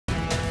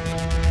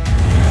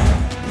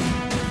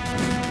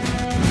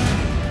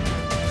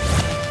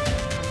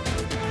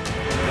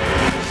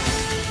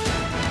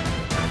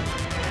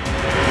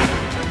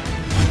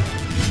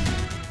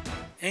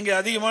இங்கே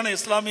அதிகமான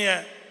இஸ்லாமிய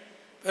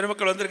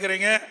பெருமக்கள்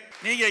வந்திருக்கிறீங்க.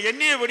 நீங்கள்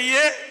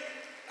எண்ணியபடியே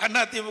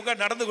அதிமுக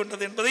நடந்து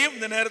கொண்டது என்பதையும்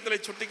இந்த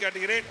நேரத்தில் சுட்டி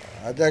காட்டுகிறேன்.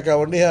 பாஜக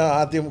ஒன்றியம்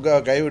அதிமுக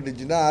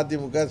கைவிட்டுச்சுன்னா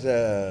அதிமுக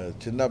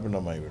சின்ன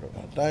பின்னமாகிவிடும்.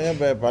 கட்டாயம்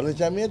இப்போ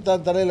பழனிசாமியே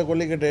தலையில்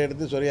கொல்லிக்கட்டை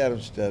எடுத்து சொல்ல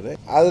ஆரம்பிச்சிட்டாரு.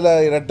 அதில்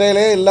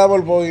இரட்டையிலே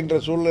இல்லாமல் போகின்ற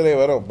சூழ்நிலை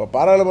வரும். இப்போ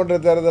பாராளுமன்ற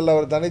தேர்தலில்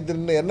அவர்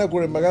தனித்திருந்து என்ன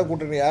மெகா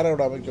கூட்டணி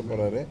யாரோட அமைக்க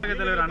போறாரு?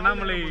 தலைவர்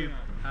அண்ணாமலை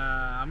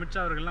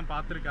அமித்ஷா அவர்கள்லாம்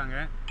பார்த்துருக்காங்க.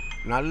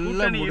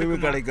 நல்ல முடிவு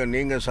கிடைக்கும்.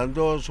 நீங்கள்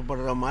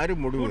சந்தோஷப்படுற மாதிரி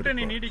முடிவு.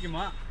 கூட்டணி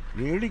நீடிக்குமா?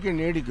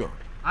 நீடிக்கும்.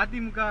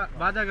 அதிமுக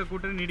பாஜக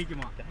கூட்டணி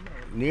நீடிக்குமா?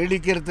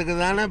 நீடிக்கிறதுக்கு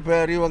தானே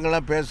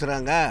பெரியவங்களாம்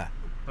பேசுகிறாங்க.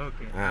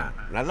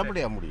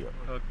 நல்லபடியாக முடியும்.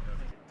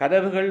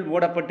 கதவுகள்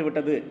மூடப்பட்டு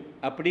விட்டது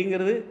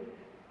அப்படிங்கிறது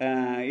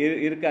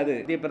இருக்காது.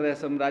 மத்திய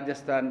பிரதேசம்,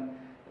 ராஜஸ்தான்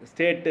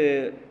ஸ்டேட்டு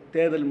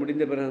தேர்தல்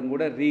முடிந்த பிறகும்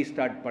கூட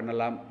ரீஸ்டார்ட்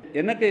பண்ணலாம்.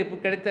 எனக்கு இப்போ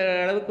கிடைத்த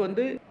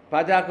அளவுக்கு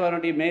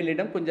பாஜகவினுடைய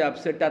மேலிடம் கொஞ்சம்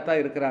அப்செட்டாக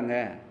தான் இருக்கிறாங்க.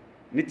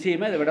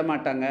 நிச்சயமாக இதை விட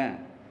மாட்டாங்க,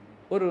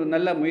 ஒரு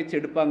நல்ல முயற்சி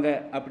எடுப்பாங்க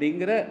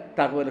அப்படிங்கிற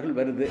தகவல்கள்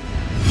வருது.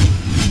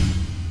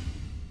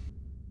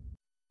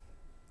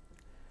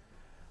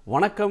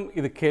 வணக்கம்,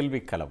 இது கேள்வி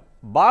களம்.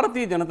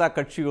 பாரதிய ஜனதா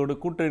கட்சியோடு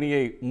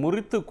கூட்டணியை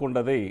முறித்து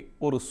கொண்டதை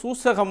ஒரு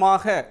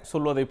சூசகமாக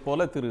சொல்வதைப்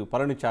போல திரு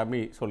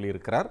பழனிசாமி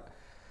சொல்லியிருக்கிறார்.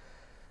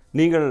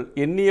 நீங்கள்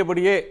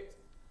எண்ணியபடியே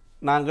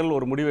நாங்கள்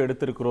ஒரு முடிவை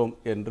எடுத்திருக்கிறோம்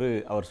என்று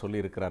அவர்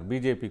சொல்லியிருக்கிறார்.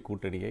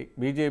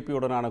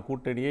 பிஜேபியுடனான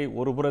கூட்டணியை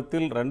ஒரு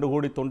புறத்தில் 2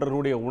 கோடி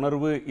தொண்டர்களுடைய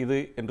உணர்வு இது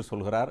என்று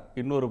சொல்கிறார்.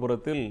 இன்னொரு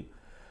புறத்தில்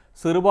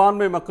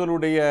சிறுபான்மை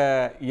மக்களுடைய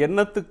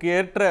எண்ணத்துக்கு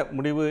ஏற்ற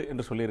முடிவு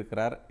என்று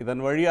சொல்லியிருக்கிறார்.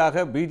 இதன்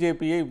வழியாக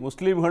பிஜேபியை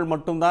முஸ்லீம்கள்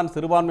மட்டும்தான்,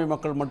 சிறுபான்மை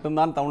மக்கள்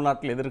மட்டும்தான்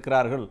தமிழ்நாட்டில்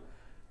எதிர்க்கிறார்கள்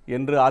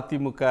என்று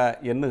அதிமுக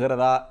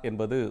எண்ணுகிறதா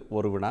என்பது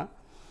ஒரு வினா.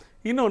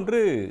 இன்னொன்று,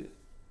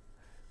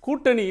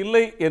 கூட்டணி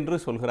இல்லை என்று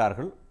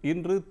சொல்கிறார்கள்.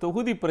 இன்று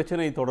தொகுதி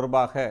பிரச்சனை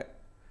தொடர்பாக,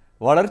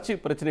 வளர்ச்சி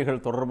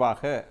பிரச்சனைகள்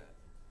தொடர்பாக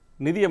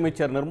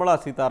நிதியமைச்சர் நிர்மலா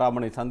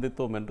சீதாராமனை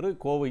சந்தித்தோம் என்று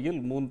கோவையில்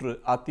 3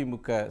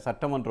 அதிமுக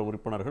சட்டமன்ற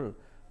உறுப்பினர்கள்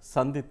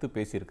சந்தித்து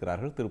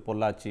பேசியிருக்கிறார்கள். திரு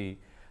பொள்ளாச்சி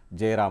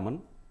ஜெயராமன்,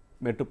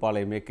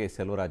 மேட்டுப்பாளையம் ஏ.கே.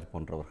 செல்வராஜ்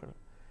போன்றவர்கள்.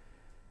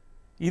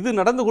 இது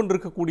நடந்து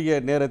கொண்டிருக்கக்கூடிய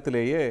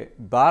நேரத்திலேயே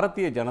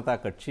பாரதிய ஜனதா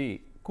கட்சி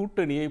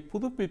கூட்டணியை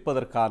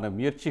புதுப்பிப்பதற்கான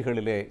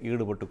முயற்சிகளிலே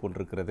ஈடுபட்டு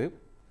கொண்டிருக்கிறது.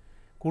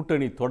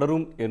 கூட்டணி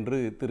தொடரும் என்று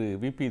திரு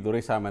வி.பி.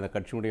 துரைசாமி அந்த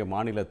கட்சியினுடைய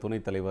மாநில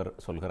துணைத் தலைவர்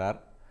சொல்கிறார்.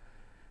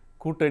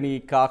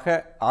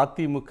 கூட்டணிக்காக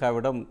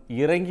அதிமுகவிடம்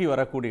இறங்கி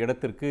வரக்கூடிய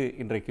இடத்திற்கு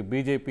இன்றைக்கு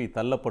பிஜேபி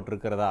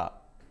தள்ளப்பட்டிருக்கிறதா?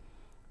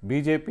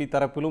 பிஜேபி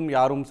தரப்பிலும்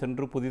யாரும்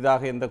சென்று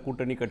புதிதாக எந்த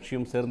கூட்டணி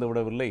கட்சியும் சேர்ந்து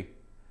விடவில்லை.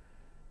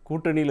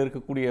 கூட்டணியில்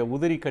இருக்கக்கூடிய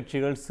உதிரி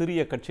கட்சிகள்,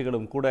 சிறிய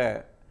கட்சிகளும் கூட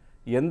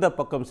எந்த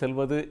பக்கம்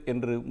செல்வது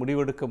என்று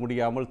முடிவெடுக்க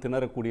முடியாமல்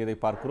திணறக்கூடியதை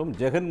பார்க்கிறோம்.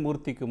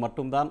 ஜெகன்மூர்த்திக்கு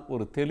மட்டும்தான்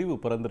ஒரு தெளிவு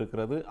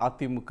பிறந்திருக்கிறது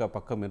அதிமுக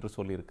பக்கம் என்று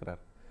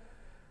சொல்லியிருக்கிறார்.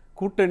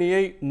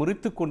 கூட்டணியை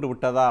முறித்து கொண்டு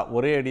விட்டதா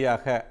ஒரே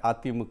அடியாக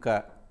அதிமுக?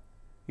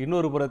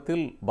 இன்னொரு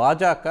புறத்தில்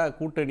பாஜக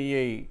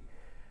கூட்டணியை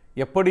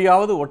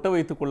எப்படியாவது ஒட்ட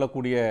வைத்து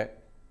கொள்ளக்கூடிய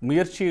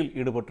முயற்சியில்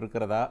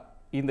ஈடுபட்டிருக்கிறதா?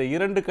 இந்த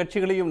 2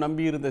 கட்சிகளையும்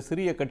நம்பியிருந்த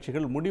சிறிய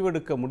கட்சிகள்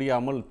முடிவெடுக்க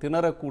முடியாமல்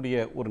திணறக்கூடிய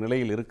ஒரு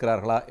நிலையில்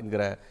இருக்கிறார்களா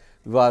என்கிற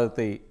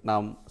விவாதத்தை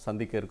நாம்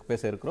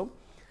பேச இருக்கிறோம்.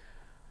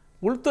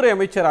 உள்துறை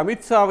அமைச்சர்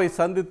அமித்ஷாவை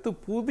சந்தித்து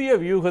புதிய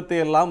வியூகத்தை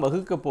எல்லாம்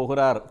வகுக்கப்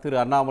போகிறார் திரு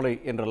அண்ணாமலை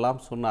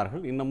என்றெல்லாம்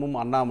சொன்னார்கள். இன்னமும்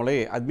அண்ணாமலை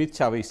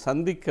அமித்ஷாவை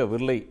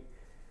சந்திக்கவில்லை.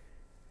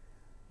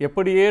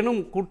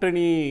 எப்படியேனும்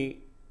கூட்டணி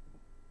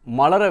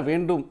மலர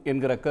வேண்டும்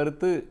என்கிற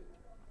கருத்து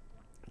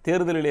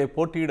தேர்தலிலே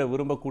போட்டியிட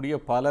விரும்பக்கூடிய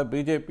பல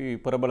பிஜேபி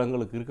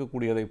பிரபலங்களுக்கு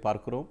இருக்கக்கூடியதை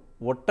பார்க்கிறோம்.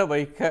 ஒட்ட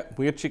வைக்க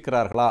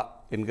முயற்சிக்கிறார்களா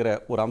என்கிற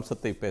ஒரு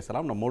அம்சத்தை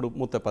பேசலாம். நம்மோடு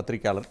மூத்த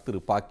பத்திரிகையாளர் திரு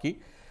பாக்கி,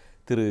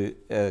 திரு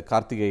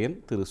கார்த்திகேயன்,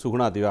 திரு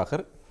சுகுணா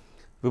திவாகர்,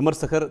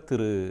 விமர்சகர்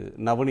திரு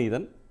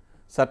நவநீதன்,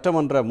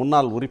 சட்டமன்ற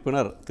முன்னாள்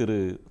உறுப்பினர் திரு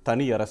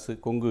தனி அரசு,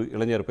 கொங்கு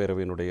இளைஞர்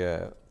பேரவையினுடைய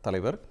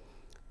தலைவர்,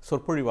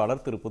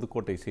 சொற்பொழிவாளர் திரு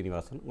புதுக்கோட்டை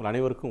சீனிவாசன். உங்கள்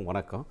அனைவருக்கும்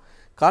வணக்கம்.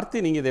 கார்த்தி,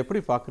 நீங்கள் இதை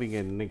எப்படி பார்க்குறீங்க?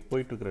 இன்றைக்கி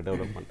போயிட்டுருக்கிற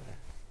டெவலப்மெண்ட்டை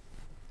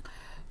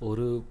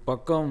ஒரு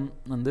பக்கம்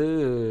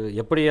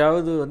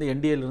எப்படியாவது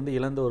என்டிஏலேருந்து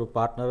இழந்த ஒரு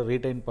பார்ட்னரை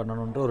ரீட்டைன்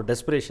பண்ணணுன்ற ஒரு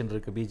டெஸ்பிரேஷன்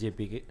இருக்குது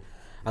பிஜேபிக்கு.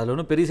 அதில்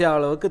ஒன்றும் பெரிய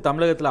அளவுக்கு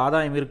தமிழகத்தில்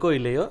ஆதாயம் இருக்கோ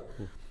இல்லையோ,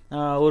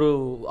 ஒரு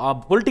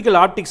பொலிட்டிக்கல்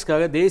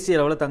ஆப்டிக்ஸ்க்காக தேசிய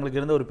அளவில் தங்களுக்கு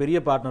இருந்த ஒரு பெரிய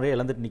பார்ட்னரை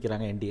இழந்துட்டு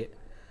நிற்கிறாங்க என்டிஏ.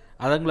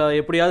 அதுங்களை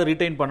எப்படியாவது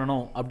ரீட்டைன்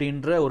பண்ணணும்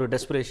அப்படின்ற ஒரு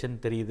டெஸ்பிரேஷன்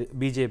தெரியுது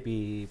பிஜேபி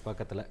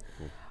பக்கத்தில்.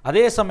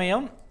 அதே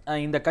சமயம்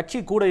இந்த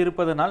கட்சி கூட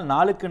இருப்பதனால்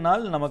நாளுக்கு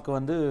நாள்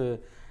நமக்கு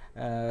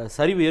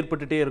சரிவு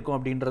ஏற்பட்டுகிட்டே இருக்கும்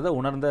அப்படின்றத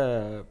உணர்ந்த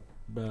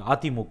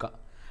அதிமுக,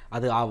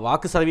 அது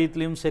வாக்கு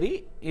சதவீதத்திலையும் சரி,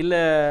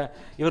 இல்லை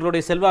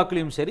இவர்களுடைய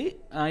செல்வாக்குலையும் சரி,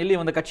 இல்லை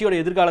அந்த கட்சியோட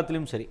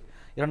எதிர்காலத்திலையும் சரி.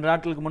 2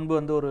 நாட்களுக்கு முன்பு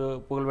ஒரு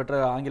புகழ்பெற்ற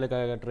ஆங்கில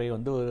கட்டுரை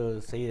ஒரு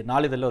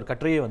நாளிதழில் ஒரு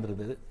கட்டுரையே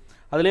வந்திருந்தது.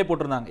 அதிலே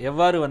போட்டிருந்தாங்க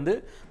எவ்வாறு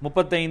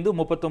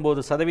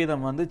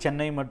 35-39%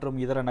 சென்னை மற்றும்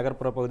இதர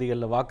நகர்ப்புற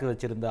பகுதிகளில் வாக்கு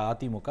வச்சிருந்த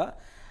அதிமுக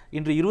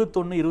இன்று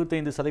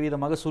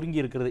 21-25% சுருங்கி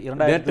இருக்கிறது.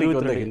 நேற்றைக்கு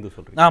வந்த 2022 ஹிந்து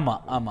சொல்றீங்க.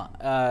 ஆமாம் ஆமாம்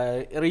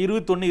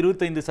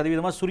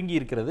 21-25% சுருங்கி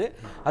இருக்கிறது.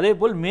 அதே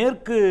போல்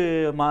மேற்கு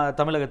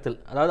தமிழகத்தில்,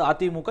 அதாவது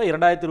அதிமுக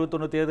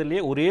 2021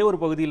 தேர்தலிலே ஒரே ஒரு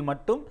பகுதியில்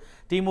மட்டும்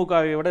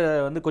திமுகவை விட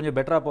வந்து கொஞ்சம்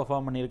பெட்டராக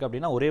பெர்ஃபார்ம் பண்ணியிருக்கு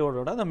அப்படின்னா ஒரே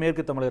ஒரு அந்த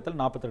மேற்கு தமிழகத்தில்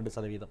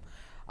 42%.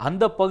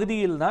 அந்த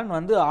பகுதியில் தான்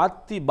வந்து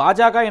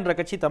பாஜக என்ற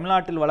கட்சி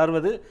தமிழ்நாட்டில்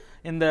வளர்வது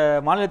இந்த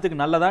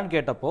மாநிலத்துக்கு நல்லதான்னு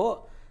கேட்டப்போ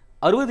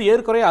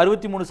ஏற்குறைய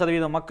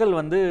 63% மக்கள்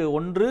வந்து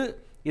ஒன்று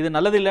இது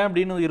நல்லதில்லை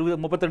அப்படின்னு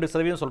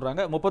 32%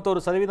 சொல்கிறாங்க.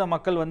 31%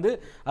 மக்கள் வந்து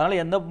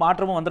அதனால் எந்த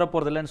மாற்றமும் வந்துட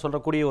போகிறதில்லைன்னு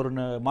சொல்லக்கூடிய ஒரு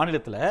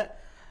மாநிலத்தில்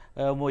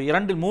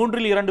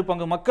 2/3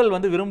 பங்கு மக்கள்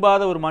வந்து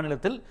விரும்பாத ஒரு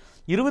மாநிலத்தில்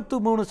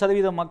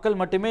 23%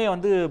 மக்கள் மட்டுமே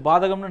வந்து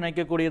பாதகம்னு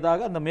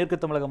நினைக்கக்கூடியதாக அந்த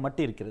மேற்கு தமிழகம்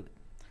மட்டும் இருக்கிறது.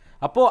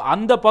 அப்போது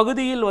அந்த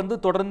பகுதியில் வந்து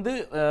தொடர்ந்து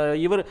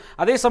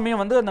அதே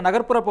சமயம் வந்து அந்த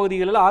நகர்ப்புற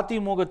பகுதிகளில்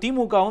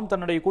திமுகவும்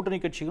தன்னுடைய கூட்டணி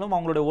கட்சிகளும்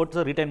அவங்களுடைய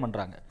ஓட்டை ரிட்டைன்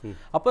பண்ணுறாங்க.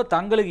 அப்போ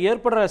தங்களுக்கு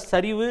ஏற்படுற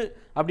சரிவு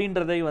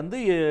அப்படின்றதை வந்து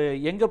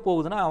எங்கே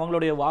போகுதுன்னா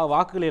அவங்களுடைய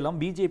வாக்குகளை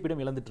எல்லாம்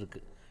பிஜேபியிடம் இழந்துட்டு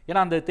இருக்கு.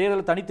 ஏன்னா அந்த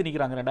தேர்தலை தனித்து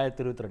நிற்கிறாங்க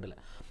 2022.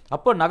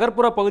 அப்போ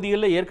நகர்ப்புற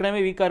பகுதிகளில் ஏற்கனவே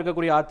வீக்காக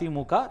இருக்கக்கூடிய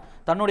அதிமுக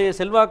தன்னுடைய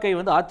செல்வாக்கை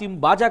வந்து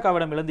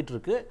பாஜகவிடம் இழந்துட்டு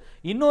இருக்கு.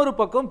 இன்னொரு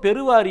பக்கம்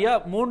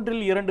பெருவாரியாக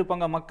 3/2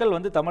 பங்கு மக்கள்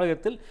வந்து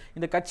தமிழகத்தில்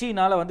இந்த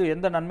கட்சியினால் வந்து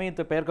எந்த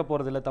நன்மையை பெயர்க்க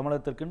போகிறதில்லை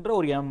தமிழகத்திற்குன்ற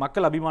ஒரு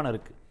மக்கள் அபிமானம்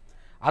இருக்குது.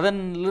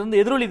 அதனிலிருந்து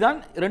எதிரொலி தான்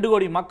 2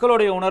 கோடி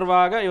மக்களுடைய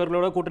உணர்வாக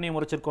இவர்களோட கூட்டணியை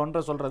முறைச்சிருக்கோன்ற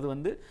சொல்றது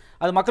வந்து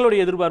அது மக்களுடைய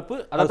எதிர்பார்ப்பு.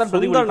 அதான்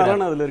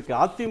நலன் அதுல இருக்கு.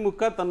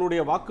 அதிமுக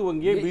தன்னுடைய வாக்கு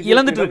வங்கியை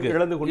இழந்துட்டு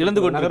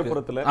இருக்கு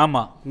நகர்ப்புறத்துல.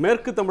 ஆமா,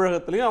 மேற்கு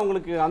தமிழகத்திலையும்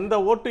அவங்களுக்கு அந்த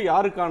ஓட்டு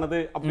யாருக்கானது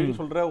அப்படின்னு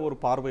சொல்ற ஒரு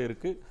பார்வை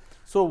இருக்கு.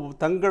 ஸோ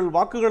தங்கள்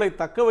வாக்குகளை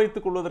தக்க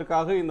வைத்துக்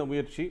கொள்வதற்காக இந்த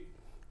முயற்சி.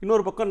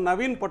 இன்னொரு பக்கம்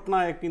நவீன்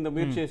பட்நாயக் இந்த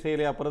முயற்சியை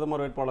செய்யலையா,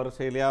 பிரதமர் வேட்பாளர்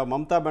செய்யலையா,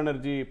 மம்தா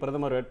பானர்ஜி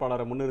பிரதமர்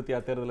வேட்பாளரை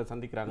முன்னிறுத்தியா தேர்தலை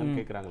சந்திக்கிறாங்கன்னு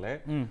கேட்கிறாங்களே,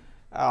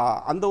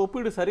 அந்த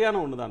ஒப்பீடு சரியான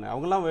ஒன்று தானே?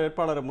 அவங்களாம்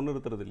வேட்பாளரை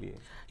முன்னிறுத்துறது இல்லையே.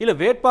 இல்லை,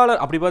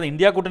 வேட்பாளர் அப்படி பார்த்தா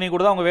இந்தியா கூட்டணி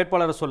கூட தான் அவங்க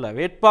வேட்பாளரை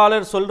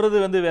வேட்பாளர் சொல்றது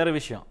வந்து வேற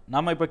விஷயம்.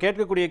 நம்ம இப்போ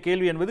கேட்கக்கூடிய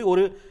கேள்வி என்பது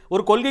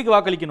ஒரு கொள்கைக்கு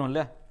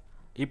வாக்களிக்கணும்ல.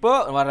 இப்போ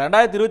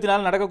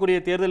 2024 நடக்கக்கூடிய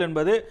தேர்தல்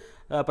என்பது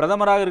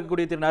பிரதமராக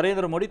இருக்கக்கூடிய திரு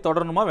நரேந்திர மோடி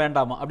தொடரணுமா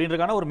வேண்டாமா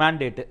அப்படின்றதுக்கான ஒரு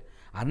மேண்டேட்டு.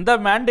 அந்த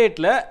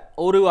மேண்டேட்டில்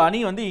ஒரு அணி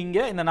வந்து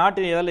இங்கே இந்த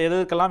நாட்டில்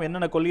எதற்கெல்லாம்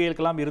என்னென்ன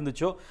கொள்கைகளுக்கெல்லாம்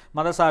இருந்துச்சோ,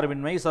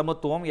 மதசார்பின்மை,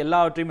 சமத்துவம்,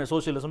 எல்லாவற்றையும்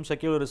சோசியலிசம்,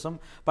 செக்யூலரிசம்,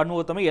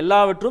 பன்முகத்தன்மை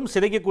எல்லாவற்றும்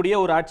சிதைக்கக்கூடிய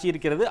ஒரு ஆட்சி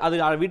இருக்கிறது. அது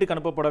வீட்டுக்கு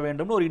அனுப்பப்பட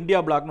வேண்டும்னு ஒரு இந்தியா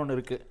பிளாக்னு ஒன்று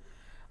இருக்குது.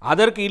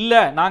 அதற்கு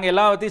இல்லை நாங்கள்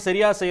எல்லாத்தையும்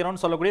சரியாக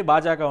செய்கிறோம்னு சொல்லக்கூடிய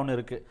பாஜக ஒன்று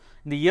இருக்குது.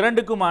 இந்த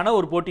இரண்டுக்குமான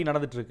ஒரு போட்டி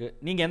நடந்துட்டு இருக்கு.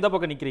 நீங்கள் எந்த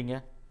பக்கம் நிற்கிறீங்க?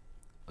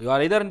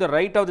 இதர் இந்த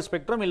ரைட் ஆஃப் தி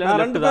ஸ்பெக்ட்ரம் இல்லை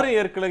ரெண்டு பேரும்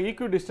ஏற்கல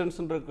ஈக்வி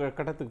டிஸ்டன்ஸ்ன்ற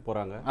கட்டத்துக்கு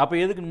போகிறாங்க. அப்போ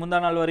எதுக்கு முந்தா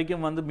நாள்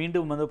வரைக்கும் வந்து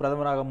மீண்டும் வந்து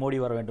பிரதமராக மோடி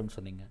வர வேண்டும்னு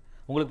சொன்னீங்க?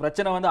 உங்களுக்கு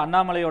பிரச்சனை வந்து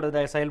அண்ணாமலையோட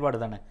செயல்பாடு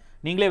தானே,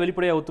 நீங்களே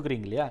வெளிப்படையாக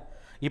ஒத்துக்கிறீங்க இல்லையா?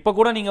 இப்போ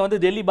கூட நீங்கள் வந்து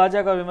டெல்லி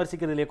பாஜக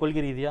விமர்சிக்கிறது இல்லையா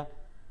கொள்கை ரீதியா?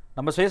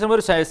 நம்ம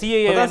பேசும்போது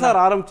சிஏஏ சார்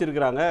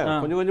ஆரம்பிச்சிருக்கிறாங்க,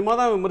 கொஞ்சம் கொஞ்சமாக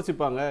தான்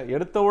விமர்சிப்பாங்க.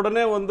 எடுத்த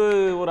உடனே வந்து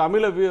ஒரு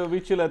அமில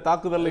வீச்சில்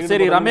தாக்குதல்.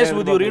 சரி, ரமேஷ்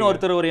புதியூரின்னு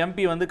ஒருத்தர் ஒரு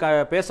எம்பி வந்து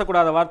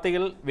பேசக்கூடாத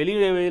வார்த்தைகள்,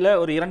 வெளியில்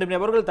ஒரு 2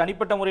 நபர்கள்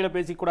தனிப்பட்ட முறையில்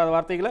பேசிக்கூடாத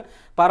வார்த்தைகளை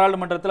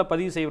பாராளுமன்றத்தில்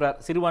பதிவு செய்கிறார்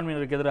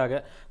சிறுபான்மையினருக்கு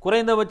எதிராக.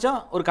 குறைந்தபட்சம்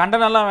ஒரு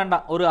கண்டனம்லாம்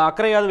வேண்டாம், ஒரு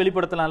அக்கறையாவது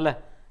வெளிப்படுத்தலாம்ல.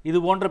 இது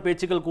போன்ற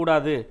பேச்சுக்கள்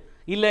கூடாது,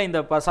 இல்லை இந்த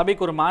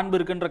சபைக்கு ஒரு மாண்பு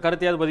இருக்குன்ற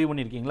கருத்தையாவது பதிவு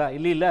பண்ணியிருக்கீங்களா?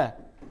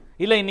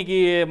 இல்லை இன்னைக்கு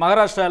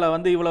மகாராஷ்டிராவில்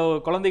வந்து இவ்வளோ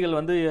குழந்தைகள்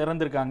வந்து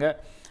இறந்துருக்காங்க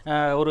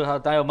ஒரு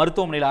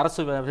மருத்துவமனையில்,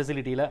 அரசு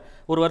ஃபெசிலிட்டியில்,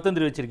 ஒரு வருத்தம்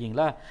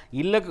தெரிவிச்சிருக்கீங்களா?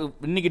 இல்லை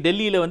இன்னைக்கு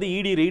டெல்லியில் வந்து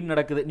இடி ரெய்டு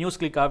நடக்குது நியூஸ்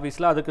கிளிக்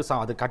ஆஃபீஸில்,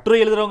 அது கட்டுரை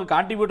எழுதுகிறவங்க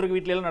கான்ட்ரிபியூட்டருக்கு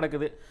வீட்டிலலாம்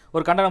நடக்குது,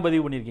 ஒரு கண்டனம்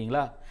பதிவு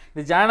பண்ணியிருக்கீங்களா?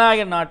 இந்த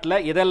ஜனநாயக நாட்டில்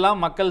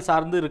எதெல்லாம் மக்கள்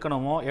சார்ந்து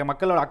இருக்கணுமோ,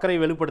 மக்களோட அக்கறை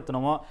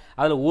வெளிப்படுத்தணுமோ,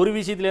 அதில் ஒரு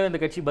விஷயத்துலேயே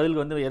இந்த கட்சி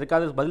வந்து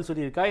எதுக்காவது பதில்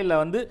சொல்லியிருக்கா, இல்லை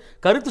வந்து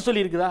கருத்து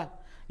சொல்லியிருக்குதா?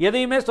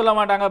 எதையுமே சொல்ல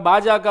மாட்டாங்க.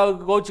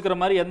 பாஜகவுக்கு கோச்சிக்கிற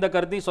மாதிரி எந்த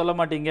கருத்தையும் சொல்ல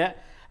மாட்டீங்க.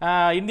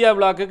 இந்தியா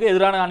பிளாக்குக்கு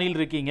எதிரான அணியில்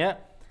இருக்கீங்க.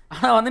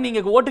 ஆனால் வந்து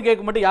நீங்கள் ஓட்டு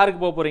கேட்க மட்டும்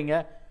யாருக்கு போக போகிறீங்க?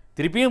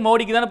 திருப்பியும்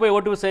மோடிக்கு தானே போய்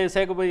ஓட்டு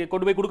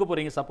கொண்டு போய் கொடுக்க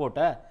போகிறீங்க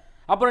சப்போர்ட்டை.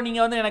 அப்புறம்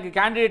நீங்கள் வந்து எனக்கு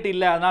கேண்டிடேட்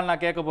இல்லை அதனால்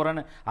நான் கேட்க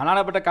போகிறேன்னு.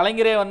 அதனாலப்பட்ட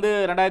கலைஞரே வந்து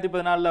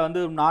 2014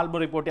 வந்து 4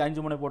 முறை போட்டி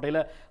 5 முறை போட்டியில்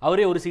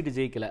அவரே ஒரு சீட்டு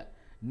ஜெயிக்கல.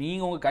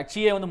 நீங்கள் உங்கள்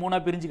கட்சியே வந்து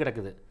 3 பிரிஞ்சு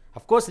கிடக்குது.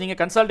 அஃப்கோர்ஸ் நீங்கள்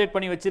கன்சல்டேட்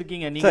பண்ணி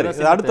வச்சிருக்கீங்க.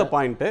 நீங்கள் அடுத்த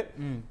பாயிண்ட்,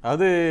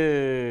 அது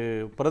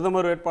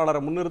பிரதமர்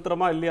வேட்பாளரை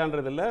முன்னிறுத்துறமா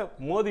இல்லையான்றது இல்லை,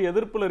 மோடி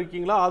எதிர்ப்பில்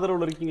இருக்கீங்களா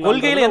ஆதரவில் இருக்கீங்களா,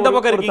 கொள்கையில் எந்த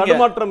பக்கம் இருக்கீங்க,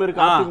 தடுமாற்றம்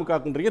இருக்கு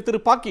அதிமுகன்றீங்க.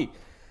 திரு பாக்கி,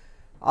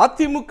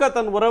 அதிமுக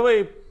தன் உறவை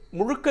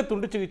முழுக்க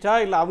துண்டிச்சுக்கிச்சா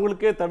இல்லை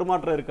அவங்களுக்கே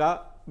தடுமாற்றம் இருக்கா?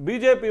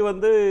 பிஜேபி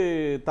வந்து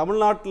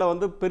தமிழ்நாட்டில்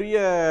வந்து பெரிய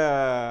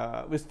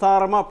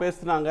விஸ்தாரமாக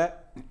பேசுனாங்க,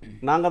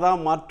 நாங்கள்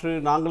தான் மாற்று,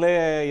 நாங்களே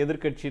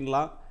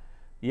எதிர்கட்சின்லாம்.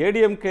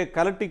 ஏடிஎம்கே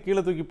கலட்டி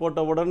கீழே தூக்கி போட்ட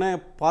உடனே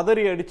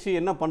பதறி அடித்து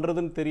என்ன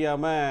பண்ணுறதுன்னு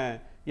தெரியாமல்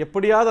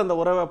எப்படியாவது அந்த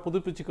உறவை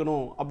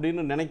புதுப்பிச்சுக்கணும்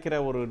அப்படின்னு நினைக்கிற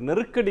ஒரு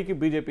நெருக்கடிக்கு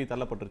பிஜேபி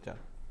தள்ளப்பட்டுருச்சா?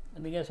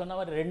 நீங்கள் சொன்ன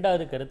மாதிரி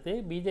 2வது கருத்து,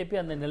 பிஜேபி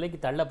அந்த நிலைக்கு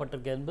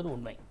தள்ளப்பட்டிருக்கு என்பது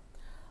உண்மை.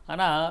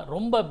 ஆனால்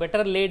ரொம்ப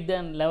பெட்டர் லேட்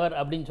தேன் நெவர்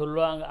அப்படின்னு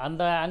சொல்லுவாங்க.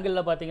 அந்த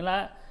ஆங்கிளில் பார்த்தீங்கன்னா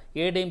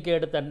ஏடிஎம்கே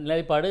எடுத்த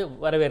நிலைப்பாடு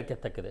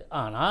வரவேற்கத்தக்கது.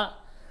 ஆனால்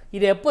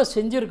இது எப்போ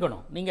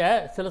செஞ்சுருக்கணும்?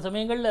 நீங்கள் சில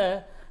சமயங்களில்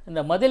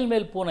இந்த மதில்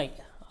மேல் பூனை,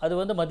 அது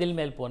வந்து மதில்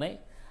மேல் பூனை,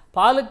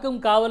 பாலுக்கும்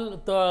காவல்,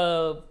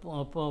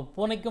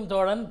 பூனைக்கும்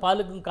தோழன்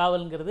பாலுக்கும்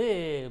காவல்ங்கிறது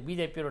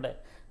பிஜேபியோட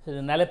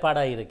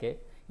நிலைப்பாடாக இருக்குது.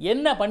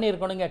 என்ன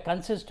பண்ணியிருக்கணுங்க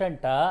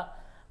கன்சிஸ்டண்ட்டாக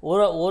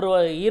ஒரு ஒரு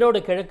ஈரோடு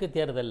கிழக்கு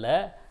தேர்தலில்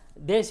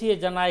தேசிய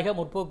ஜனநாயக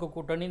முற்போக்கு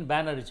கூட்டணின்னு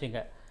பேனர்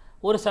வச்சுங்க,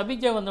 ஒரு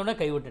சபிக்கை வந்தோடனே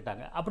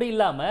கைவிட்டுட்டாங்க. அப்படி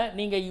இல்லாமல்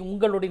நீங்கள்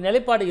உங்களுடைய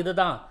நிலைப்பாடு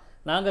இதுதான்,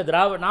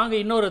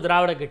 நாங்கள் இன்னொரு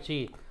திராவிட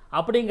கட்சி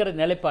அப்படிங்கிற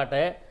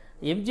நிலைப்பாட்டை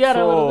எம்ஜிஆர்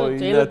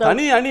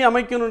தனி அணி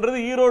அமைக்கணுன்றது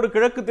ஈரோடு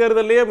கிழக்கு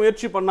தேர்தலையே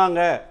முயற்சி பண்ணாங்க.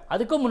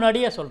 அதுக்கு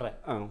முன்னாடியே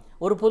சொல்கிறேன்,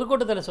 ஒரு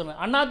பொதுக்கூட்டத்தில்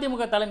சொன்னேன்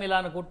அதிமுக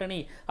தலைமையிலான கூட்டணி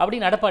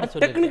அப்படின்னு எடப்பாடி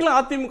சொல்லி. டெக்னிக்கலா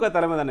அதிமுக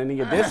தலைமை தானே.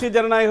 நீங்க தேசிய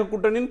ஜனநாயக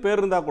கூட்டணின்னு பேர்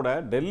இருந்தா கூட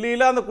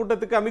டெல்லியில அந்த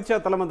கூட்டத்துக்கு அமித்ஷா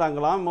தலைமை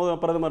தாங்கலாம்,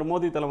 பிரதமர்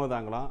மோடி தலைமை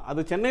தாங்கலாம்.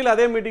 அது சென்னையில்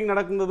அதே மீட்டிங்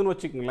நடக்குதுன்னு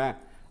வச்சுக்கோங்களேன்,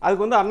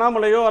 அதுக்கு வந்து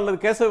அண்ணாமலையோ அல்லது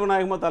கேசவ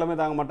விநாயகமோ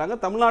தலைமை தாங்க மாட்டாங்க.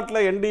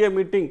 தமிழ்நாட்டில் NDA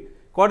meeting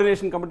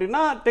coordination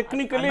கமிட்டினா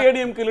technically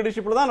ADMK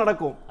லீடர்ஷிப்பில் தான்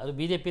நடக்கும். அது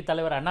பிஜேபி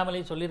தலைவர்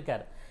அண்ணாமலை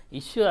சொல்லியிருக்காரு.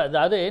 இஷ்யூ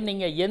அதாவது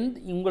நீங்கள்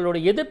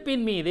உங்களுடைய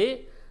எதிர்ப்பின் மீது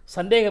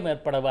சந்தேகம்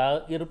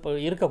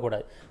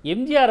இருக்கக்கூடாது.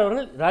 எம்ஜிஆர்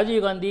அவர்கள்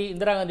ராஜீவ்காந்தி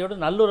இந்திரா காந்தியோட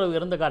நல்லுறவு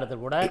இருந்த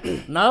காலத்தில் கூட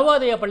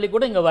நவோதயா பள்ளி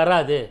கூட இங்கே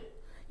வராது,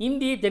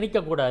 இந்தியை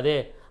திணிக்கக்கூடாது,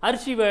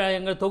 அரிசி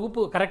எங்கள்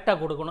தொகுப்பு கரெக்டாக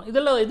கொடுக்கணும்,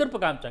 இதெல்லாம் எதிர்ப்பு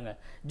காமிச்சாங்க.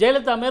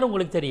 ஜெயலலிதா மேலே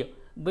உங்களுக்கு தெரியும்,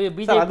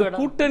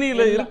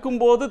 கூட்டணியில்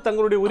இருக்கும்போது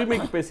தங்களுடைய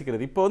உரிமைக்கு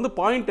பேசிக்கிறது. இப்போ வந்து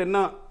பாயிண்ட்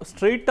என்ன,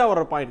 ஸ்ட்ரெயிட்டா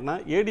வர பாயிண்ட்னா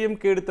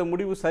ஏடிஎம்கே எடுத்த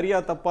முடிவு சரியா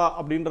தப்பா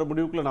அப்படின்ற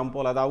முடிவுக்குள்ள நாம்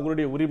போல, அது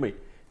அவங்களுடைய உரிமை.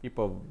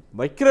 இப்போ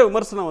வைக்கிற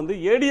விமர்சனம் வந்து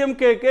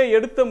ஏடிஎம்கே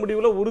எடுத்த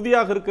முடிவுல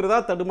உறுதியாக இருக்கிறதா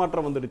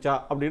தடுமாற்றம் வந்துடுச்சா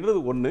அப்படின்றது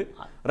ஒன்று.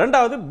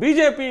 ரெண்டாவது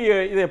பிஜேபி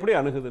இதை எப்படி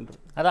அணுகுதுன்றது.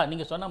 அதான்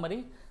நீங்கள் சொன்ன மாதிரி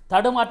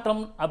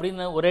தடுமாற்றம்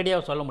அப்படின்னு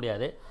ஒரேடியாக சொல்ல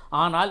முடியாது.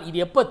 ஆனால் இது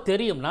எப்போ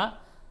தெரியும்னா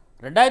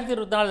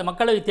 2024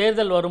 மக்களவை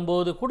தேர்தல்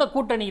வரும்போது கூட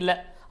கூட்டணி இல்லை,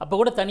 அப்போ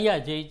கூட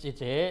தனியாக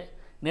ஜெயிச்சிச்சு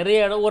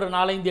நிறைய இடம், ஒரு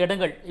 4-5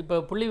 இடங்கள். இப்போ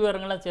புள்ளி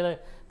விவரங்கள்லாம் சில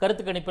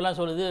கருத்து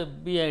கணிப்பெல்லாம் சொல்லுது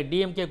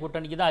டிஎம்கே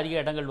கூட்டணிக்கு தான்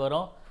அதிக இடங்கள்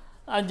வரும்,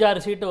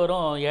 5-6 சீட்டு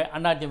வரும்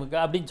அதிமுக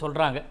அப்படின்னு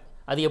சொல்கிறாங்க.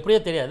 அது எப்படியோ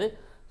தெரியாது.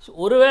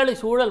 ஒருவேளை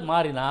சூழல்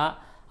மாறினா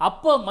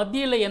அப்போ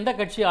மத்தியில் எந்த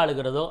கட்சி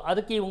ஆளுகிறதோ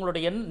அதுக்கு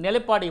இவங்களுடைய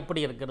நிலைப்பாடு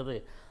எப்படி இருக்கிறது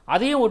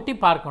அதையும் ஒட்டி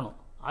பார்க்கணும்.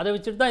 அதை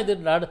வச்சுட்டு தான் இது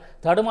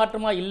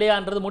தடுமாற்றமாக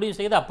இல்லையான்றது முடிவு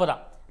செய்து அப்போ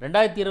தான்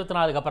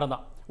 2024 அப்புறம்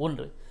தான்.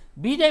 ஒன்று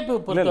பிஜேபி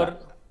பொறுத்தவரை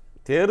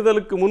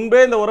தேர்தலுக்கு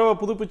முன்பே இந்த உறவை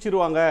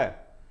புதுப்பிச்சிருவாங்க,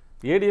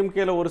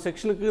 ஏடிஎம்கேல ஒரு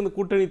செக்ஷனுக்கு இந்த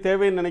கூட்டணி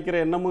தேவைன்னு நினைக்கிற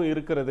எண்ணமும்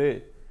இருக்கிறது.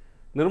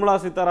 நிர்மலா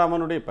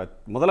சீதாராமனுடைய இப்போ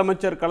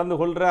முதலமைச்சர் கலந்து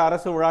கொள்கிற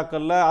அரசு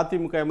விழாக்களில்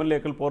அதிமுக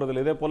எம்எல்ஏக்கள்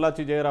போகிறதில்லை. இதே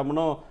பொள்ளாச்சி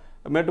ஜெயராமனும்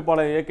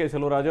மேட்டுப்பாளையம் ஏகே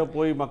செல்வராஜோ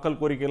போய் மக்கள்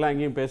கோரிக்கையெல்லாம்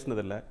எங்கேயும்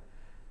பேசினதில்லை.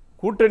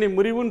 கூட்டணி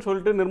முறிவுன்னு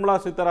சொல்லிட்டு நிர்மலா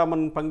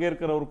சீதாராமன்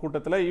பங்கேற்கிற ஒரு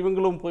கூட்டத்தில்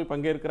இவங்களும் போய்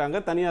பங்கேற்கிறாங்க,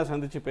 தனியாக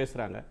சந்தித்து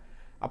பேசுகிறாங்க.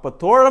 அப்போ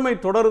தோழமை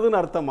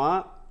தொடருதுன்னு அர்த்தமா,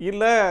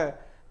 இல்லை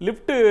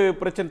லிஃப்ட்டு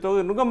பிரச்சனை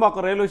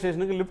நுங்கம்பாக்கம் ரயில்வே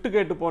ஸ்டேஷனுக்கு லிஃப்ட்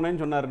கேட்டு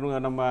போனேன்னு சொன்னார்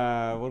நம்ம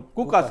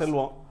கூக்கா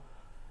செல்வம்.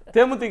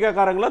 தேமுதிக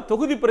காரங்களா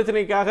தொகுதி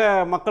பிரச்சனைக்காக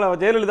மக்களை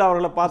ஜெயலலிதா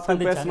அவர்களை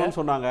பார்த்து பேசணும்னு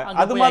சொன்னாங்க.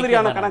 அது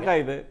மாதிரியான கணக்கா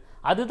இது?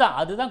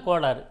 அதுதான்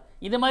கோளாறு.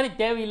 இது மாதிரி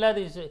தேவையில்லாத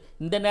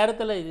இந்த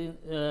நேரத்தில்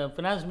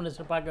ஃபினான்ஸ்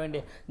மினிஸ்டர் பார்க்க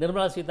வேண்டிய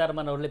நிர்மலா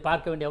சீதாராமன் அவர்களை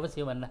பார்க்க வேண்டிய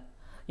அவசியம் என்ன?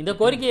 இந்த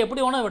கோரிக்கையை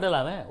எப்படி வேணால்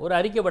விடலாமே, ஒரு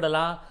அறிக்கை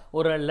விடலாம்,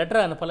 ஒரு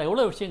லெட்டர் அனுப்பலாம்,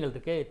 எவ்வளோ விஷயங்கள்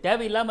இருக்குது.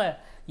 தேவையில்லாமல்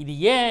இது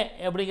ஏன்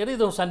அப்படிங்கிறது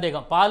இது ஒரு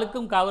சந்தேகம்.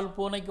 பாலுக்கும் காவல்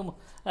பூனைக்கும்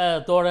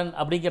தோழன்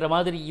அப்படிங்கிற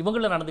மாதிரி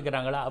இவங்களும்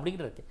நடந்துக்கிறாங்களா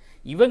அப்படிங்கிறது.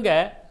 இவங்க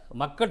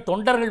மக்கள்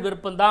தொண்டர்கள்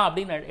விருப்பம்தான்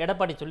அப்படின்னு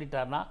எடப்பாடி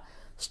சொல்லிட்டாருன்னா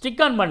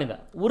ஸ்டிக் ஆன் பண்ணுங்க,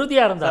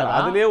 உறுதியாக இருந்தால்.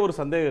 அதுலேயே ஒரு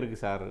சந்தேகம்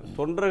இருக்குது சார்.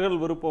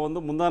 தொண்டர்கள் விருப்பம் வந்து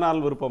முந்தா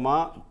நாள் விருப்பமா?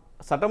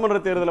 சட்டமன்ற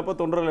தேர்தலப்போ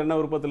தொண்டர்கள் என்ன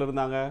விருப்பத்தில்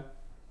இருந்தாங்க?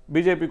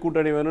 பிஜேபி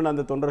கூட்டணி வேணும்னு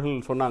அந்த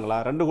தொண்டர்கள் சொன்னாங்களா?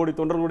 2 கோடி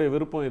தொண்டர்களுடைய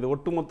விருப்பம் இது,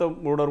 ஒட்டுமொத்த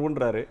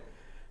உணர்வுன்றாரு.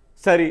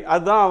 சரி,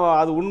 அதுதான்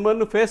அது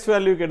உண்மைன்னு ஃபேஸ்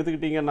வேல்யூக்கு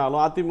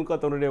எடுத்துக்கிட்டீங்கன்னாலும் அதிமுக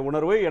தொண்டருடைய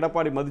உணர்வை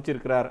எடப்பாடி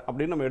மதிச்சிருக்கிறார்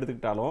அப்படின்னு நம்ம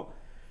எடுத்துக்கிட்டாலும்,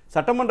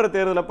 சட்டமன்ற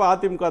தேர்தலப்போ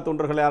அதிமுக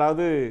தொண்டர்கள்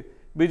யாராவது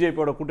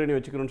பிஜேபியோட கூட்டணி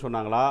வச்சுக்கணும்னு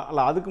சொன்னாங்களா?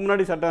 இல்லை அதுக்கு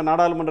முன்னாடி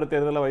நாடாளுமன்ற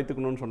தேர்தலில்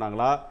வைத்துக்கணும்னு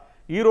சொன்னாங்களா?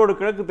 ஈரோடு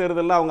கிழக்கு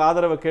தேர்தலில் அவங்க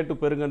ஆதரவை கேட்டு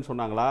பெறுங்கன்னு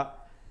சொன்னாங்களா?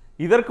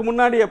 இதற்கு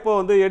முன்னாடி எப்போ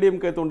வந்து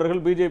ஏடிஎம்கே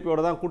தொண்டர்கள்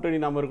பிஜேபியோட தான் கூட்டணி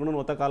நாம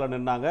இருக்கணும்னு ஒத்த காலம்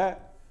நின்னாங்க?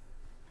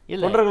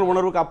 தொண்டர்கள்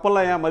உணர்வுக்கு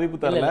அப்பெல்லாம் ஏன் மதிப்பு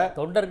தரல?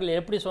 தொண்டர்கள்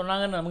எப்படி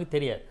சொன்னாங்கன்னு நமக்கு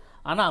தெரியாது.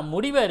 ஆனால்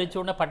முடிவை அறிவிச்ச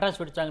உடனே பட்டாசு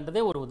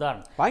வெடிச்சாங்கன்றதே ஒரு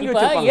உதாரணம்.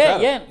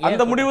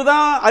 அந்த முடிவு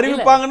தான்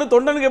அறிவிப்பாங்கன்னு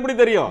தொண்டனுக்கு எப்படி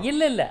தெரியும்?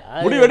 இல்ல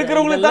முடிவு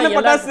எடுக்கிறவங்களுக்கு தானே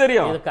பட்டாசு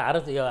தெரியும். இதுக்கு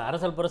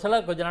அரசல்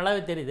புரசலாக கொஞ்சம்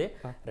நாளாவே தெரியுது.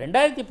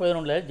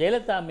 2011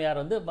 ஜெயலலிதா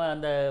அம்மையார் வந்து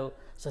அந்த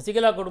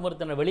சசிகலா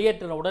குடும்பத்தினர்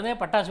வெளியேற்றின உடனே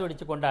பட்டாசு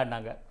வெடித்து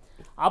கொண்டாடினாங்க.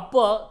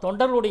 அப்போது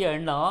தொண்டர்களுடைய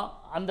எண்ணம்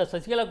அந்த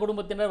சசிகலா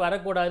குடும்பத்தினர்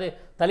வரக்கூடாது,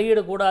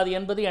 தலையிடக்கூடாது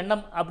என்பது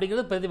எண்ணம்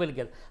அப்படிங்கிறது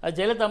பிரதிபலிக்கிறது. அது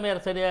ஜெயலலிதா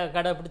அம்மையார் சரியாக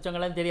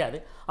கடைப்பிடிச்சவங்களான்னு தெரியாது.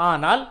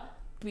 ஆனால்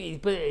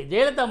இப்போ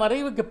ஜெயலலிதா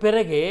மறைவுக்கு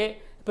பிறகு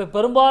இப்போ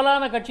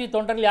பெரும்பாலான கட்சி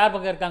தொண்டர்கள் யார்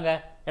பக்கம் இருக்காங்க?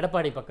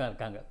 எடப்பாடி பக்கம்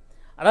இருக்காங்க.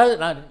 அதாவது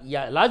நான்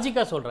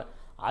லாஜிக்காக சொல்கிறேன்.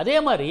 அதே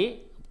மாதிரி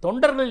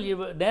தொண்டர்கள்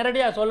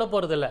நேரடியாக சொல்ல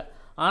போகிறதில்ல,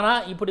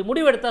 ஆனால் இப்படி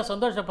முடிவெடுத்தால்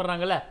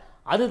சந்தோஷப்படுறாங்கல்ல,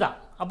 அதுதான்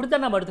அப்படி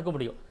தான் நம்ம எடுத்துக்க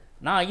முடியும்.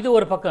 நான் இது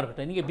ஒரு பக்கம்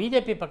இருக்கட்டும். நீங்கள்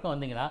பிஜேபி பக்கம்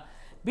வந்தீங்கன்னா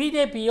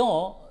பிஜேபியும்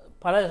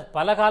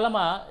பல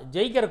காலமாக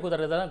ஜெயிக்கிற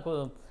குதிரை தான்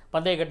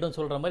பந்தய கட்டுன்னு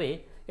சொல்கிற மாதிரி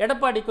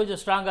எடப்பாடி கொஞ்சம்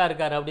ஸ்ட்ராங்காக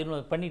இருக்கார்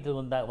அப்படின்னு பண்ணிட்டு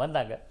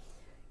வந்தாங்க.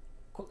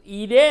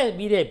 இதே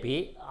பிஜேபி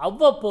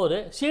அவ்வப்போது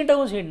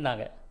சீண்டவும்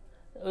சீண்டினாங்க.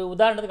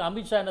 உதாரணத்துக்கு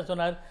அமித்ஷா என்ன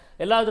சொன்னார்?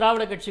 எல்லா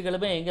திராவிட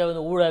கட்சிகளுமே எங்கே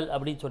வந்து ஊழல்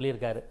அப்படின்னு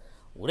சொல்லியிருக்காரு.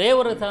 ஒரே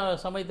ஒரு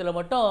சமயத்தில்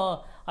மட்டும்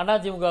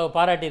அதிமுக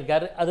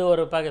பாராட்டியிருக்காரு. அது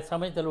ஒரு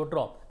சமயத்தில்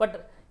விட்டுரும். பட்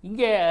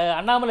இங்கே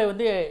அண்ணாமலை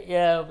வந்து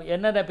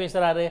என்னென்ன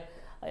பேசுகிறாரு,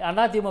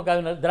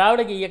 அதிமுகவினர்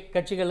திராவிட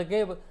கட்சிகளுக்கு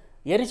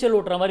எரிச்சல்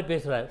ஊட்டுற மாதிரி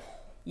பேசுகிறாரு.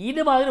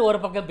 இது மாதிரி ஒரு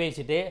பக்கம்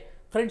பேசிட்டு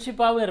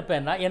ஃப்ரெண்ட்ஷிப்பாகவும்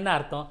இருப்பேன்னா என்ன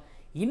அர்த்தம்?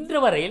 இன்று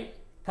வரையில்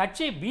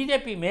கட்சி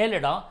பிஜேபி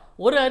மேலிடம்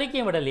ஒரு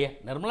அறிக்கையும் விடலையே.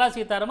 நிர்மலா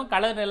சீதாராமன்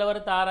கள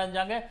நிலவரத்தை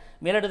ஆராய்ஞ்சாங்க,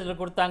 மேலிடத்தில்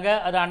கொடுத்தாங்க,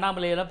 அது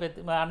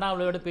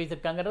அண்ணாமலையோட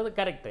பேசியிருக்காங்கிறது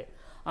கரெக்டு.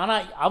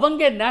 ஆனால்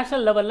அவங்க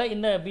நேஷனல் லெவலில்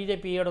இன்னும்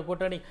பிஜேபியோட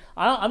கூட்டணி,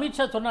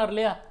 அமித்ஷா சொன்னார்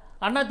இல்லையா,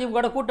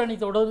 அதிமுக கூட்டணி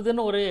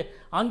தொடருதுன்னு ஒரு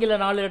ஆங்கில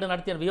நாளேடு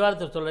நடத்திய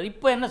விவாதத்தை சொல்கிறார்.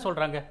 இப்போ என்ன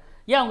சொல்கிறாங்க?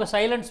 ஏன் அவங்க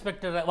சைலண்ட்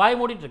ஸ்பெக்டர் வாய்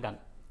மூடிட்டு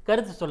இருக்காங்க,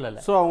 கருத்து சொல்லலை.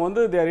 ஸோ அவங்க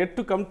வந்து they are yet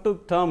to come to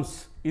terms.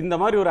 இந்த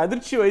மாதிரி ஒரு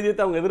அதிர்ச்சி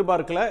வைத்தியத்தை அவங்க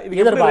எதிர்பார்க்கல.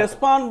 இது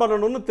ரெஸ்பாண்ட்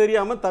பண்ணணும்னு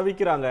தெரியாம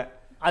தவிக்கிறாங்க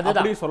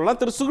அப்படி சொல்லலாம்.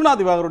 திரு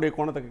சுகுணாதி அவருடைய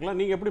கோணத்தை கேட்கலாம்.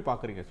 நீங்க எப்படி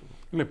பாக்குறீங்க?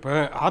 இல்லை, இப்போ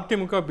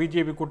அதிமுக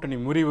பிஜேபி கூட்டணி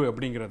முறிவு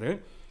அப்படிங்கிறது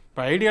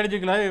இப்போ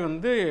ஐடியாலஜிக்கலாக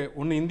வந்து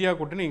ஒன்று இந்தியா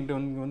கூட்டணி, இங்கே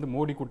வந்து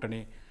மோடி கூட்டணி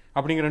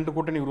அப்படிங்கிற 2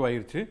 கூட்டணி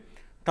உருவாயிருச்சு.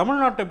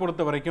 தமிழ்நாட்டை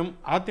பொறுத்த வரைக்கும்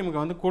அதிமுக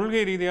வந்து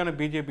கொள்கை ரீதியான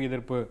பிஜேபி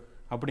எதிர்ப்பு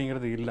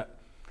அப்படிங்கிறது இல்லை.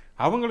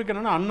 அவங்களுக்கு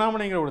என்னென்னா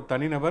அண்ணாமலைங்கிற ஒரு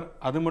தனிநபர்,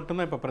 அது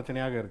மட்டும்தான் இப்போ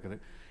பிரச்சனையாக இருக்குது.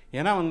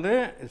 ஏன்னா வந்து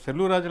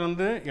செல்லூர்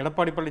ராஜிலேருந்து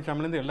எடப்பாடி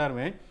பழனிசாமிலேருந்து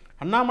எல்லாருமே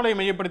அண்ணாமலை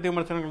மையப்படுத்திய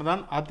விமர்சனங்கள்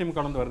தான்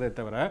அதிமுகலேருந்து வருதே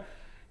தவிர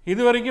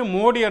இது வரைக்கும்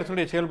மோடி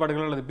அரசுடைய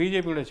செயல்பாடுகள் அல்லது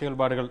பிஜேபியுடைய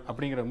செயல்பாடுகள்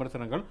அப்படிங்கிற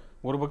விமர்சனங்கள்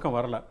ஒரு பக்கம்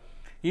வரல.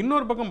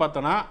 இன்னொரு பக்கம்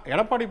பார்த்தோன்னா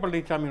எடப்பாடி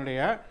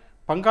பழனிசாமியுடைய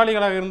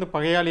பங்காளிகளாக இருந்து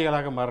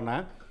பகையாளிகளாக மாறின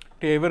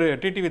இவர்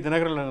டிடிவி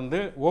தினகரனிலிருந்து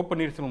ஓ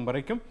பன்னீர்செல்வம்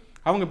வரைக்கும்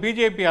அவங்க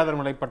பிஜேபி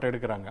ஆதரவு நிலைப்பட்ட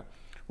எடுக்கிறாங்க.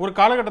 ஒரு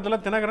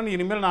காலகட்டத்தில் தினகரன்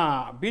இனிமேல் நான்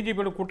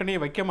பிஜேபியோட கூட்டணியை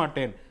வைக்க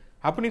மாட்டேன்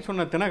அப்படின்னு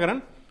சொன்ன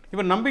தினகரன்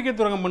இவர் நம்பிக்கை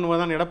துரோகம்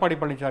பண்ணுவதுதான் எடப்பாடி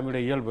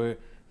பழனிசாமியுடைய இயல்பு,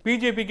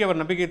 பிஜேபிக்கு அவர்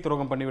நம்பிக்கை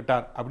துரோகம்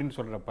பண்ணிவிட்டார் அப்படின்னு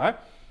சொல்கிறப்ப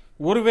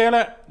ஒருவேளை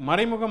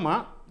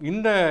மறைமுகமாக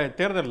இந்த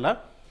தேர்தலில்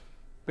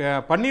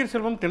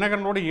பன்னீர்செல்வம்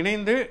தினகரனோடு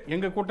இணைந்து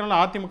எங்கள்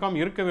கூட்டணியில் அதிமுக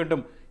இருக்க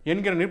வேண்டும்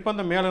என்கிற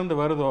நிர்பந்தம் மேலிருந்து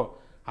வருதோ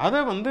அதை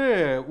வந்து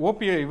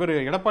இவர்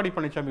எடப்பாடி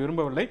பழனிசாமி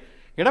விரும்பவில்லை.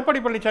 எடப்பாடி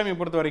பழனிசாமியை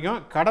பொறுத்த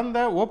வரைக்கும் கடந்த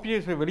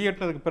ஓபிஎஸ்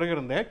வெளியேற்றினதுக்கு பிறகு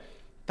இருந்தே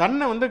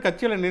தன்னை வந்து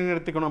கட்சியில்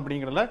நிலைநிறுத்திக்கணும்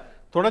அப்படிங்கிறத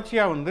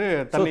தொடர்ச்சியாக வந்து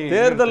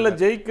தேர்தலில்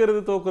ஜெயிக்கிறது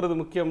தோக்குறது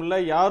முக்கியம் இல்லை,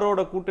 யாரோட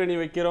கூட்டணி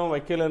வைக்கிறோம்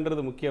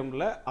வைக்கலன்றது முக்கியம்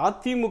இல்லை.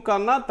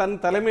 அதிமுகனா தன்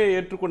தலைமையை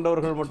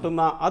ஏற்றுக்கொண்டவர்கள்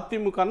மட்டும்தான்,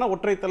 அதிமுகனா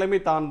ஒற்றை தலைமை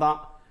தான் தான்,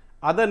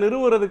 அதை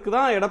நிறுவுறதுக்கு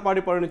தான்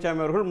எடப்பாடி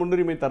பழனிசாமி அவர்கள்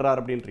முன்னுரிமை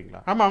தர்றார்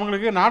அப்படின்றீங்களா? ஆமாம்,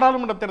 அவங்களுக்கு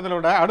நாடாளுமன்ற தேர்தலை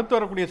விட அடுத்து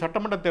வரக்கூடிய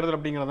சட்டமன்ற தேர்தல்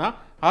அப்படிங்கிறது தான்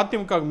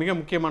அதிமுக மிக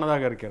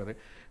முக்கியமானதாக இருக்கிறது.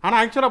 ஆனால்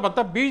ஆக்சுவலாக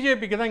பார்த்தா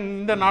பிஜேபிக்கு தான்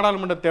இந்த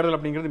நாடாளுமன்ற தேர்தல்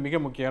அப்படிங்கிறது மிக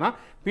முக்கியம். ஏன்னா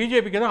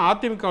பிஜேபிக்கு தான்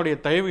அதிமுகவுடைய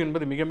தயவு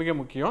என்பது மிக மிக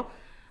முக்கியம்.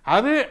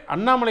 அது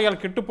அண்ணாமலையால்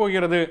கெட்டு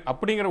போகிறது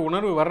அப்படிங்கிற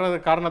உணர்வு வர்றது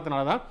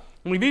காரணத்தினால தான்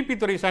விபி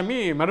துரைசாமி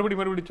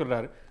மறுபடி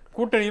சொல்றாரு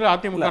கூட்டணியில்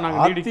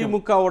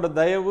அதிமுகவோட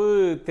தயவு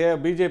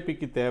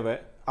பிஜேபிக்கு தேவை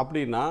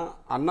அப்படின்னா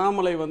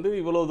அண்ணாமலை வந்து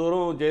இவ்வளவு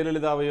தூரம்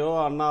ஜெயலலிதாவையோ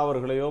அண்ணா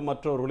அவர்களையோ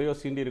மற்றவர்களையோ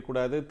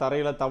சீண்டிருக்கூடாது,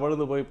 தரையில்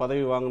தவழ்ந்து போய்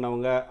பதவி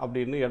வாங்கினவங்க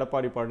அப்படின்னு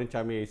எடப்பாடி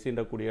பழனிசாமியை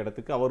சீண்டக்கூடிய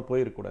இடத்துக்கு அவர்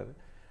போயிருக்கூடாது.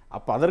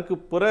 அப்போ அதற்கு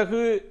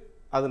பிறகு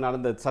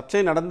அது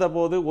சர்ச்சை நடந்த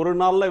போது ஒரு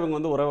நாளில் இவங்க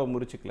வந்து உறவை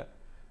முறிச்சிக்கல,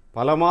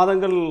 பல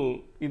மாதங்கள்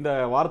இந்த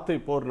வார்த்தை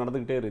போர்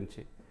நடந்துக்கிட்டே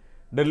இருந்துச்சு.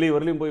 டெல்லி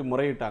வரலையும் போய்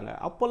முறையிட்டாங்க.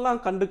 அப்போல்லாம்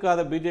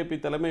கண்டுக்காத பிஜேபி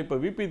தலைமை இப்போ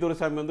விபி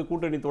துரைசாமி வந்து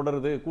கூட்டணி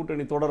தொடருது,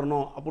 கூட்டணி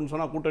தொடரணும் அப்படின்னு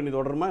சொன்னால் கூட்டணி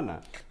தொடருமா என்ன?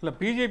 இல்லை,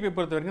 பிஜேபி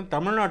பொறுத்த வரைக்கும்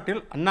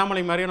தமிழ்நாட்டில்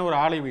அண்ணாமலை மாதிரியான ஒரு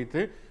ஆளை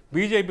வைத்து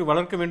பிஜேபி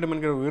வளர்க்க வேண்டும்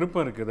என்கிற ஒரு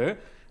விருப்பம் இருக்குது.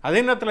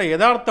 அதே நேரத்தில்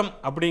யதார்த்தம்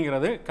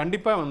அப்படிங்கிறது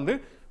கண்டிப்பாக வந்து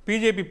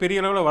பிஜேபி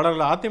பெரிய அளவில்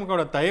வளரல,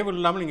 அதிமுகவோட தயவு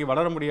இல்லாமல் இங்கே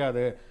வளர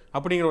முடியாது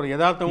அப்படிங்கிற ஒரு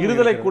யதார்த்தம்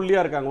இருதலை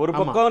கொள்ளியா இருக்காங்க. ஒரு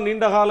பக்கம்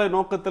நீண்டகால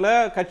நோக்கத்தில்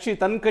கட்சி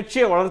தன்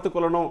கட்சியை வளர்த்து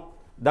கொள்ளணும்,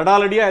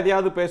 தடாலடியா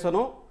எதையாவது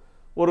பேசணும்.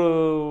 ஒரு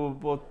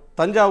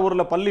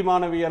தஞ்சாவூர்ல பள்ளி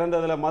மாணவி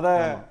இறந்ததுல மத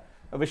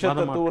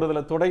விஷத்தை தூவுறதுல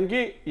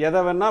தொடங்கி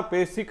எதை வேணா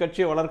பேசி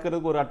கட்சியை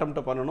வளர்க்கறதுக்கு ஒரு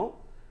அட்டம்ப்ட் பண்ணணும்.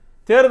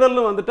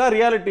 தேர்தல்னு வந்துட்டா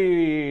ரியாலிட்டி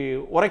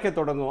உரைக்க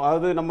தொடங்கும்.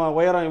 அது நம்ம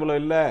உயரம் இவ்வளோ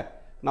இல்லை,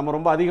 நம்ம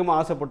ரொம்ப அதிகமாக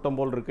ஆசைப்பட்டோம்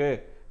போல் இருக்கு,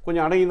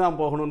 கொஞ்சம் அடங்கி தான்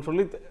போகணும்னு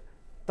சொல்லி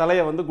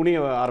தலையை வந்து குனிய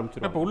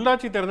ஆரம்பிச்சிடும். இப்போ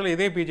உள்ளாட்சி தேர்தலில்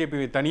இதே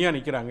பிஜேபி தனியாக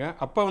நிற்கிறாங்க.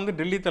 அப்போ வந்து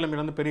டெல்லி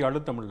தலைமையில் வந்து பெரிய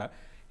அழுத்தம் இல்லை.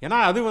 ஏன்னா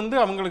அது வந்து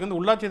அவங்களுக்கு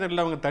வந்து உள்ளாட்சி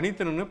தேர்தலில் அவங்க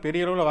தனித்து நின்று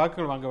பெரிய அளவில்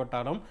வாக்குகள்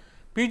வாங்கப்பட்டாலும்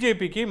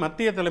பிஜேபிக்கு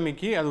மத்திய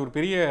தலைமைக்கு அது ஒரு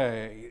பெரிய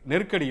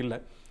நெருக்கடி இல்லை.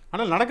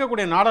 ஆனால்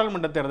நடக்கக்கூடிய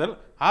நாடாளுமன்ற தேர்தல்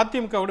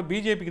அதிமுகவோட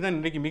பிஜேபிக்கு தான்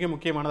இன்றைக்கு மிக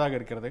முக்கியமானதாக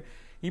இருக்கிறது.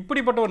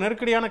 இப்படிப்பட்ட ஒரு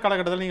நெருக்கடியான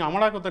காலகட்டத்தில் நீங்கள்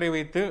அமலாக்கத்துறை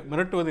வைத்து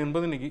மிரட்டுவது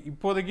என்பது இன்னைக்கு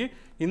இப்போதைக்கு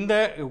இந்த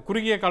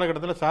குறுகிய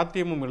காலகட்டத்தில்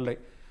சாத்தியமும் இல்லை.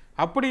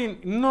 அப்படி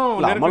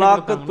இன்னும்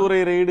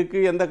அமலாக்கத்துறை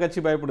ரெய்டுக்கு எந்த கட்சி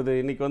பயப்படுது?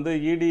 இன்னைக்கு வந்து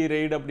இடி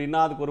ரெய்டு அப்படின்னா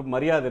அதுக்கு ஒரு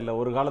மரியாதை இல்லை.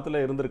 ஒரு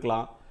காலத்தில்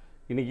இருந்திருக்கலாம்.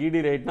 இன்னைக்கு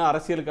இடி ரெய்ட்னா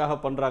அரசியலுக்காக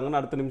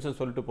பண்ணுறாங்கன்னு அடுத்த நிமிஷம்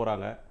சொல்லிட்டு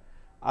போகிறாங்க.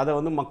 அதை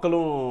வந்து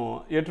மக்களும்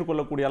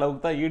ஏற்றுக்கொள்ளக்கூடிய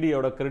அளவுக்கு தான்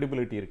இடியோட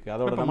கிரெடிபிலிட்டி இருக்குது.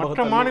 அதோட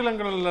மற்ற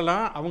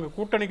மாநிலங்களெல்லாம் அவங்க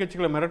கூட்டணி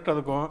கட்சிகளை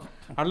மிரட்டுறதுக்கும்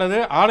அல்லது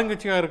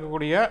ஆளுங்கட்சியாக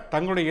இருக்கக்கூடிய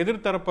தங்களுடைய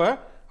எதிர்த்தரப்பை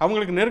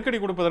அவங்களுக்கு நெருக்கடி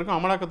கொடுப்பதற்கும்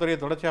அமலாக்கத்துறையை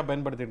தொடர்ச்சியாக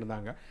பயன்படுத்திட்டு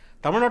இருந்தாங்க.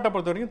 தமிழ்நாட்டை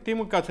பொறுத்த வரைக்கும்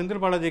திமுக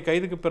செந்தில் பாலாஜி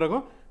கைதுக்கு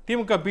பிறகும்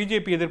திமுக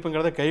பிஜேபி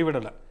எதிர்ப்புங்கிறத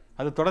கைவிடலை.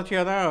 அது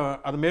தொடர்ச்சியாக தான்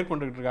அது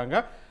மேற்கொண்டுகிட்டு இருக்காங்க.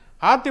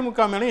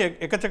 அதிமுக மேலே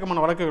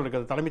எக்கச்சக்கமான வழக்குகள்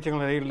இருக்குது. தலைமைச்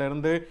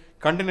செயலரிலிருந்து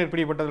கண்டெய்னர்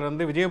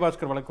பிடிப்பட்டதிலிருந்து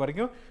விஜயபாஸ்கர் வழக்கு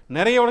வரைக்கும்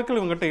நிறைய வழக்குகள்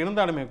இவங்ககிட்ட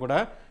இருந்தாலுமே கூட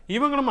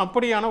இவங்களும்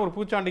அப்படியான ஒரு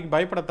பூச்சாண்டிக்கு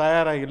பயப்பட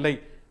தயாராக இல்லை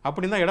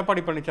அப்படின்னு தான்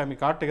எடப்பாடி பழனிசாமி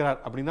காட்டுகிறார்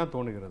அப்படின்னு தான்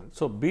தோணுகிறது.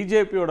 ஸோ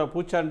பிஜேபியோட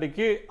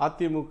பூச்சாண்டிக்கு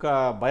அதிமுக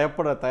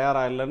பயப்பட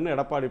தயாரா இல்லைன்னு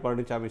எடப்பாடி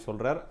பழனிசாமி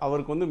சொல்றார்.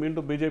 அவருக்கு வந்து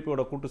மீண்டும்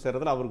பிஜேபியோட கூட்டு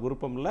சேர்றதுல அவருக்கு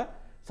விருப்பம் இல்லை.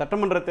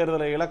 சட்டமன்ற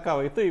தேர்தலை இலக்கா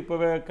வைத்து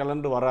இப்பவே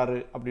கலந்து வராரு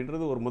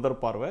அப்படின்றது ஒரு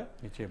முதற் பார்வை.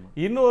 நிச்சயமா.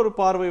 இன்னொரு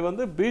பார்வை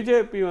வந்து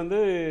பிஜேபி வந்து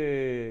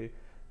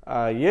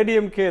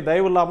ஏடிஎம்கே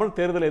தயவில்லாமல்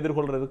தேர்தலை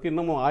எதிர்கொள்றதுக்கு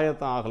இன்னமும்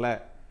ஆயத்தம் ஆகலை.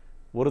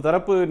 ஒரு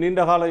தரப்பு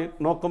நீண்ட கால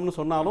நோக்கம்னு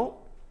சொன்னாலும்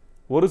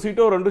ஒரு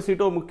சீட்டோ 2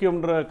 சீட்டோ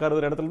முக்கியம்ன்ற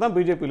கருதுற இடத்துல தான்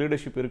பிஜேபி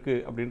லீடர்ஷிப் இருக்கு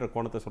அப்படின்ற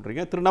கோணத்தை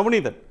சொல்றீங்க. திரு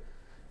நவநீதன்,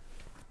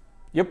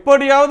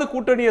 எப்படியாவது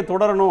கூட்டணியை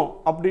தொடரணும்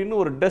அப்படின்னு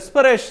ஒரு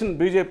டெஸ்பரேஷன்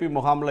பிஜேபி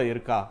முகாமில்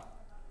இருக்கா?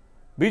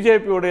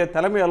 பிஜேபியோடைய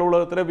தலைமை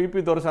அலுவலகத்தில்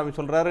விபி துரைசாமி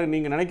சொல்றாரு,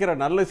 நீங்க நினைக்கிற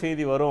நல்ல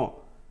செய்தி வரும்.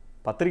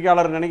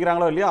 பத்திரிகையாளர்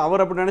நினைக்கிறாங்களோ இல்லையா,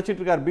 அவர் அப்படி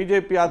நினைச்சிட்டு இருக்கார்.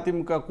 பிஜேபி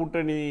அதிமுக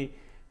கூட்டணி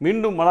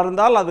மீண்டும்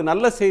மலர்ந்தால் அது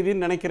நல்ல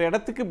செய்தின்னு நினைக்கிற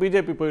இடத்துக்கு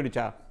பிஜேபி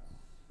போயிடுச்சா?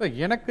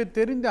 எனக்கு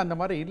தெரிஞ்ச அந்த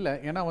மாதிரி இல்லை.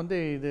 ஏன்னா வந்து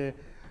இது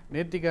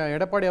நேத்திக்கு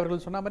எடப்பாடி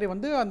அவர்கள் சொன்ன மாதிரி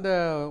வந்து அந்த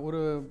ஒரு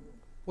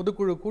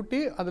பொதுக்குழு கூட்டி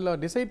அதில்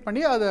டிசைட்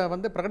பண்ணி அதை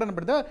வந்து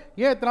பிரகடனப்படுத்த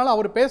ஏன் எத்தனாலும்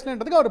அவர்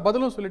பேசலன்றதுக்கு அவர்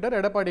பதிலும் சொல்லிட்டார்.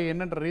 எடப்பாடி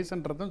என்னன்ற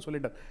ரீசன்றதும்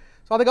சொல்லிட்டார்.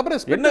 ஸோ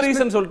அதுக்கப்புறம் என்ன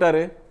ரீசன்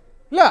சொல்லிட்டாரு?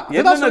 இல்லை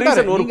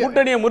ஒரு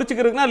கூட்டணியை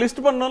முறிச்சுக்கிறதுனா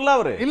லிஸ்ட் பண்ணணும்ல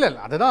அவர். இல்லை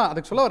அதுதான்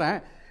அதுக்கு சொல்ல வரேன்.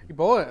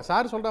 இப்போது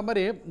சார் சொல்கிற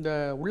மாதிரி இந்த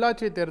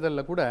உள்ளாட்சி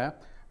தேர்தலில் கூட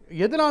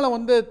எதனால்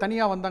வந்து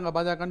தனியாக வந்தாங்க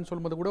பாஜகன்னு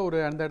சொல்லும்போது கூட ஒரு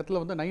அந்த இடத்துல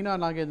வந்து நைனா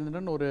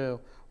நாகேந்திரன் ஒரு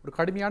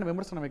கடுமையான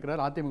விமர்சனம்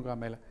வைக்கிறார் அதிமுக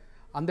மேலே.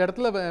 அந்த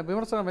இடத்துல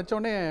விமர்சனம்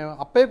வச்சோடனே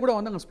அப்பயே கூட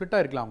வந்து அங்கே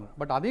ஸ்பிளிட்டாக இருக்கலாம் அவங்க.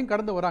 பட் அதையும்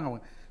கடந்து வராங்க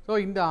அவங்க. ஸோ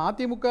இந்த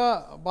அதிமுக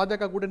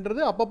பாஜக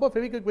கூடன்றது அப்பப்போ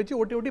ஃபெவிக்விக் வச்சு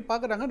ஒட்டி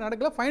பார்க்குறாங்க,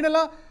 நடக்கல.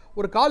 ஃபைனலாக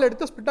ஒரு கால்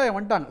எடுத்து ஸ்பிளிட்டாக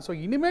வந்துட்டாங்க. ஸோ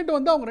இனிமேட்டு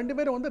வந்து அவங்க 2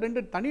 பேரும் வந்து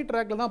 2 தனி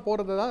ட்ராக்ல தான்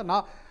போகிறது தான்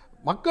நான்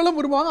மக்களும்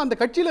விரும்புவாங்க, அந்த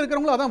கட்சியில்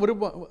இருக்கிறவங்களும் அதான்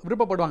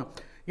விருப்பப்படுவாங்க.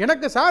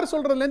 எனக்கு சார்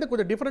சொல்கிறதுலேருந்து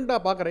கொஞ்சம்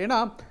டிஃப்ரெண்ட்டாக பார்க்குறேன். ஏன்னா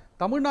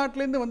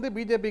தமிழ்நாட்டிலேருந்து வந்து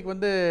பிஜேபிக்கு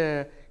வந்து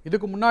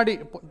இதுக்கு முன்னாடி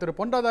திரு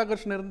பொன்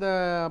ராதாகிருஷ்ணன் இருந்த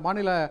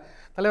மாநில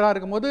தலைவராக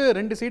இருக்கும்போது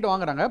 2 சீட்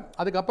வாங்குறாங்க.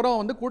 அதுக்கப்புறம்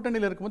வந்து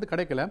கூட்டணியில் இருக்கும்போது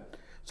கிடைக்கல.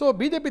 ஸோ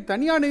பிஜேபி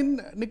தனியாக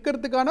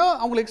நிற்கிறதுக்கான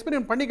அவங்களுக்கு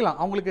எக்ஸ்பீரியன்ஸ் பண்ணிக்கலாம்.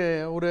 அவங்களுக்கு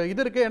ஒரு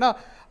இது இருக்குது. ஏன்னா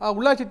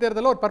உள்ளாட்சி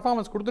தேர்தலில் ஒரு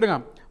பர்ஃபார்மன்ஸ்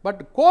கொடுத்துருக்காங்க.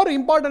 பட் கோர்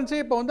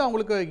இம்பார்ட்டன்ஸே இப்போ வந்து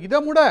அவங்களுக்கு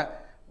இதை விட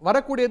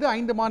வரக்கூடியது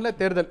 5 மாநில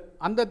தேர்தல்.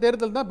 அந்த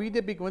தேர்தல் தான்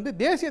பிஜேபிக்கு வந்து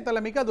தேசிய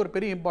தலைமைக்கு அது ஒரு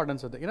பெரிய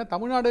இம்பார்ட்டன்ஸ் அது. ஏன்னா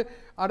தமிழ்நாடு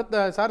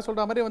அடுத்த சார்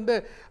சொல்கிற மாதிரி வந்து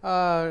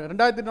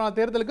 2024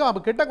 தேர்தலுக்கு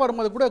அவங்க கிட்டக்கு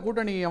வரும்போது கூட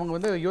கூட்டணி அவங்க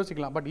வந்து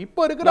யோசிக்கலாம். பட்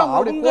இப்போ இருக்கிற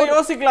அவங்க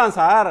யோசிக்கலாம்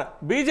சார்.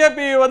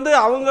 பிஜேபி வந்து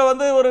அவங்க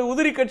வந்து ஒரு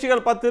உதிரி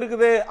கட்சிகள் 10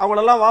 இருக்குது,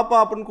 அவங்களெல்லாம் வாப்பா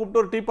அப்படின்னு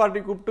கூப்பிட்டு ஒரு டீ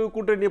பார்ட்டி கூப்பிட்டு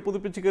கூட்டணியை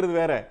புதுப்பிச்சுக்கிறது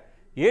வேற.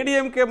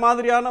 ஏடிஎம்கே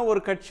மாதிரியான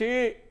ஒரு கட்சி,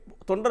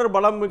 தொண்டர்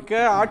பலம்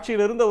மிக்க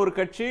ஆட்சியில் இருந்த ஒரு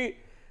கட்சி,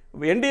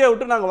 என்டிஏ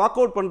விட்டு நாங்கள் வாக்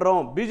அவுட்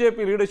பண்ணுறோம்,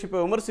 பிஜேபி லீடர்ஷிப்பை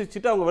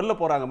விமர்சிச்சுட்டு அவங்க வெளில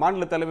போகிறாங்க,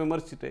 மாநில தலைமை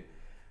விமர்சிச்சுட்டு.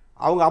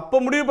 அவங்க அப்போ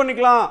முடிவு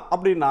பண்ணிக்கலாம்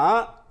அப்படின்னா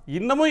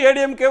இன்னமும்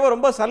ஏடிஎம்கேவை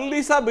ரொம்ப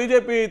சல்லீஸா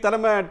பிஜேபி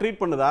தலைமை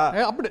ட்ரீட் பண்ணுதா?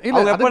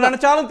 அவங்க எப்போ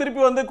நினைச்சாலும்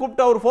திருப்பி வந்து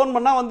கூப்பிட்டு அவர் ஃபோன்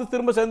பண்ணால் வந்து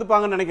திரும்ப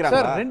சேர்ந்துப்பாங்கன்னு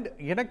நினைக்கிறாங்க.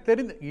 எனக்கு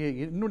தெரிஞ்ச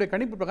என்னுடைய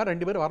கணிப்பு பிரகாரம்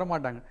 2 பேரும் வர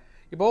மாட்டாங்க.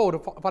 இப்போ ஒரு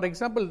ஃபார்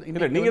எக்ஸாம்பிள்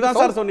நீங்கள் தான்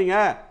சார் சொன்னீங்க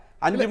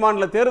 5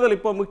 மாநில தேர்தல்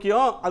இப்போ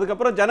முக்கியம்,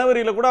 அதுக்கப்புறம்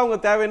ஜனவரியில் கூட அவங்க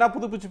தேவைன்னா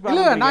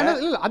புதுப்பிச்சுப்பாங்க.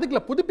 இல்லை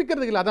அதுக்குள்ள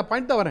புதுப்பிக்கிறதுக்கு இல்லை, அதை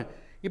பாயிண்ட் தான் வரேன்.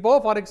 இப்போ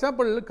ஃபார்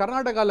எக்ஸாம்பிள்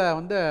கர்நாடகாவில்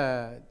வந்து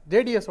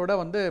ஜேடிஎஸோட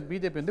வந்து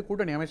பிஜேபி வந்து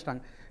கூட்டணி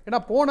அமைச்சிட்டாங்க. ஏன்னா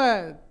போன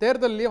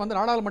தேர்தல்லையே வந்து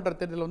நாடாளுமன்ற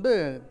தேர்தல் வந்து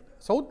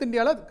சவுத்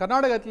இந்தியாவில்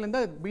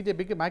கர்நாடகத்துலேருந்து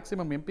பிஜேபிக்கு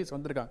மேக்ஸிமம் எம்பிஸ்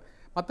வந்திருக்காங்க.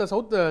 மற்ற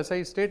சவுத்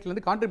சைட்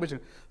ஸ்டேட்லேருந்து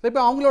கான்ட்ரிபியூஷன். ஸோ இப்போ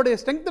அவங்களுடைய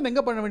ஸ்ட்ரென்த்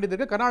எங்கே பண்ண வேண்டியது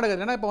இருக்குது கர்நாடகா.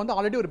 ஏன்னா இப்போ வந்து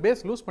ஆல்ரெடி ஒரு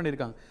பேஸ் லூஸ்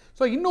பண்ணியிருக்காங்க.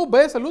 ஸோ இன்னும்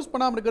பேஸை லூஸ்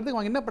பண்ணாமல் இருக்கிறதுக்கு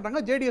அவங்க என்ன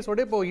பண்ணுறாங்க,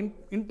 ஜேடிஎஸோட இப்போ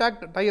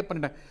இன்டாக்ட் டைப்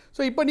பண்ணிட்டாங்க.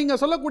 ஸோ இப்போ நீங்கள்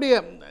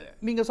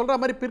சொல்கிற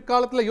மாதிரி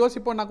பிற்காலத்தில்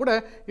யோசிப்போன்னா கூட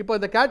இப்போ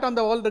இந்த கேட் ஆன்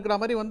த வால் இருக்கிற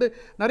மாதிரி வந்து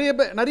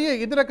நிறைய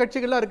இதர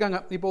கட்சிகள்லாம் இருக்காங்க.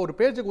 இப்போ ஒரு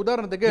பேஜுக்கு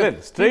உதாரணத்துக்கு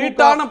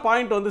ஸ்ட்ரெயிட்டான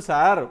பாயிண்ட் வந்து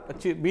சார்,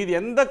 மீதி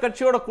எந்த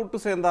கட்சியோட கூட்டு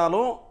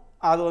சேர்ந்தாலும்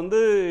அது வந்து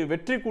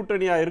வெற்றி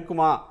கூட்டணியா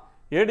இருக்குமா,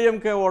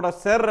 ஏடிஎம்கேவோட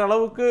சேர்ற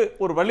அளவுக்கு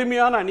ஒரு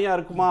வலிமையான அணியா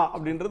இருக்குமா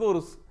அப்படின்றது ஒரு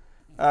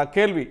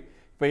கேள்வி.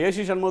 இப்போ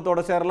ஏசி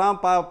சண்முகத்தோட சேரலாம்,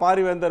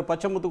 பாரிவேந்தர்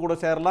பச்சைமுத்து கூட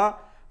சேரலாம்,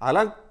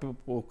 அதெல்லாம்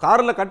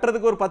காரில்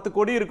கட்டுறதுக்கு ஒரு 10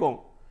 கோடி இருக்கும்.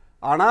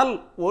 ஆனால்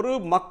ஒரு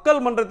மக்கள்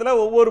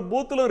மன்றத்தில் ஒவ்வொரு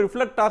பூத்திலும்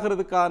ரிஃப்ளெக்ட்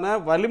ஆகிறதுக்கான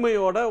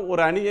வலிமையோட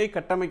ஒரு அணியை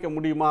கட்டமைக்க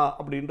முடியுமா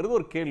அப்படின்றது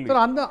ஒரு கேள்வி.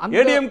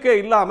 ஏடிஎம்கே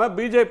இல்லாம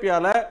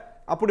பிஜேபியால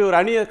அப்படி ஒரு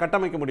அணியை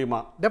கட்டமைக்க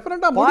முடியுமா?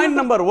 பாயிண்ட்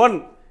நம்பர்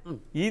 1,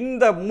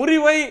 இந்த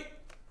முறிவை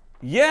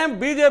ஏன்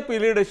பிஜேபி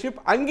லீடர்ஷிப்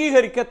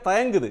அங்கீகரிக்க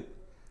தயங்குது?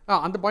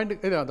 அந்த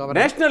பாயிண்ட்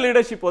நேஷனல்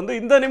லீடர்ஷிப் வந்து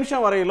இந்த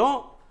நிமிஷம் வரையிலும்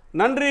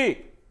நன்றி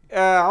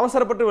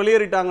அவசரப்பட்டு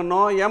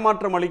வெளியேறிட்டாங்கன்னோ,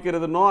 ஏமாற்றம்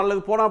அளிக்கிறதுனோ,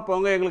 அல்லது போனா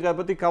போங்க எங்களுக்கு அதை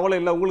பத்தி கவலை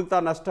இல்லை உங்களுக்கு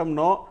தான்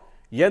நஷ்டம்னோ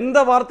எந்த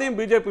வார்த்தையும்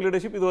பிஜேபி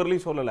லீடர்ஷிப்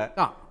இதுவரையிலும் சொல்லலை.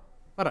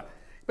 வரேன்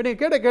இப்போ நீங்கள்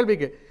கேட்ட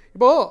கேள்விக்கு.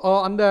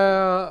 இப்போது அந்த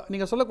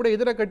நீங்கள் சொல்லக்கூடிய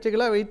இதர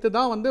கட்சிகளை வைத்து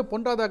தான் வந்து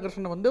பொன்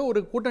ராதாகிருஷ்ணன் வந்து ஒரு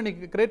கூட்டணி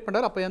கிரியேட்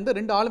பண்ணார். அப்போ வந்து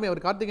 2 ஆளுமை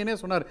அவர் கார்த்திகேயனே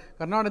சொன்னார்,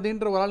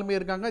 கருணாநிதின்ற ஒரு ஆளுமை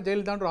இருக்காங்க,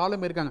 ஜெயலலிதான்ற ஒரு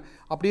ஆளுமை இருக்காங்க.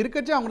 அப்படி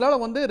இருக்கச்சு அவங்களால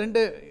வந்து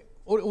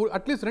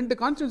அட்லீஸ்ட் 2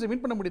 கான்ஸ்டிட்யூன்சி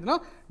வின் பண்ண முடியுதுன்னா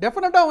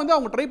டெஃபினட்டா வந்து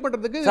அவங்க ட்ரை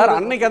பண்றதுக்கு சார்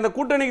அன்னைக்கு அந்த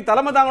கூட்டணிக்கு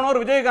தலைமை தாங்கணும்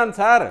ஒரு விஜயகாந்த்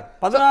சார்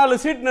 14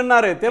 சீட்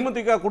நின்னாரு,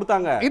 தேமுதிக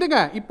கொடுத்தாங்க. இதுங்க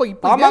இப்ப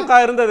பாமக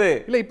இருந்தது,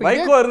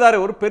 வைகோ இருந்தாரு,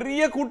 ஒரு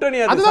பெரிய கூட்டணி.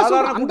 அது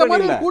சாதாரண அந்த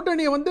மாதிரி கூட்டணி.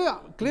 கூட்டணியை வந்து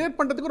கிரியேட்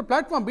பண்றதுக்கு ஒரு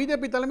பிளாட்ஃபார்ம்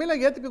பிஜேபி தலைமையில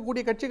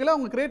ஏத்துக்கக்கூடிய கட்சிகளை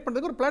அவங்க கிரியேட்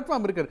பண்றதுக்கு ஒரு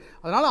பிளாட்ஃபார்ம் இருக்கு.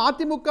 அதனால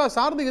அதிமுக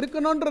சார்ந்து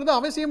இருக்கணும்ன்றது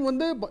அவசியம்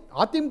வந்து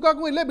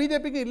அதிமுகவுக்கும் இல்ல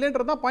பிஜேபிக்கும்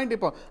இல்லன்றதா பாயிண்ட்.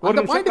 இப்போ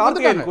அந்த பாயிண்ட்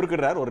வந்துட்டாங்க.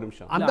 குறுக்கிடுறாரு ஒரு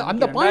நிமிஷம்.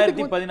 அந்த பாயிண்ட்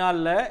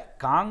 2014ல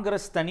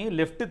காங்கிரஸ் தனி,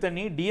 லெஃப்ட்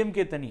தனி,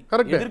 டிஎம்கே தனி,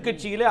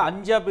 எதிர்க்கட்சிகளே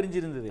 5ஆ பிரிஞ்சு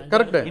இருந்தது.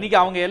 இன்னைக்கு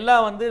அவங்க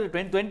எல்லாம் வந்து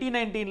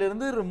 2019ல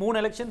இருந்து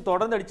 3 எலெக்ஷன்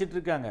தொடர்ந்து அடிச்சிட்டு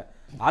இருக்காங்க.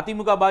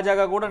 அதிமுக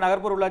பாஜக கூட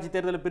நகர்ப்புற உள்ளாட்சி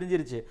தேர்தலில்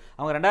பிரிஞ்சிருச்சு.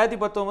 அவங்க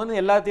 2019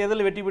 எல்லா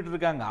தேர்தலும் வெற்றி பெற்று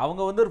இருக்காங்க.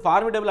 அவங்க வந்து ஒரு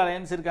ஃபார்மிடபிள்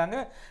அலையன்ஸ் இருக்காங்க.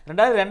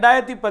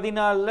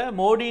 2014ல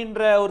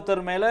மோடின்ற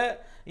ஒருத்தர் மேல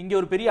இங்க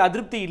ஒரு பெரிய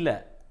அதிருப்தி இல்லை.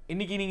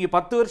 இன்னைக்கு நீங்க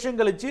 10 வருஷம்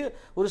கழிச்சு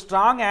ஒரு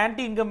ஸ்ட்ராங்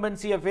ஆன்டி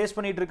இன்கம்பன்சியை ஃபேஸ்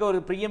பண்ணிட்டு இருக்க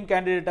ஒரு பிஎம்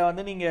கேண்டிடேட்டா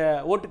வந்து நீங்க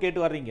ஓட்டு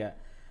கேட்டு வர்றீங்க.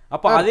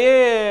 அப்ப அதே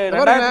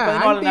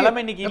 2014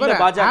 நிலைமை இன்னைக்கு இல்ல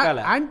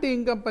பாஜகல. ஆன்டி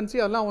இன்கம்பன்சி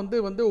அதெல்லாம்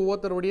வந்து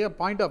ஒவ்வொருத்தருடைய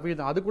பாயிண்ட் ஆஃப் வியூ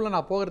தான். அதுக்குள்ள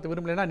நான் போகிறது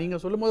விரும்பலைன்னா நீங்க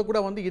சொல்லும்போது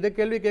கூட வந்து இதை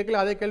கேள்வி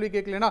கேட்கல அதே கேள்வி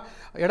கேட்கலன்னா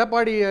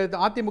எடப்பாடி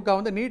அதிமுக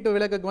வந்து நீட்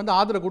விலக்குக்கு வந்து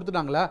ஆதரவு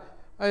கொடுத்துட்டாங்களா?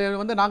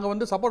 வந்து நாங்க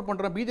வந்து சப்போர்ட்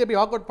பண்றோம், பிஜேபி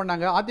வாக் அவுட்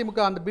பண்ணாங்க,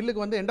 அதிமுக அந்த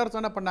பில்லுக்கு வந்து என்டர்ஸ்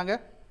தானே பண்ணாங்க.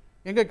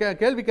 எங்க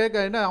கேள்வி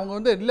கேட்க என்ன அவங்க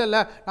வந்து இல்ல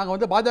நாங்க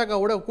வந்து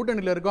பாஜகவோட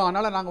கூட்டணியில இருக்கோம்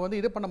அதனால நாங்க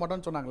வந்து இது பண்ண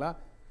மாட்டோம்னு சொன்னாங்களா?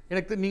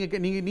 எனக்கு நீங்க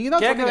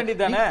தான் கேட்க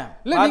வேண்டியதானே.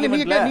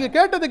 இல்ல நீங்க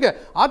கேட்டதுக்கு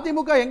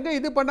அதிமுக எங்க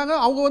இது பண்ணாங்க,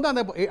 அவங்க வந்து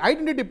அந்த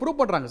ஐடென்டிட்டி ப்ரூவ்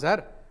பண்றாங்க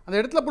சார். அந்த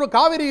இடத்துல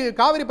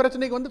காவிரி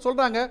பிரச்சனைக்கு வந்து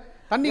சொல்றாங்க,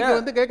 தண்ணிக்கு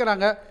வந்து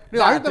கேக்குறாங்க,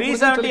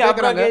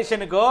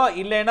 அப்ளிகேஷனுக்கோ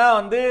இல்லனா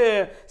வந்து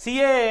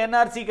சிஏ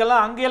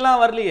என்ஆர்சிக்கெல்லாம் அங்க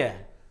எல்லாம் வரலையே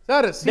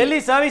சார். டெல்லி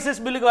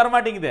சர்வீசஸ் பில்லுக்கு வர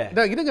மாட்டேங்குது.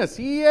 இருங்க,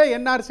 சிஏ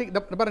என்ஆர்சி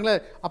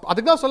பாருங்களேன்.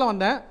 அதுக்கு தான் சொல்ல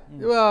வந்தேன்.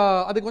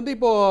 அதுக்கு வந்து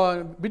இப்போ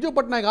பிஜு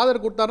பட்நாயக்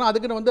ஆதரவு கொடுத்தாருன்னா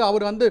அதுக்குன்னு வந்து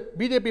அவர் வந்து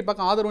பிஜேபி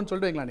பக்கம் ஆதரவுன்னு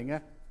சொல்றீங்களா நீங்க?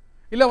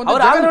 இல்ல வந்து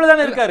அவர் ஆதரவுல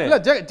தான் இருக்காரு. இல்ல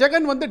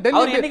ஜெகன் வந்து டெல்லி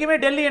அவர் என்னைக்குமே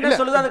டெல்லி என்ன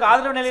சொல்லுது அதுக்கு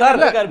ஆதரவு நிலையில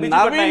இருக்காரு.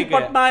 நவீன்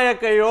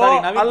பட்நாயக்கையோ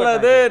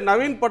அல்லது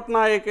நவீன்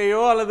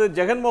பட்நாயக்கையோ அல்லது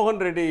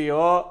ஜெகன்மோகன்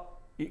ரெட்டியோ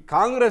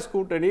காங்கிரஸ்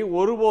கூட்டணி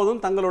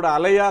ஒருபோதும் தங்களோட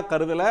அலையா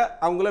கருதல.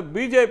 அவங்கள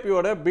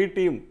பிஜேபியோட பி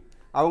டீம்.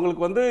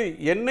 அவங்களுக்கு வந்து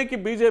என்னைக்கு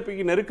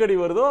பிஜேபிக்கு நெருக்கடி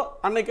வருதோ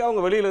அன்னைக்கு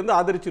அவங்க வெளியில இருந்து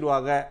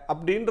ஆதரிச்சிருவாங்க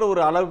அப்படின்ற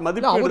ஒரு அளவு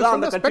மதிப்பீடு தான்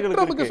அந்த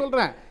கட்சிகளுக்கு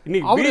சொல்றேன்.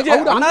 இன்னைக்கு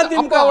பிஜேபி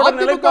அதிமுகவோட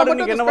நிலைப்பாடு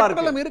இன்னைக்கு என்னவா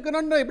இருக்கு?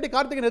 இருக்கணும்னு எப்படி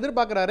கார்த்திகேயன்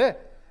எதிர்பார்க்கறாரு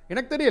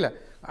எனக்கு தெரியல.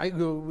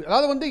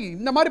 அதாவது வந்து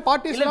இந்த மாதிரி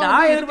பார்ட்டிஸ்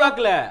நான்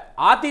எதிர்பார்க்கல.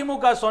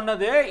 அதிமுக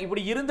சொன்னது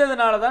இப்படி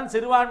இருந்ததுனால தான்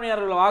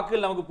சிறுபான்மையினர்கள்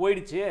வாக்குகள் நமக்கு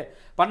போயிடுச்சு.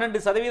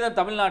 12%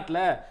 தமிழ்நாட்டில்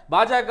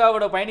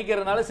பாஜகவோட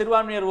பயணிக்கிறதுனால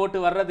சிறுபான்மையினர் ஓட்டு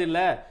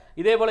வர்றதில்லை.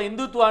 இதே போல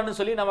இந்துத்துவான்னு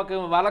சொல்லி நமக்கு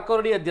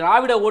வழக்கோடைய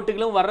திராவிட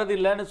ஓட்டுகளும்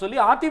வர்றதில்லைன்னு சொல்லி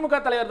அதிமுக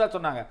தலைவர் தான்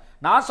சொன்னாங்க,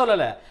 நான்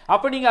சொல்லல.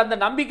 அப்ப நீங்க அந்த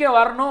நம்பிக்கை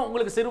வரணும்,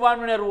 உங்களுக்கு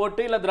சிறுபான்மையினர்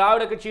ஓட்டு இல்ல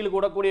திராவிட கட்சிகளுக்கு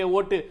கூடக்கூடிய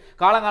ஓட்டு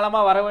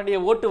காலங்காலமா வர வேண்டிய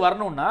ஓட்டு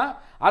வரணும்னா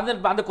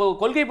அந்த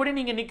கொள்கைப்படி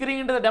நீங்க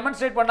நிக்கிறீங்கன்றதை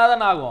டெமான்ஸ்ட்ரேட்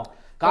பண்ணாதான் ஆகும்.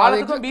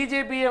 காலத்துக்கும்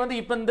பிஜேபியை வந்து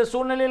இப்ப இந்த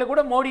சூழ்நிலையில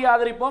கூட மோடி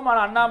ஆதரிப்போம்,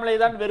 ஆனா அண்ணாமலை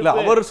தான்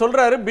வெறுப்பு. அவர்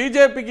சொல்றாரு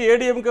பிஜேபிக்கு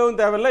ஏடிஎம்கேவும்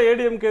தேவையில்லை,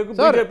 ஏடிஎம்கேவுக்கு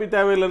பிஜேபி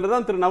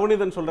தேவையில்லைன்றதான் திரு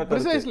நவநீதன்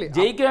சொல்றாரு.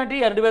 ஜெயிக்க வேண்டிய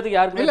 2 பேருக்கு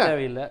யாருக்குமே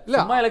தேவையில்லை.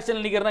 சும்மா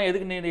எலெக்ஷன் நிக்கிறதா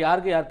எதுக்கு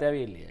யாருக்கு யார்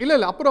தேவையில்லை.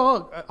 இல்ல அப்புறம்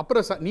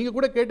நீங்க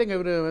கூட கேட்டீங்க,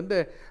 இவர் வந்து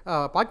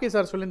பாக்கி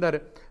சார்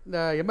சொல்லியிருந்தாரு இந்த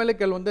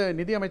எம்எல்ஏக்கள் வந்து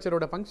நிதி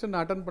அமைச்சரோட ஃபங்க்ஷன்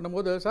அட்டன்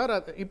பண்ணும்போது, சார்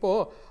இப்போ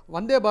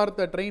வந்தே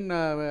பாரத் ட்ரெயின்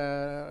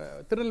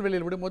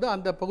திருநெல்வேலியில் விடும்போது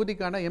அந்த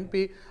பகுதிக்கான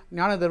எம்பி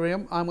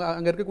ஞானதிரவியம்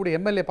அங்க இருக்கக்கூடிய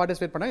எம்எல்ஏ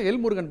பார்ட்டிசிபேட் பண்ணாங்க,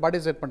 எல்முருகன்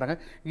பார்ட்டிசிபேட் பண்ணாங்க.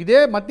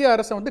 இதே மத்திய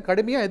அரசை வந்து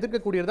கடுமையாக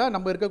எதிர்க்கக்கூடியதா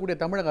நம்ம இருக்கக்கூடிய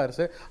தமிழக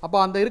அரசு. அப்போ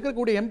அந்த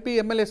இருக்கக்கூடிய எம்பி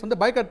எம்எல்ஏஸ்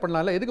வந்து பைகாட்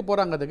பண்ணலாம்ல, எதுக்கு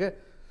போறாங்க அதுக்கு?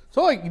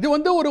 ஸோ இது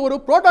வந்து ஒரு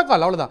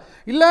புரோட்டோகால், அவ்வளோதான்.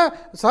 இல்லை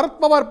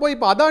சரத்பவார் போய்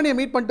இப்போ அதானியை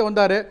மீட் பண்ணிட்டு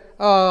வந்தார்,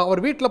 அவர்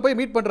வீட்டில் போய்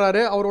மீட்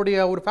பண்ணுறாரு, அவருடைய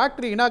ஒரு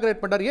ஃபேக்ட்ரி இனாகிரேட்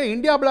பண்ணுறாரு. ஏன்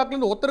இந்தியா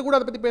பிளாக்லேருந்து ஒருத்தர் கூட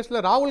அதை பற்றி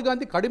பேசல? ராகுல்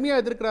காந்தி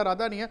கடுமையாக எதிர்க்கிறார்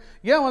அதானியை.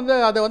 ஏன் வந்து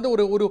அதை வந்து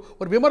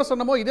ஒரு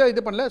விமர்சனமோ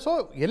இது பண்ணல? ஸோ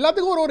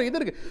எல்லாத்துக்கும் ஒரு இது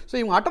இருக்குது. ஸோ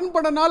இவங்க அட்டன்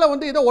பண்ணனால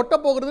வந்து இதை ஒட்ட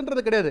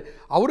போகிறதுன்றது கிடையாது.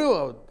 அவரு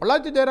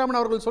பொள்ளாச்சி ஜெயராமன்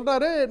அவர்கள்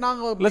சொல்கிறாரு,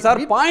 நாங்கள் இல்லை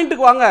சார்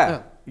பாயிண்ட்டுக்கு வாங்க.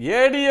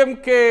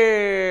 ஏடிஎம்கே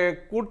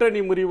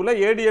கூட்டணி முறிவில்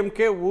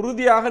ஏடிஎம்கே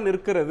உறுதியாக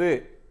நிற்கிறது.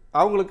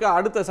 அவங்களுக்கு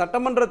அடுத்த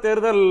சட்டமன்ற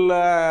தேர்தல்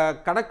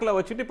கணக்கில்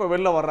வச்சுட்டு இப்ப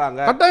வெளில வர்றாங்க.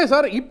 கட்டாயம்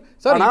சார்.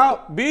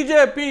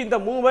 பிஜேபி இந்த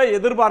மூவை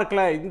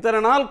எதிர்பார்க்கல.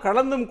 இத்தனை நாள்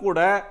கடந்தும்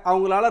கூட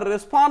அவங்களால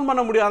ரெஸ்பாண்ட்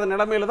பண்ண முடியாத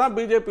நிலைமையில தான்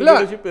பிஜேபி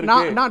லீடர்ஷிப்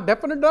இருக்கு. நான்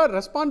டெஃபினட்டா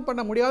ரெஸ்பாண்ட்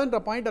பண்ண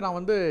முடியாதுன்ற பாயிண்ட்டை நான்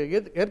வந்து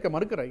ஏற்க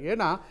மறுக்கிறேன்.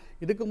 ஏன்னா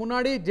இதுக்கு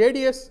முன்னாடி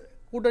ஜேடிஎஸ்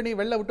கூட்டணி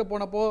வெளில விட்டு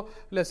போனப்போ,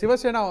 இல்ல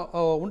சிவசேனா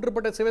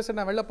ஒன்றுபட்ட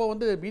சிவசேனா வெள்ளப்போ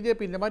வந்து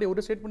பிஜேபி இந்த மாதிரி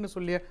ஒரு ஸ்டேட்மெண்ட்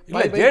சொல்லி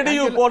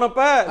ஜேடியு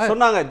போனப்ப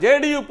சொன்னாங்க.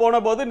 ஜேடியு போன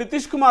போது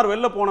நிதிஷ்குமார்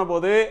வெளில போன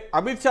போது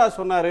அமித்ஷா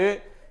சொன்னாரு,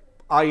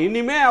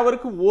 இனிமே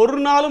அவருக்கு ஒரு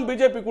நாளும்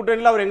பிஜேபி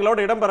கூட்டணியில் அவர்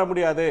எங்களோட இடம் பெற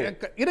முடியாது,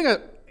 இருங்க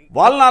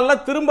வாழ்நாள்ல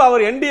திரும்ப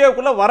அவர்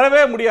என்டிஏக்குள்ள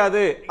வரவே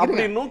முடியாது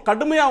அப்படின்னு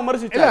கடுமையா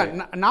விமர்சிச்சாரு.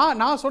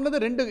 நான் சொன்னது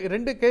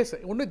ரெண்டு கேஸ்.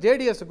 ஒன்னு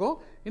ஜேடிஎஸ்க்கும்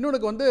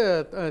இன்னொருக்கு வந்து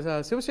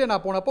சிவசேனா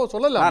போனப்போ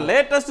சொல்லல. நான்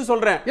லேட்டஸ்ட்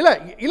சொல்றேன்.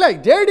 இல்ல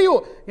ஜேடியு,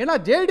 ஏன்னா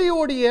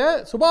ஜேடியுடைய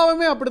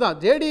சுபாவமே அப்படிதான்.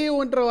 ஜேடியு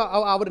என்ற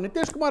அவர்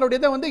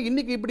நிதிஷ்குமாரோட வந்து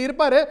இன்னைக்கு இப்படி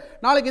இருப்பாரு,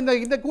 நாளைக்கு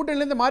இந்த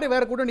கூட்டணியில இருந்து மாறி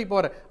வேற கூட்டணி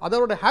போவாரு.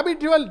 அதோட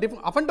ஹேபிச்சுவல்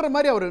அஃபெண்டர்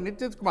மாதிரி அவர்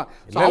நிதிஷ்குமார்.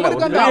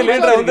 அவருக்கு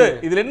வந்து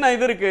இதுல என்ன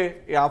இது இருக்கு?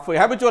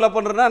 ஹேபிச்சுவல்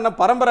அஃபெண்டர்னா என்ன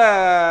பரம்பரை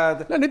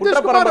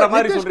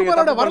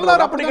நிதிஷ்குமாரோட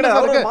வரலாறு அப்படி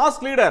கிடையாது.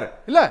 மாஸ் லீடர்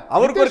இல்ல,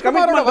 அவருக்கு ஒரு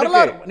கமிட்மென்ட்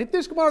வரலாறு.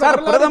 நிதிஷ்குமாரோட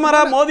சார்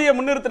பிரதமரா மோடியை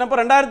முன்னிறுத்தினப்ப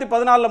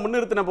 2014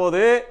 முன்னிறுத்தின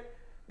போது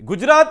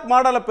குஜராத்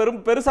மாடலை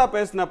பெருசா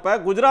பேசினப்ப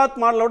குஜராத்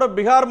மாடலோட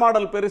பீகார்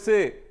மாடல் பெருசு,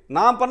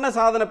 நான் பண்ண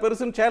சாதனை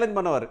பெருசுன்னு சேலஞ்ச்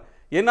பண்ணவர்.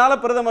 என்னால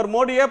பிரதமர்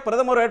மோடியை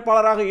பிரதமர்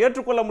வேட்பாளராக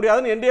ஏற்றுக்கொள்ள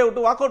முடியாதுன்னு என்டிஏ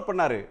விட்டு வாக் அவுட்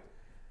பண்ணாரு.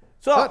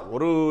 சோ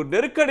ஒரு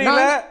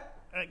நெருக்கடியில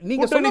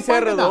நீங்க கூட்டணி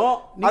சேர்றதும்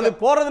அது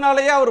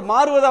போறதுனாலயே அவர்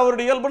மாறுவது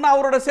அவருடைய இயல்புன்னா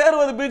அவரோட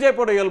சேருவது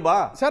பிஜேபியோட இயல்பா?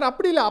 சார்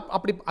அப்படி இல்ல,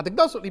 அப்படி அதுக்கு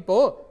தான் இப்போ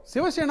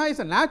சிவசேனா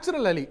இஸ்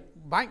நேச்சுரல் அலி.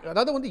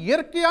 அதாவது வந்து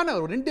இயற்கையான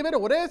ரெண்டு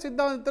பேரும் ஒரே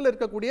சித்தாந்தத்தில்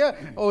இருக்கக்கூடிய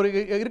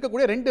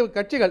ரெண்டு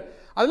கட்சிகள்.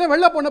 அதுல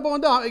வெளில போனப்போ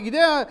வந்து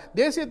இதே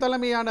தேசிய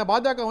தலைமையான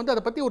பாஜக வந்து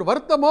அதை பத்தி ஒரு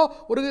வருத்தமோ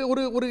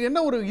ஒரு என்ன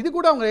ஒரு இது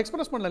கூட அவங்க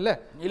எக்ஸ்பிரஸ் பண்ணல.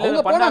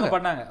 இல்ல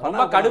பண்ணாங்க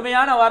ரொம்ப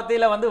கடுமையான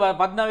வார்த்தையில வந்து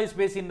பட்னாவிஸ்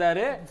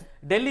பேசியிருந்தாரு.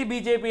 டெல்லி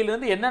பிஜேபியில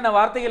இருந்து என்னென்ன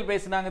வார்த்தைகள்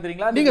பேசினாங்க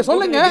தெரியுங்களா? நீங்க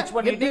சொல்லுங்க,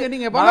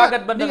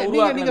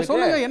 நீங்க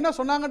சொல்லுங்க என்ன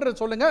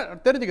சொன்னாங்கன்றது சொல்லுங்க,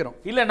 தெரிஞ்சுக்கிறோம்.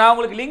 இல்ல நான்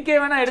உங்களுக்கு லிங்கே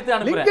வேணா எடுத்து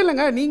அனுப்புறேன். லிங்க்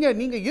இல்லங்க,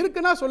 நீங்க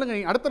இருக்குன்னா சொல்லுங்க,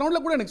 நீங்க அடுத்த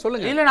ரவுண்ட்ல கூட எனக்கு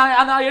சொல்லுங்க. இல்ல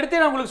நான்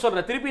எடுத்து நான் உங்களுக்கு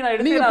சொல்றேன், திருப்பி நான்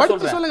எடுத்து நான்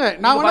சொல்றேன். சொல்லுங்க,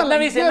 நான்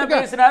பட்னாவிஸ் என்ன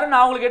பேசினாரு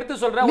நான் உங்களுக்கு எடுத்து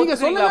சொல்றேன். நீங்க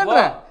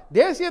சொல்லுங்க,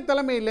 தேசிய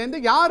தலைமையில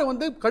இருந்து யார்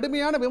வந்து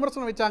கடுமையான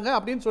விமர்சனம் வச்சாங்க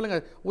அப்படின்னு சொல்லுங்க.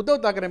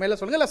 உத்தவ் தாக்கரே மேல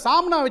சொல்லுங்க, இல்ல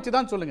சாம்னா வச்சு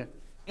தான் சொல்லுங்க.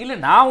 இல்ல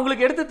நான்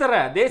உங்களுக்கு எடுத்து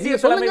தரேன். தேசிய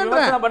தலைமை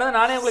விமர்சனம் பண்ணது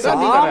நானே உங்களுக்கு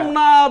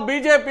சாம்னா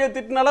பிஜேபியை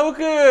திட்டின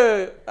அளவுக்கு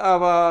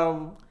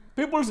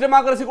பீப்புள்ஸ்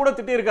டெமோக்ரஸி கூட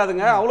திட்டி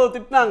இருக்காதுங்க, அவ்வளவு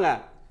திட்டினாங்க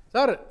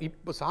சார்.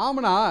 இப்போ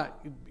சாம்னா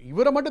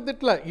இவரை மட்டும்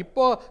திட்டல,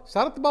 இப்போ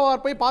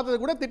சரத்பவார் போய் பார்த்தது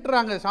கூட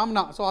திட்டுறாங்க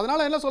சாம்னா. சோ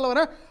அதனால என்ன சொல்ல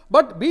வரேன்,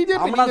 பட்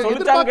பிஜேபி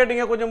சொல்லிட்டாங்க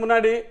கேட்டீங்க கொஞ்சம்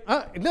முன்னாடி.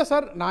 இல்ல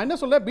சார், நான் என்ன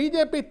சொல்ல,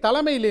 பிஜேபி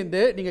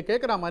தலைமையிலேருந்து நீங்க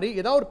கேட்குற மாதிரி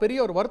ஏதாவது ஒரு பெரிய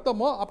ஒரு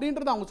வருத்தமோ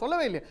அப்படின்றத அவங்க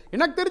சொல்லவே இல்லை.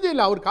 எனக்கு தெரிஞ்சு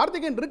இல்லை, அவர்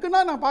கார்த்திகேயன்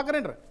இருக்குன்னா நான்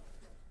பார்க்குறேன்ற.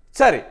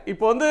 சரி,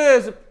 இப்போ வந்து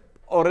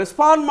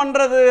ரெஸ்பாண்ட்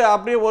பண்றது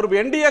அப்படி ஒரு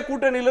என்டிஏ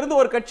கூட்டணியிலிருந்து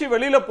ஒரு கட்சி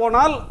வெளியில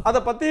போனால் அதை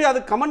பத்தி அது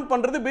கமெண்ட்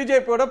பண்றது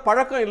பிஜேபியோட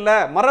பழக்கம் இல்ல,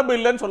 மரபு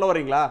இல்லைன்னு சொல்ல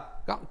வரீங்களா?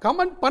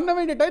 கமெண்ட் பண்ண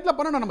வேண்டிய டைட்டில்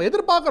பண்ணணும், நம்ம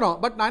எதிர்பார்க்கிறோம்.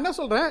 பட் நான் என்ன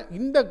சொல்றேன்,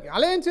 இந்த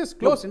அலையன்ஸ் இஸ்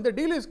க்ளோஸ், இந்த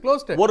டீல் இஸ்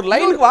க்ளோஸ்ட். ஒரு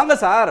லைனுக்கு வாங்க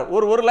சார்,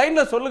 ஒரு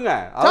லைன்ல சொல்லுங்க.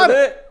 அதாவது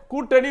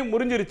கூட்டணி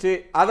முறிஞ்சிருச்சு,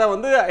 அதை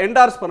வந்து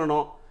என்டார்ஸ்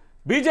பண்ணணும்.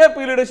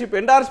 பிஜேபி லீடர்ஷிப்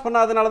என்டார்ஸ்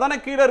பண்ணாதனால தானே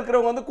கீழே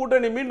இருக்கிறவங்க வந்து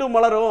கூட்டணி மீண்டும்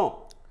மலரும்.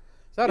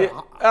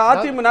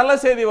 அதிமுக நல்ல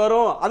செய்தி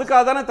வரும், அதுக்காக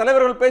தானே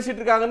தலைவர்கள் பேசிட்டு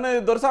இருக்காங்கன்னு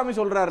துரைசாமி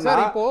சொல்றாரு.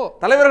 இப்போ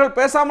தலைவர்கள்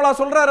பேசாமலா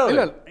சொல்றாரு?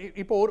 இல்ல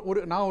இப்போ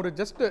நான் ஒரு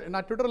ஜஸ்ட்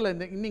நான் ட்விட்டர்ல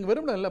நீங்க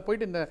வெறும் இல்ல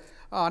போயிட்டு இந்த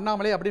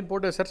அண்ணாமலை அப்படின்னு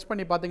போட்டு சர்ச்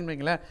பண்ணி பாத்தீங்கன்னு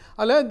வைங்களேன்,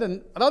 அதுல இந்த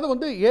அதாவது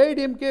வந்து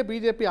ஏடிஎம்கே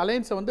பிஜேபி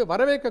அலையன்ஸை வந்து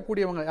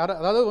வரவேற்கக்கூடியவங்க யார்,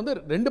 அதாவது வந்து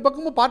ரெண்டு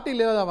பக்கமும் பார்ட்டி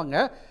இல்லாதவங்க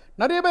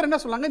நிறைய பேர் என்ன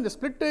சொல்றாங்க, இந்த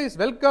ஸ்பிளிட் இஸ்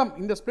வெல்கம்,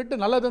 இந்த ஸ்பிளிட்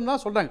நல்லதுன்னு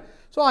தான் சொல்றாங்க.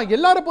 ஸோ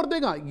எல்லாரும் பொறுத்த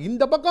வரைக்கும்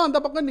இந்த பக்கம் அந்த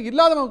பக்கம்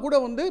இல்லாதவங்க கூட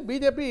வந்து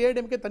பிஜேபி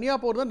ஏடிஎம்கே தனியாக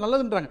போகிறது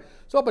நல்லதுன்றாங்க.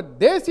 ஸோ அப்போ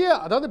தேசிய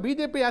அதாவது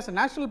BJP as a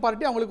national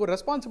party அவங்களுக்கு ஒரு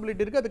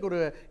ரெஸ்பான்சிபிலிட்டி இருக்கு. அதுக்கு ஒரு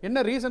என்ன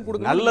ரீசன்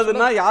கொடுக்கணும்?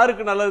 நல்லதுன்னா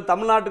யாருக்கு நல்லது?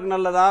 தமிழ்நாட்டுக்கு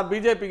நல்லதா,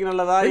 பிஜேபிக்கு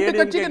நல்லதா, ரெண்டு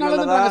கட்சிக்கு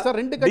நல்லதுன்றாங்க சார்.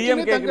 ரெண்டு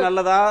கட்சிக்கு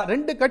நல்லதா,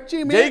 ரெண்டு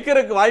கட்சியுமே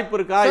ஜெயிக்கிறதுக்கு வாய்ப்பு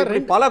இருக்கா?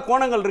 இப்படி பல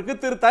கோணங்கள்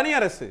இருக்கு. தனி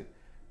அரசு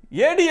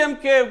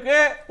ஏடிஎம்கேவுக்கு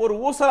ஒரு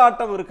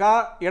ஊசலாட்டம் இருக்கா?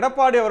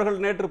 எடப்பாடி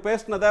அவர்கள் நேற்று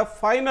பேசினதை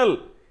ஃபைனல்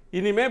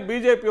இனிமே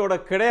பிஜேபியோட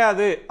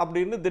கிடையாது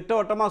அப்படின்னு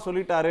திட்டவட்டமா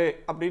சொல்லிட்டாரு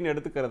அப்படின்னு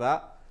எடுத்துக்கிறதா?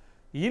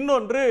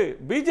 இன்னொன்று,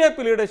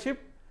 பிஜேபி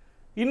லீடர்ஷிப்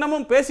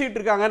இன்னமும் பேசிட்டு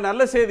இருக்காங்க,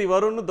 நல்ல செய்தி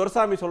வரும்னு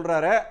துரைசாமி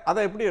சொல்றாரு, அதை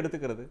எப்படி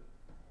எடுத்துக்கிறது?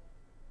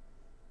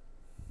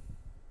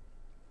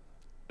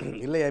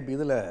 இல்லையா, இப்போ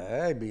இதில்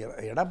இப்போ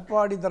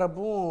எடப்பாடி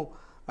தரப்பும்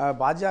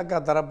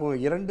பாஜக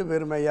தரப்பும் இரண்டு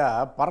பேருமையா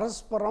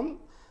பரஸ்பரம்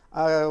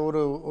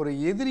ஒரு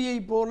எதிரியை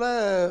போல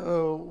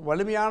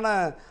வலிமையான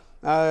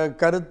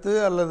கருத்து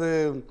அல்லது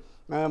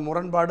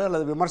முரண்பாடு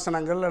அல்லது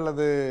விமர்சனங்கள்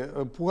அல்லது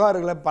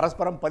புகார்களை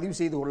பரஸ்பரம் பதிவு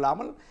செய்து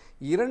கொள்ளாமல்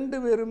இரண்டு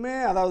பேருமே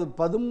அதாவது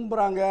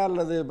பதும்புறாங்க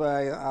அல்லது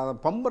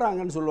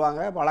பம்புறாங்கன்னு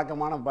சொல்லுவாங்க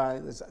வழக்கமான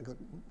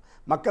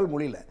மக்கள்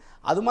மொழியில்.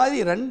 அது மாதிரி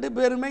ரெண்டு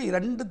பேருமே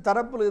இரண்டு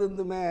தரப்பில்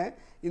இருந்துமே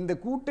இந்த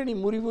கூட்டணி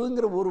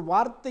முறிவுங்கிற ஒரு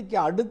வார்த்தைக்கு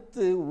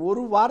அடுத்து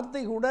ஒரு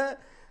வார்த்தை கூட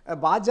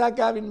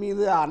பாஜகவின்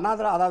மீது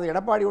அதாவது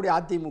எடப்பாடியுடைய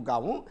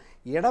அதிமுகவும்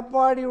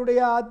எடப்பாடியுடைய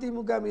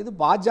அதிமுக மீது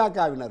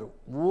பாஜகவினரும்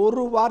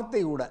ஒரு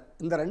வார்த்தை கூட,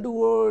 இந்த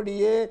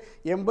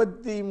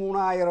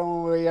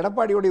 2,83,000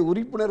 எடப்பாடியுடைய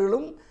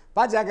உறுப்பினர்களும்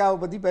பாஜகவை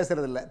பற்றி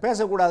பேசுறதில்லை,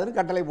 பேசக்கூடாதுன்னு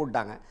கட்டளை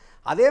போட்டாங்க.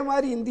 அதே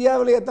மாதிரி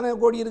இந்தியாவில் எத்தனை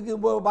கோடி இருக்குது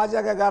இப்போ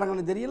பாஜக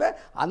காரங்கன்னு தெரியல,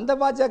 அந்த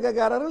பாஜக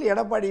காரர்கள்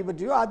எடப்பாடியை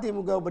பற்றியோ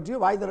அதிமுகவை பற்றியோ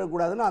வாய்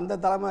தரக்கூடாதுன்னு அந்த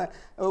தலைமை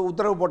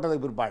உத்தரவு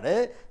போட்டதுக்கு பிற்பாடு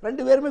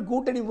ரெண்டு பேருமே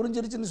கூட்டணி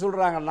முறிஞ்சிருச்சுன்னு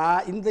சொல்கிறாங்கன்னா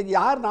இந்த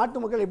யார் நாட்டு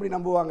மக்கள் எப்படி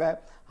நம்புவாங்க?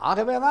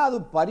 ஆகவே தான் அது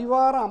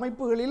பரிவார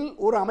அமைப்புகளில்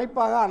ஒரு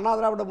அமைப்பாக அண்ணா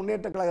திராவிட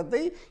முன்னேற்ற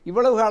கழகத்தை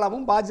இவ்வளவு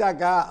காலமும்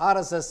பாஜக,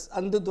 ஆர்எஸ்எஸ்,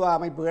 அந்துத்துவ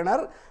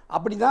அமைப்புயினர்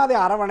அப்படி தான் அதை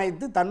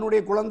அரவணைத்து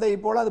தன்னுடைய குழந்தையை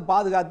போல அது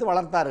பாதுகாத்து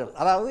வளர்த்தார்கள்.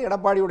 அதாவது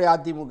எடப்பாடியுடைய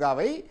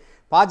அதிமுகவை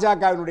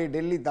பாஜகவினுடைய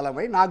டெல்லி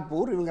தலைமை,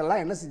 நாக்பூர்,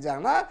 இவங்கெல்லாம் என்ன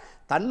செஞ்சாங்கன்னா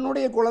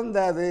தன்னுடைய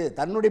குழந்தை அது,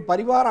 தன்னுடைய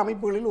பரிவார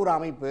அமைப்புகளில் ஒரு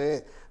அமைப்பு,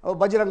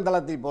 பஜ்ரங்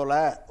தளத்தை போல,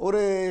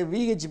 ஒரு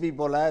விஹெச்பி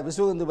போல,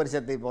 விஸ்வ இந்து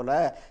பரிஷத்தை போல,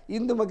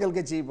 இந்து மக்கள்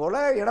கட்சி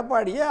போல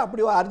எடப்பாடியை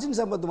அப்படி அர்ஜுன்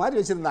சம்பத் மாதிரி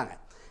வச்சுருந்தாங்க.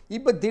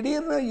 இப்போ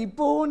திடீர்னு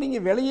இப்போவும்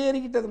நீங்கள்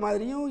வெளியேறிக்கிட்டது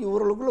மாதிரியும்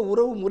இவர்களுக்குள்ள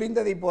உறவு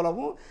முறிந்ததை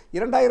போலவும்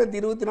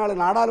 2024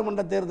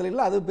 நாடாளுமன்ற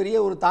தேர்தலில் அது பெரிய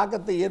ஒரு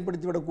தாக்கத்தை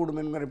ஏற்படுத்தி விடக்கூடும்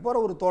என்கிற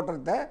போகிற ஒரு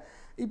தோற்றத்தை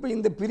இப்போ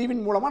இந்த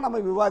பிரிவின் மூலமாக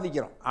நம்ம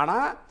விவாதிக்கிறோம்.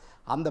 ஆனால்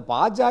அந்த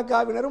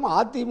பாஜகவினரும்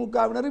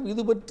அதிமுகவினரும்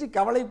இது பற்றி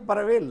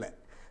கவலைப்படவே இல்லை.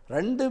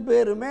 ரெண்டு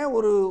பேருமே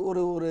ஒரு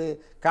ஒரு ஒரு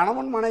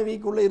கணவன்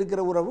மனைவிக்குள்ளே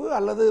இருக்கிற உறவு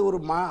அல்லது ஒரு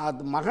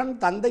மகன்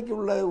தந்தைக்கு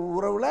உள்ள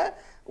உறவில்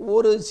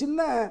ஒரு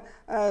சின்ன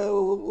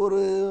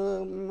ஒரு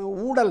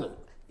ஊடல்,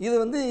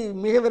 இது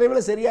மிக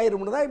விரைவில்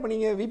சரியாயிரும்னு தான் இப்போ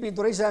நீங்கள் விபி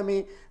துரைசாமி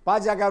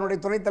பாஜகவினுடைய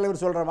துணைத்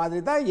தலைவர் சொல்கிற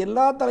மாதிரி தான்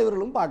எல்லா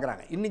தலைவர்களும்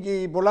பார்க்குறாங்க. இன்றைக்கி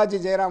பொள்ளாச்சி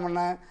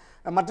ஜெயராமனை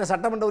மற்ற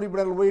சட்டமன்ற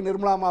உறுப்பினர்கள் போய்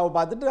நிர்மலா அம்மாவை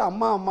பார்த்துட்டு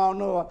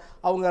அம்மான்னு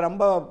அவங்க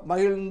ரொம்ப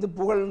மகிழ்ந்து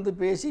புகழ்ந்து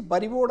பேசி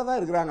பரிவோடு தான்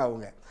இருக்கிறாங்க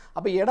அவங்க.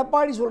 அப்போ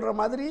எடப்பாடி சொல்கிற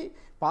மாதிரி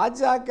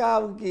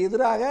பாஜகவுக்கு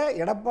எதிராக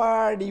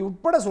எடப்பாடி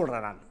உட்பட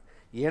சொல்கிறேன் நான்.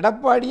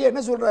 எடப்பாடியே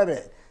என்ன சொல்கிறாரு,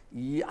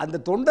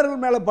 அந்த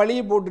தொண்டர்கள் மேலே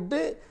பழியை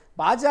போட்டுட்டு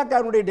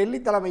பாஜகவினுடைய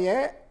டெல்லி தலைமையை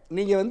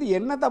நீங்கள்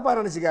என்ன தப்பாக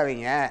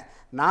நினச்சிக்காதீங்க,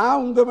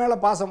 நான் உங்கள் மேலே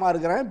பாசமாக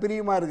இருக்கிறேன்,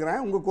 பிரியமாக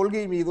இருக்கிறேன், உங்கள்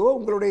கொள்கை மீதோ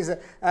உங்களுடைய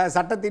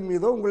சட்டத்தின்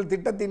மீதோ உங்கள்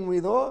திட்டத்தின்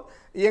மீதோ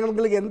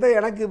எங்களுக்கு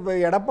எனக்கு இப்போ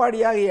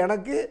எடப்பாடியாக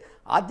எனக்கு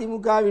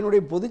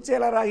அதிமுகவினுடைய பொதுச்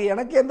செயலராக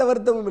எனக்கு எந்த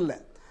வருத்தமும் இல்லை.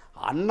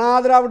 அண்ணா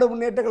திராவிட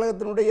முன்னேற்ற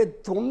கழகத்தினுடைய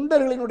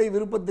தொண்டர்களினுடைய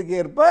விருப்பத்துக்கு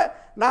ஏற்ப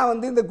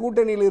நான் இந்த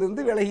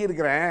கூட்டணியிலிருந்து விலகி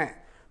இருக்கிறேன்.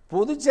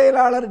 பொதுச்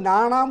செயலாளர்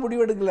நானாக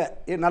முடிவெடுக்கலை.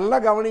 நல்லா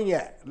கவனிங்க,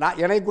 நான்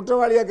என்னை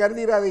குற்றவாளியாக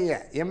கருதிடாதீங்க,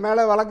 என்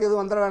மேலே வழக்கு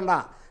எதுவும் வந்துட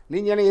வேண்டாம்,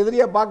 நீங்கள் என்னை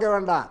எதிரியாக பார்க்க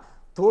வேண்டாம்.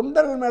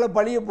 தொண்டர்கள் மேலே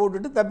பழியை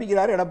போட்டுட்டு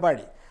தப்பிக்கிறார்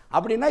எடப்பாடி.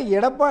 அப்படின்னா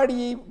எடப்பாடி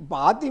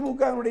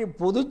அதிமுகவினுடைய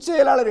பொதுச்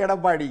செயலாளர்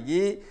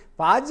எடப்பாடிக்கு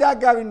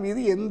பாஜகவின்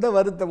மீது எந்த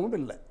வருத்தமும்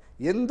இல்லை,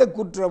 எந்த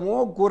குற்றமோ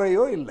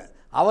குறையோ இல்லை.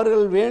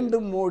 அவர்கள்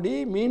வேண்டும் மோடி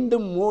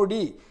மீண்டும்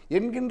மோடி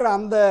என்கின்ற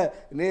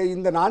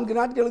இந்த 4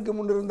 நாட்களுக்கு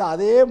முன்னிருந்த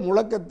அதே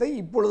முழக்கத்தை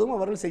இப்பொழுதும்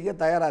அவர்கள் செய்ய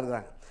தயாராக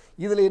இருக்கிறாங்க.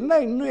 இதில் என்ன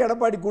இன்னும்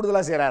எடப்பாடி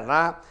கூடுதலாக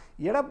செய்கிறாருன்னா,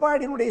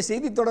 எடப்பாடியினுடைய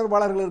செய்தி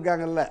தொடர்பாளர்கள்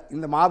இருக்காங்கல்ல,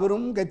 இந்த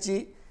மாபெரும் கட்சி,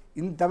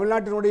 இந்த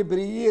தமிழ்நாட்டினுடைய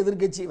பெரிய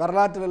எதிர்க்கட்சி,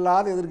 வரலாற்றில்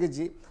இல்லாத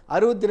எதிர்க்கட்சி,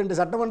 62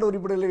 சட்டமன்ற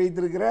உறுப்பினர்களை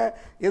வைத்திருக்கிற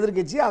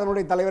எதிர்க்கட்சி,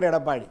 அதனுடைய தலைவர்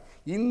எடப்பாடி.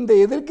 இந்த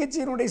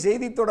எதிர்க்கட்சியினுடைய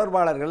செய்தி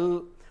தொடர்பாளர்கள்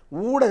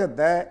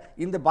ஊடகத்தை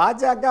இந்த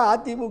பாஜக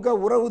அதிமுக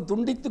உறவு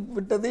துண்டித்து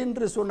விட்டது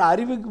என்று சொன்ன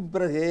அறிவுக்கு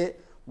பிறகு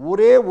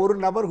ஒரே ஒரு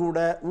நபர் கூட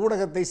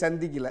ஊடகத்தை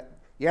சந்திக்கலை,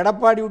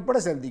 எடப்பாடி உட்பட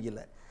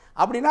சந்திக்கலை.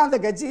 அப்படின்னா அந்த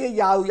கட்சியை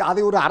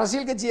அதை ஒரு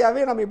அரசியல்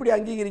கட்சியாகவே நம்ம எப்படி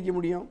அங்கீகரிக்க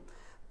முடியும்?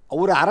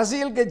 ஒரு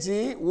அரசியல் கட்சி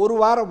ஒரு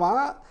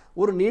வாரமாக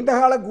ஒரு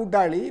நீண்டகால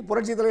கூட்டாளி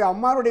புரட்சித் தலைவர்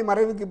அம்மாவுடைய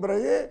மறைவுக்கு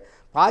பிறகு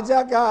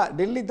பாஜக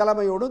டெல்லி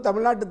தலைமையோடும்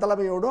தமிழ்நாட்டு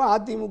தலைமையோடும்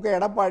அதிமுக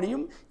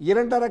எடப்பாடியும்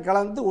இரண்டரை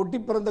கலந்து ஒட்டி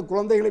பிறந்த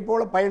குழந்தைகளைப்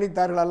போல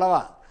பயணித்தார்கள்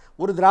அல்லவா?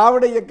 ஒரு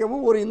திராவிட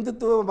இயக்கமும் ஒரு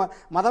இந்துத்துவ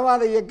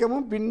மதவாத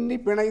இயக்கமும் பின்னி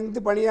பிணைந்து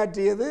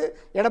பணியாற்றியது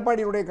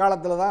எடப்பாடியினுடைய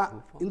காலத்தில் தான்.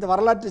 இந்த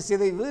வரலாற்று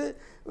சிதைவு,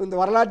 இந்த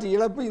வரலாற்று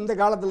இழப்பு இந்த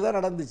காலத்தில் தான்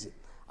நடந்துச்சு.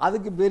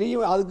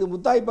 அதுக்கு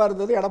முத்தாய்ப்பாக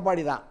இருந்தது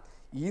எடப்பாடி தான்.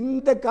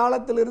 இந்த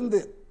காலத்திலிருந்து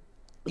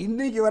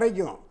இன்னைக்கு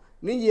வரைக்கும்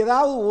நீங்க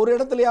ஏதாவது ஒரு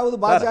இடத்துலயாவது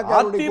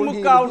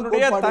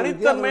அதிமுகவுடைய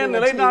தனித்தன்மையை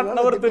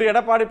நிலைநாட்டினவர் திரு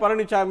எடப்பாடி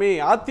பழனிசாமி.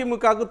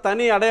 அதிமுகவுக்கு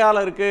தனி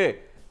அடையாளம் இருக்கு,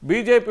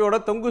 பிஜேபியோட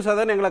தொங்கு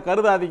சதன் எங்களை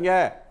கருதாதீங்க,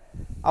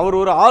 அவர்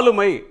ஒரு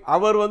ஆளுமை,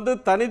 அவர்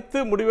தனித்து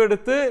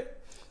முடிவெடுத்து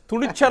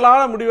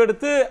துணிச்சலான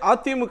முடிவெடுத்து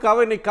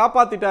அதிமுகவை இன்னைக்கு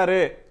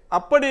காப்பாத்திட்டாரு.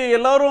 அப்படி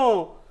எல்லாரும்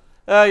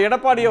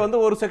எடப்பாடியை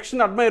ஒரு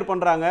செக்ஷன் அட்மையர்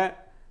பண்றாங்க.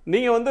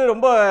 நீங்க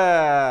ரொம்ப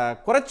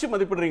குறைச்சி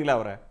மதிப்பிடுறீங்களா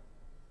அவரை?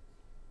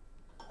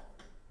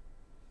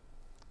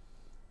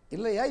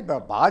 இல்லையா, இப்போ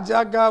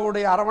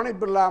பாஜகவுடைய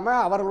அரவணைப்பு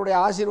இல்லாமல், அவர்களுடைய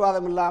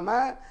ஆசீர்வாதம்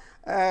இல்லாமல்,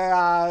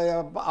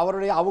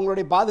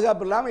 அவங்களுடைய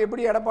பாதுகாப்பு இல்லாமல்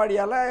எப்படி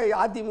எடப்பாடியால்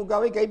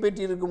அதிமுகவை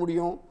கைப்பற்றி இருக்க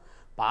முடியும்?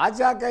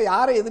 பாஜக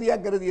யாரை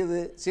எதிரியாக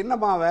கருதியது?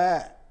 சின்னம்மாவை,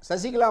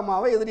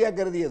 சசிகலாமாவை எதிரியாக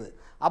கருதியது.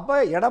 அப்போ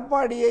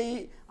எடப்பாடியை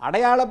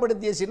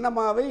அடையாளப்படுத்திய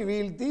சின்னம்மாவை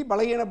வீழ்த்தி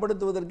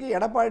பலகீனப்படுத்துவதற்கு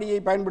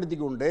எடப்பாடியை பயன்படுத்தி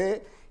கொண்டு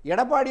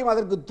எடப்பாடியும்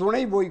அதற்கு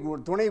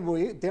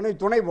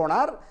துணை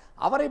போனார்.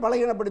 அவரை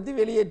பலகீனப்படுத்தி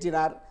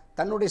வெளியேற்றினார்.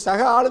 தன்னுடைய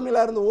சக ஆளுமையில்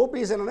இருந்து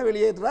ஓபிஎஸ்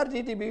வெளியேற்றுறார்,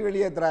 டிடிபி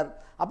வெளியேற்றுறார்.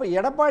 அப்போ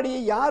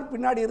எடப்பாடியை யார்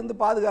பின்னாடி இருந்து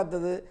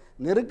பாதுகாத்தது?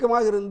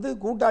 நெருக்கமாக இருந்து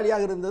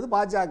கூட்டாளியாக இருந்தது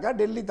பாஜக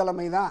டெல்லி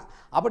தலைமை தான்.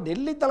 அப்போ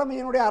டெல்லி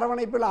தலைமையினுடைய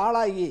அரவணைப்பில்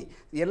ஆளாகி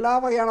எல்லா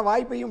வகையான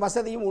வாய்ப்பையும்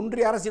வசதியும்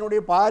ஒன்றிய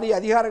அரசினுடைய பாரிய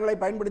அதிகாரங்களை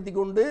பயன்படுத்தி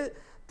கொண்டு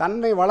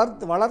தன்னை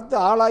வளர்த்து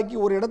ஆளாக்கி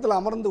ஒரு இடத்துல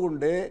அமர்ந்து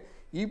கொண்டு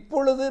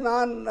இப்பொழுது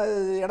நான்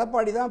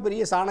எடப்பாடி தான்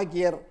பெரிய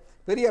சாணக்கியர்,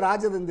 பெரிய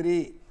ராஜதந்திரி,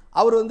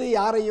 அவர்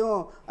யாரையும்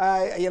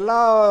எல்லா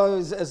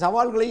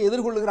சவால்களையும்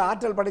எதிர்கொள்ளுகிற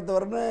ஆற்றல்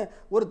படைத்தவர்னு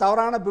ஒரு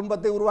தவறான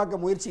பிம்பத்தை உருவாக்க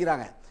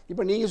முயற்சிக்கிறாங்க.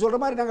 இப்போ நீங்கள் சொல்கிற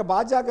மாதிரி நாங்கள்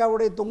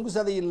பாஜகவுடைய தொங்கு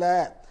சதை இல்லை,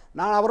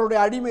 நான் அவருடைய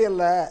அடிமை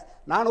அல்ல,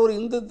 நான் ஒரு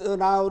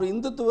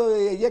இந்துத்துவ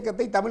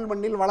இயக்கத்தை தமிழ்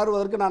மண்ணில்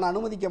வளருவதற்கு நான்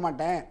அனுமதிக்க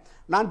மாட்டேன்.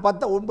 நான்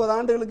 9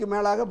 ஆண்டுகளுக்கு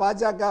மேலாக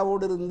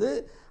பாஜகவோடு இருந்து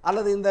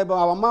அல்லது இந்த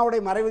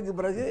அம்மாவுடைய மறைவுக்கு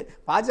பிறகு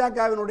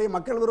பாஜகவினுடைய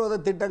மக்கள் விரோத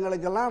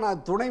திட்டங்களுக்கெல்லாம்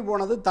நான் துணை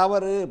போனது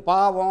தவறு,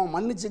 பாவம்,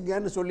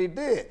 மன்னிச்சுங்கன்னு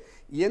சொல்லிட்டு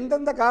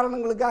எந்தெந்த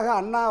காரணங்களுக்காக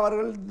அண்ணா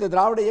அவர்கள் இந்த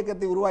திராவிட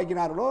இயக்கத்தை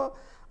உருவாக்கினார்களோ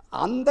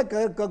அந்த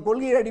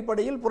கொள்கை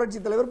அடிப்படையில்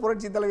புரட்சித்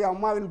தலைவி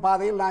அம்மாவின்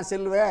பாதையில் நான்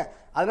செல்வேன்,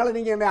 அதனால்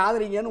நீங்கள் என்னை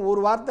ஆதரிங்கன்னு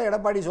ஒரு வார்த்தை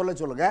எடப்பாடி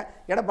சொல்லுங்கள்.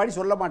 எடப்பாடி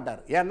சொல்ல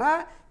மாட்டார். ஏன்னா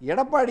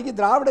எடப்பாடிக்கு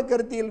திராவிட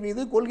கருத்தியல்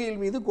மீது,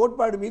 கொள்கையில் மீது,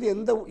 கோட்பாடு மீது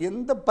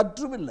எந்த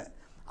பற்றும் இல்லை.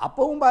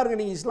 அப்பவும்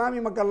பாருங்கள், நீங்கள்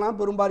இஸ்லாமிய மக்கள்லாம்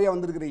பெரும்பாரியாக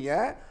வந்திருக்கிறீங்க.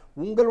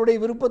 உங்களுடைய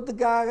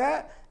விருப்பத்துக்காக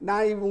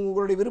நான்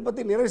உங்களுடைய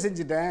விருப்பத்தை நிறைவு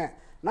செஞ்சுட்டேன்,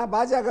 நான்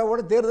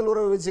பாஜகவோட தேர்தல்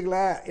உறவு வச்சுக்கல,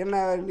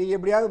 என்ன நீங்கள்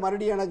எப்படியாவது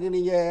மறுபடியும் எனக்கு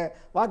நீங்கள்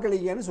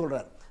வாக்களிங்கன்னு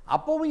சொல்கிறார்.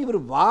 அப்போவும் இவர்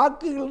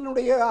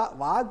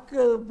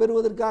வாக்கு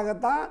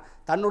பெறுவதற்காகத்தான்,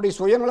 தன்னுடைய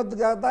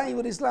சுயநலத்துக்காகத்தான்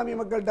இவர் இஸ்லாமிய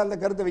மக்கள்கிட்ட அந்த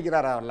கருத்தை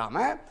வைக்கிறாரா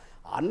இல்லாமல்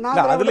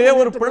அதுலயே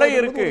ஒரு பிழை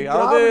இருக்கு.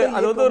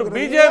 அது வந்து ஒரு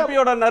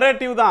பிஜேபியோட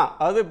நரேட்டிவ் தான்.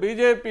 அது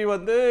பிஜேபி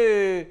வந்து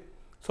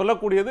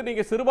சொல்லக்கூடியது,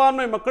 நீங்க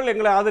சிறுபான்மை மக்கள்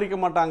எங்களை ஆதரிக்க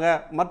மாட்டாங்க,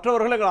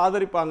 மற்றவர்கள் எங்களை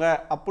ஆதரிப்பாங்க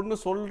அப்படின்னு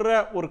சொல்ற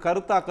ஒரு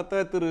கருத்தாக்கத்தை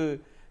திரு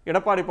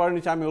எடப்பாடி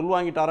பழனிசாமி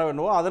உள்வாங்கிட்டாரோ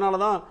என்னவோ. அதனால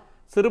தான்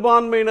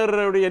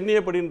சிறுபான்மையினருடைய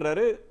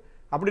எண்ணியப்படின்றாரு.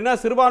 அப்படின்னா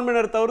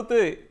சிறுபான்மையினர் தவிர்த்து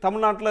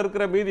தமிழ்நாட்டில்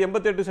இருக்கிற மீதி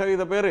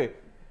 88% பேர்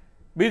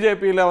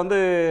பிஜேபியில் வந்து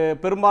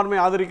பெரும்பான்மை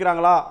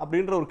ஆதரிக்கிறாங்களா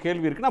அப்படின்ற ஒரு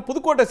கேள்வி இருக்குது. நான்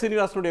புதுக்கோட்டை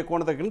சீனிவாசனுடைய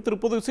கோணத்தை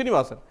திருப்புது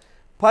சீனிவாசன்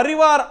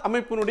பரிவார்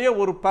அமைப்பினுடைய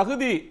ஒரு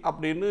பகுதி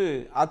அப்படின்னு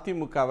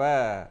அதிமுகவை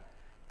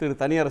திரு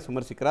தனியார்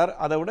விமர்சிக்கிறார்.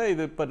 அதை விட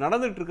இது இப்போ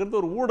நடந்துட்டு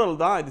இருக்கிறது ஒரு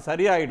ஊழல் தான், இது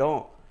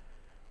சரியாயிடும்,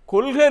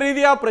 கொள்கை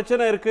ரீதியாக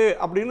பிரச்சனை இருக்குது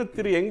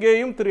அப்படின்னு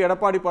எங்கேயும் திரு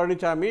எடப்பாடி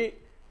பழனிசாமி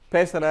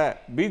பேசலை.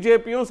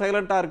 பிஜேபியும்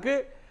சைலண்டாக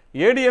இருக்குது,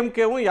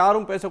 ஏடிஎம்கேவும்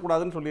யாரும்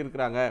பேசக்கூடாதுன்னு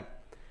சொல்லியிருக்கிறாங்க.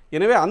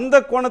 எனவே அந்த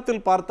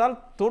கோணத்தில் பார்த்தால்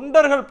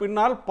தொண்டர்கள்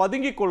பின்னால்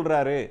பதுங்கி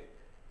கொள்கிறாரு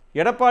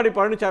எடப்பாடி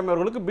பழனிசாமி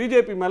அவர்களுக்கு.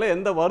 பிஜேபி மேலே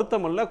எந்த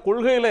வருத்தம் இல்லை,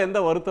 கொள்கையில் எந்த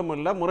வருத்தம்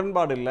இல்லை,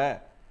 முரண்பாடு இல்லை,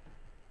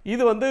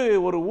 இது வந்து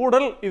ஒரு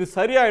ஊழல், இது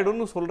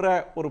சரியாயிடும்னு சொல்கிற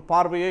ஒரு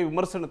பார்வையை,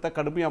 விமர்சனத்தை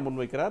கடுமையாக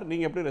முன்வைக்கிறார்.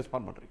 நீங்கள் எப்படி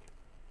ரெஸ்பாண்ட் பண்ணுறீங்க?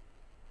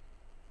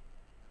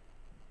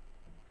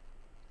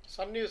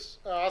 சன் நியூஸ்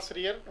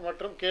ஆசிரியர்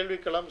மற்றும்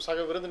கேள்விக்களம் சக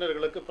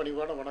விருந்தினர்களுக்கு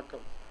பணிவான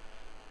வணக்கம்.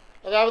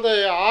 அதாவது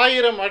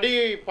 1000 அடி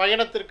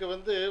பயணத்திற்கு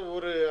வந்து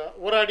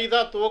ஒரு அடி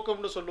தான்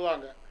துவக்கம்னு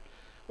சொல்லுவாங்க.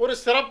 ஒரு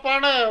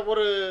சிறப்பான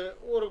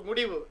ஒரு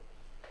முடிவு,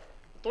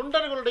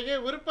 தொண்டர்களுடைய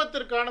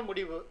விருப்பத்திற்கான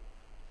முடிவு.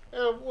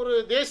 ஒரு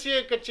தேசிய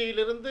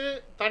கட்சியிலிருந்து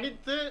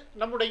தனித்து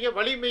நம்முடைய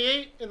வலிமையை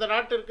இந்த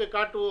நாட்டிற்கு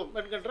காட்டுவோம்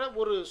என்கின்ற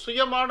ஒரு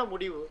சுயமான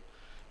முடிவு.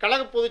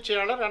 கழக பொதுச்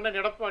செயலாளர் அண்ணன்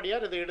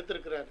எடப்பாடியார் இதை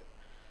எடுத்திருக்கிறார்.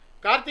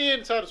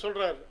 கார்த்திகேயன் சார்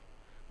சொல்கிறார்,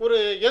 ஒரு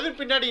எதிர்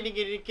பின்னாடி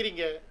நீங்கள்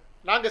நிற்கிறீங்க,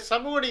 நாங்கள்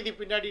சமூக நீதி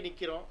பின்னாடி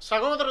நிற்கிறோம்,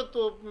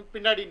 சகோதரத்துவம்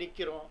பின்னாடி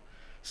நிற்கிறோம்,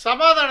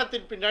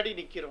 சமாதானத்தின் பின்னாடி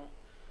நிற்கிறோம்.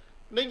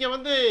 நீங்கள்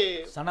வந்து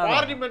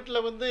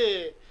பார்லிமெண்ட்டில் வந்து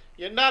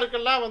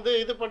என்ஆருக்கெல்லாம் வந்து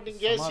இது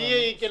பண்ணீங்க,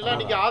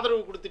 சிஐக்கெல்லாம் நீங்கள்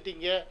ஆதரவு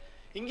கொடுத்துட்டீங்க,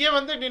 இங்கே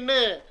வந்து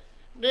நின்று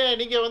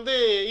நீங்கள் வந்து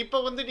இப்போ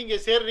வந்து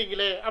நீங்கள்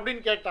சேர்றீங்களே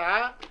அப்படின்னு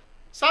கேட்டால்,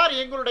 சார்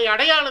எங்களுடைய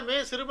அடையாளமே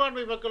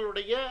சிறுபான்மை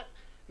மக்களுடைய,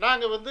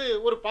 நாங்கள் வந்து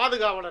ஒரு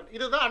பாதுகாவலன்,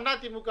 இதுதான்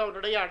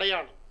அதிமுகவினுடைய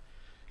அடையாளம்.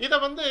 இதை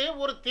வந்து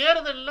ஒரு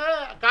தேர்தலில்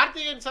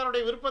கார்த்திகேயன்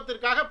சாருடைய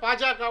விருப்பத்திற்காக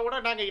பாஜகவோட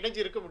நாங்கள்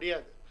இணைஞ்சு இருக்க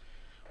முடியாது.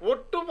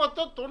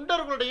 ஒட்டுமொத்த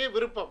தொண்டர்களுடைய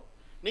விருப்பம்.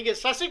 நீங்கள்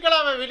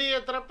சசிகலாவை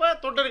வெளியேற்றுறப்ப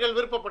தொண்டர்கள்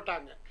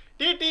விருப்பப்பட்டாங்க,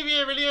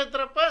 டிடிவியை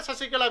வெளியேற்றுறப்ப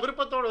சசிகலா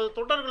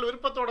தொண்டர்கள்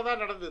விருப்பத்தோடு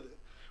தான் நடந்தது.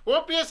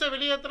 ஓபிஎஸ்ஸை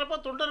வெளியேற்றுறப்ப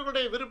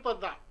தொண்டர்களுடைய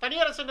விருப்பம் தான்.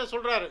 தனியரசு என்ன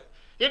சொல்கிறாரு,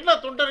 என்ன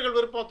தொண்டர்கள்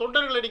விருப்பம்,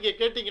 தொண்டர்களை நீங்கள்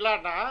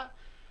கேட்டிங்களான்னா,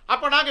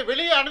 அப்போ நாங்கள்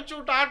வெளியே அனுப்பிச்சி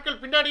விட்ட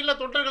ஆட்கள் பின்னாடியில்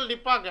தொண்டர்கள்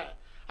நிற்பாங்க,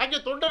 அங்கே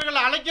தொண்டர்களை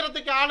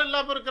அழைக்கிறதுக்கு ஆள்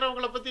இல்லாமல்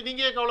இருக்கிறவங்களை பற்றி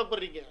நீங்கள் ஏன்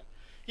கவலைப்படுறீங்க?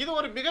 இது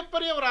ஒரு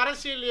மிகப்பெரிய ஒரு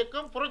அரசியல்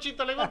இயக்கம், புரட்சி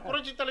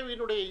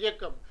தலைவியினுடைய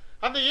இயக்கம்.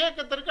 அந்த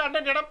இயக்கத்திற்கு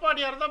அண்ணன்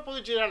எடப்பாடியார் தான்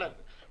பொதுச் செயலாளர்.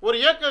 ஒரு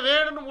இயக்கம்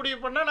வேணும்னு முடிவு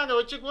பண்ணால் நாங்கள்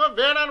வச்சுக்குவோம்,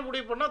 வேணான்னு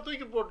முடிவு பண்ணால்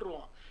தூக்கி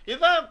போட்டுருவோம்.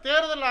 இதுதான்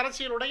தேர்தல்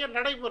அரசியலுடைய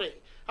நடைமுறை,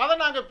 அதை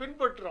நாங்கள்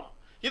பின்பற்றுறோம்.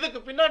 இதுக்கு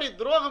பின்னாடி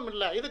துரோகம்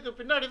இல்லை, இதுக்கு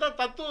பின்னாடி தான்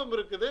தத்துவம்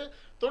இருக்குது,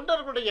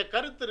 தொண்டர்களுடைய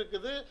கருத்து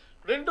இருக்குது.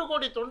 2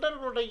 கோடி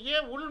தொண்டர்களுடைய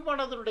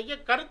உள்மனதனுடைய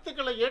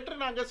கருத்துக்களை ஏற்று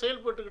நாங்கள்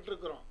செயல்பட்டுக்கிட்டு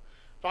இருக்கிறோம்.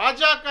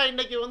 பாஜக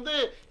இன்னைக்கு வந்து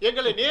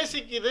எங்களை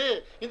நேசிக்குது,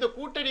 இந்த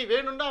கூட்டணி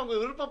வேணும்னு அவங்க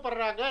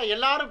விருப்பப்படுறாங்க,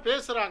 எல்லாரும்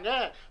பேசுகிறாங்க.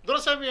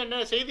 துரைசாமி என்ன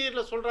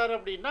செய்தியில் சொல்கிறாரு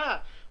அப்படின்னா,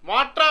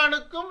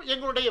 மாற்றானுக்கும்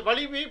எங்களுடைய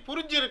வலிமை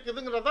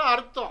புரிஞ்சிருக்குதுங்கிறத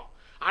அர்த்தம்.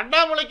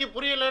 அண்ணாமலைக்கு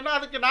புரியலைன்னா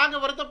அதுக்கு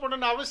நாங்கள்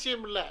வருத்தப்படணும்னு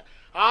அவசியம் இல்லை.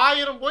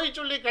 1000 பொய்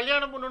சொல்லி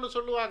கல்யாணம் பண்ணணும்னு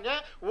சொல்லுவாங்க,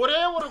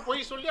 ஒரே ஒரு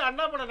பொய் சொல்லி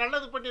அண்ணாமலை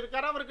நல்லது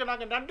பண்ணியிருக்காரு, அவருக்கு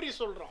நாங்கள் நன்றி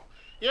சொல்கிறோம்.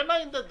 ஏன்னா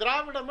இந்த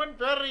திராவிடமன்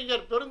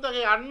பேரறிஞர்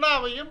பெருந்தகை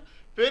அண்ணாவையும்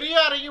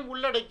பெரியாரையும்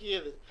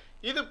உள்ளடக்கியது.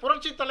 இது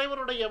புரட்சி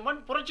தலைவருடைய மண்,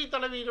 புரட்சி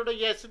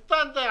தலைவியினுடைய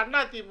சித்தாந்த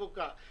அதிமுக.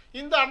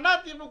 இந்த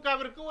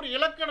அதிமுகவிற்கு ஒரு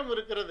இலக்கணம்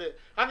இருக்கிறது.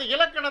 அந்த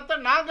இலக்கணத்தை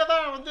நாங்கள்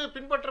தான் வந்து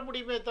பின்பற்ற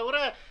முடியுமே தவிர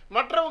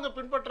மற்றவங்க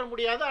பின்பற்ற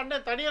முடியாது.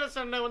 அண்ணன் தனியரசு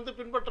அண்ணன் வந்து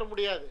பின்பற்ற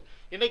முடியாது.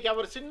 இன்னைக்கு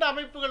அவர் சின்ன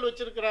அமைப்புகள்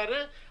வச்சிருக்கிறாரு,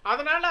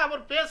 அதனால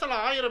அவர்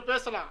பேசலாம், 1000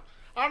 பேசலாம்.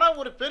 ஆனால்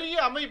ஒரு பெரிய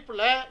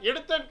அமைப்பில்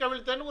எடுத்தேன்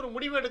கவிழ்த்தேன்னு ஒரு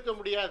முடிவு எடுக்க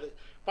முடியாது.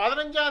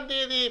 15ஆம்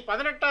தேதி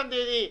 18ஆம்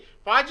தேதி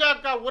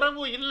பாஜக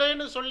உறவு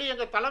இல்லைன்னு சொல்லி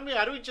எங்கள் தலைமை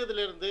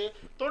அறிவித்ததிலிருந்து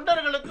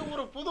தொண்டர்களுக்கு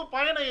ஒரு புது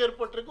பயணம்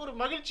ஏற்பட்டிருக்கு, ஒரு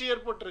மகிழ்ச்சி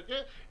ஏற்பட்டிருக்கு.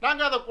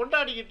 நாங்கள் அதை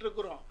கொண்டாடிக்கிட்டு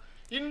இருக்கிறோம்.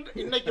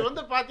 இன்னைக்கு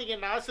வந்து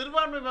பாத்தீங்கன்னா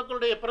சிறுபான்மை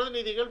மக்களுடைய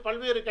பிரதிநிதிகள்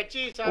பல்வேறு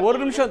கட்சியை ஒரு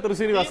நிமிஷம் திரு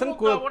சீனிவாசன்,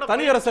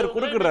 தனியரசர்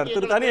குறுக்கிடுறார்.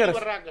 திரு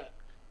தனியரசர்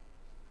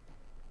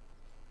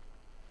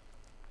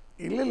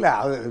இல்லை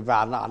அது இப்போ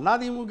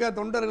அதிமுக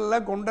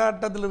தொண்டர்கள்லாம்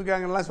கொண்டாட்டத்தில்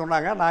இருக்காங்கலாம்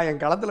சொன்னாங்க. நான்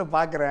என் களத்தில்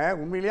பார்க்குறேன்,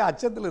 உண்மையிலேயே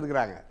அச்சத்தில்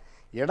இருக்கிறாங்க.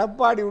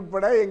 எடப்பாடி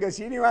உட்பட எங்கள்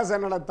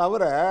சீனிவாசனை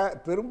தவிர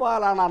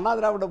பெரும்பாலான அண்ணா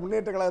திராவிட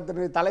முன்னேற்ற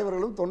கழகத்தினுடைய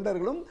தலைவர்களும்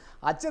தொண்டர்களும்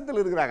அச்சத்தில்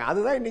இருக்கிறாங்க.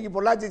 அதுதான் இன்றைக்கி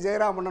பொள்ளாச்சி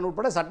ஜெயராமண்ணன்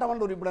உட்பட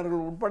சட்டமன்ற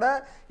உறுப்பினர்கள் உட்பட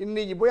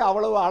இன்றைக்கி போய்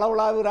அவ்வளவு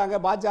அளவலாகிறாங்க.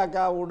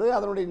 பாஜகவோடு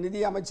அதனுடைய நிதி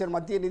அமைச்சர்,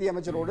 மத்திய நிதி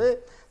அமைச்சரோடு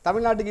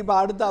தமிழ்நாட்டுக்கு இப்போ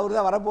அடுத்து அவர்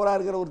தான்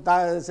வரப்போகிறாருங்கிற ஒரு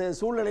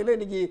சூழ்நிலையில்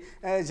இன்றைக்கி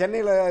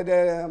சென்னையில்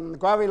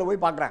கோவையில்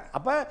போய் பார்க்குறாங்க.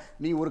 அப்போ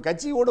நீ ஒரு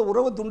கட்சியோட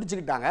உறவு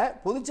துண்டிச்சுக்கிட்டாங்க.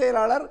 பொதுச்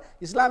செயலாளர்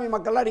இஸ்லாமிய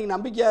மக்கள்லாம் நீங்கள்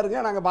நம்பிக்கையாக இருங்க,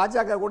 நாங்கள்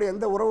பாஜக கூட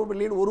எந்த உறவு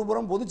இல்லைன்னு ஒரு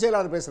புறம் பொதுச்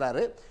செயலாளர் பேசுகிறாரு.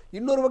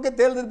 இன்னொரு பக்கம்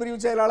தேர்தல் பிரிவு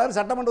செயலாளர்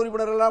சட்டமன்ற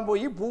உறுப்பினர்கள்லாம்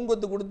போய்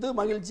பூங்கொத்து கொடுத்து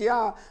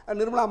மகிழ்ச்சியாக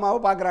நிர்மலா அம்மாவை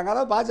பார்க்குறாங்க.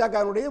 அதாவது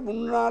பாஜகவுடைய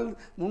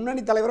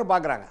முன்னணி தலைவரை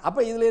பார்க்குறாங்க. அப்போ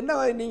இதில் என்ன,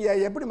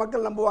 நீங்கள் எப்படி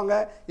மக்கள் நம்புவாங்க,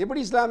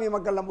 எப்படி இஸ்லாமிய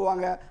மக்கள்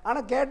நம்புவாங்க?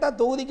 ஆனால் கேட்டால்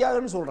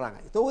தொகுதிக்காகன்னு சொல்கிறாங்க.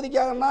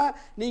 தொகுதிக்காகனா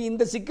நீங்கள்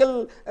இந்த சிக்கல்,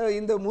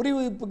 இந்த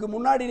முறிவுக்கு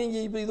முன்னாடி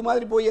நீங்கள் இப்போ இது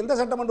மாதிரி போய் எந்த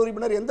சட்டமன்ற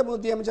உறுப்பினர் எந்த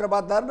மத்திய அமைச்சரை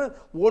பார்த்தாருன்னு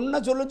ஒன்றை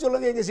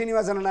சொல்லுங்க. எங்கள்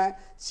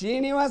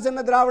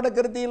சீனிவாசன் திராவிட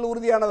கருத்தியில்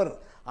உறுதியானவர்.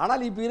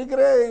 ஆனால் இப்போ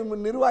இருக்கிற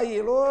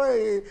நிர்வாகிகளோ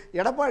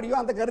எடப்பாடியோ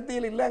அந்த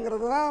கருத்தியல்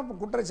இல்லைங்கிறது தான்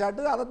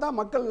குற்றச்சாட்டு. அதை தான்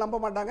மக்கள் நம்ப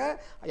மாட்டாங்க.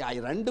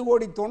 2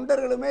 கோடி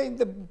தொண்டர்களுமே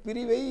இந்த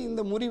பிரிவை,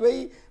 இந்த முறிவை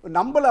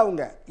நம்பலை.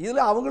 அவங்க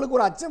இதில் அவங்களுக்கு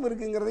ஒரு அச்சம்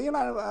இருக்குங்கிறதையும்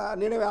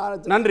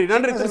நான் நன்றி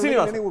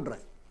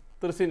நினைவூட்டுறேன்.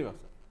 திரு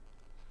சீனிவாசன்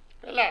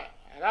இல்லை,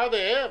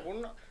 அதாவது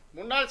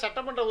முன்னாள்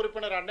சட்டமன்ற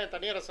உறுப்பினர் அண்ணன்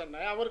தனியரசன்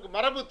அவருக்கு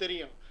மரபு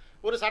தெரியும்.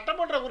 ஒரு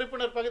சட்டமன்ற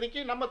உறுப்பினர் பகுதிக்கு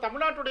நம்ம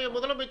தமிழ்நாட்டுடைய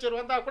முதலமைச்சர்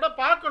வந்தால் கூட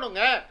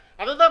பார்க்கணுங்க,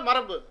 அதுதான்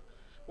மரபு.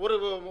 ஒரு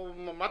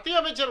மத்திய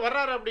அமைச்சர்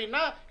வர்றாரு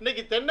அப்படின்னா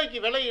இன்னைக்கு தென்னைக்கு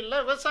விலை இல்லை,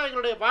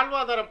 விவசாயிகளுடைய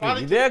வாழ்வாதாரம்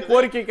பாதிச்சு. இதே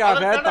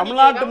கோரிக்கைக்காக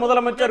தமிழ்நாட்டு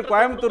முதலமைச்சர்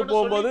கோயம்புத்தூர்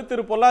போகும்போது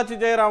திரு பொள்ளாச்சி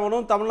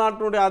ஜெயராமனும்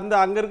தமிழ்நாட்டினுடைய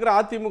அங்க இருக்கிற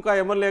அதிமுக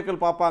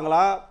எம்எல்ஏக்கள்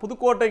பார்ப்பாங்களா?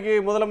 புதுக்கோட்டைக்கு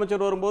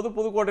முதலமைச்சர் வரும்போது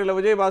புதுக்கோட்டையில்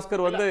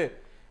விஜயபாஸ்கர் வந்து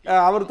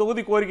அவர்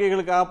தொகுதி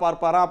கோரிக்கைகளுக்காக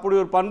பார்ப்பாரா? அப்படி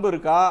ஒரு பண்பு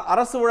இருக்கா?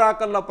 அரசு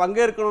விழாக்கள்ல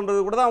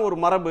பங்கேற்கணுன்றது கூட தான் ஒரு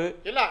மரபு.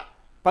 இல்ல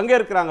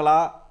பங்கேற்கிறாங்களா?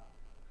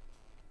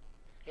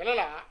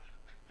 இல்ல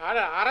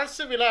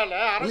அரசு விழால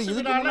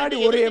இதுக்கு முன்னாடி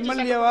ஒரு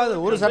எம்எல்ஏவாவது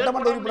ஒரு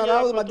சட்டமன்ற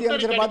உறுப்பினராவது மத்திய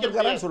அமைச்சரை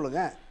பார்த்திருக்காரான்னு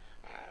சொல்லுங்க.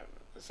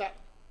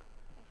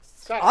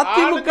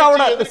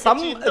 அதிமுகவோட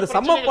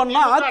சம்ம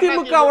பண்ணா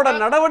அதிமுகவோட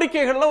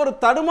நடவடிக்கைகள்ல ஒரு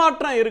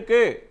தடுமாற்றம்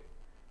இருக்கு.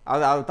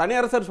 அது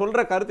தனியரசர்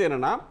சொல்ற கருத்து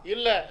என்னன்னா,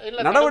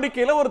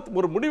 நடவடிக்கையில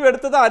ஒரு முடிவு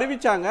எடுத்ததா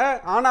அறிவிச்சாங்க,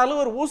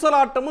 ஆனாலும் ஒரு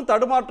ஊசலாட்டமும்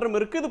தடுமாற்றம்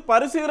இருக்கு, இது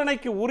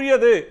பரிசீலனைக்கு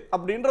உரியது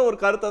அப்படின்ற ஒரு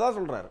கருத்தை தான்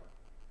சொல்றாரு.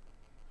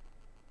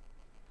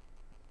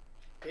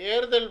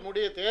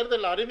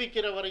 தேர்தல்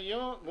அறிவிக்கிற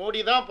வரையும் மோடி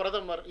தான்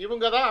பிரதமர்,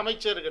 இவங்க தான்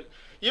அமைச்சர்கள்.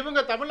 இவங்க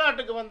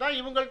தமிழ்நாட்டுக்கு வந்தா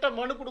இவங்கள்ட்ட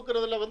மனு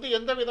கொடுக்கறதுல வந்து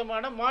எந்த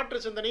விதமான மாற்று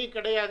சிந்தனையும்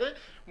கிடையாது.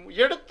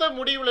 எடுத்த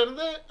முடிவுல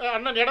இருந்து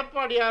அண்ணன்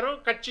எடப்பாடியாரோ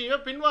கட்சியோ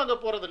பின்வாங்க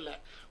போறதில்லை,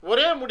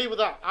 ஒரே முடிவு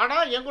தான். ஆனா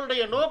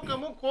எங்களுடைய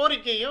நோக்கமும்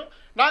கோரிக்கையும்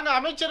நாங்க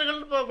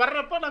அமைச்சர்கள்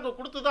வர்றப்ப நாங்க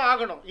கொடுத்துதான்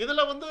ஆகணும்.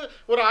 இதுல வந்து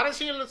ஒரு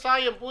அரசியல்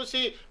சாயம்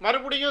பூசி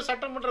மறுபடியும்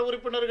சட்டமன்ற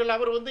உறுப்பினர்கள்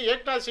அவர் வந்து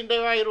ஏக்நாத்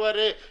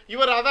சிண்டேவாயிருவாரு,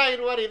 இவர்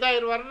அதாயிருவார்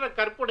இதாயிருவாருன்ற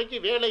கற்பனைக்கு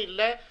வேலை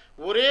இல்லை.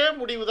 ஒரே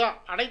முடிவு தான்.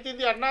 அனைத்து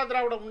இந்திய அண்ணா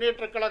திராவிட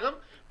முன்னேற்ற கழகம்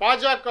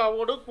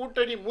பாஜகவோடு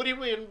கூட்டணி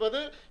முறிவு என்பது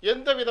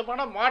எந்த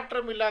விதமான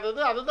மாற்றம் இல்லாதது.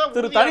 அதுதான்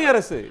திரு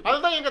தனியரசு.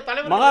 அதுதான் எங்க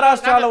தலைவர்.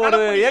 மகாராஷ்டிரால ஒரு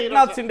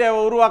ஏக்நாத் சிண்டேவை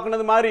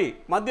உருவாக்குனது மாதிரி,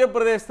 மத்திய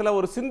பிரதேசத்துல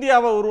ஒரு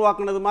சிந்தியாவை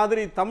உருவாக்குனது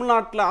மாதிரி,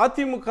 தமிழ்நாட்டில்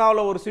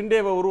அதிமுகவில் ஒரு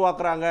சிண்டேவை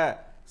உருவாக்குறாங்க,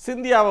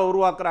 சிந்தியாவை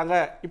உருவாக்குறாங்க,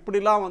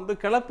 இப்படிலாம் வந்து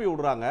கிளப்பி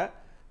விடுறாங்க.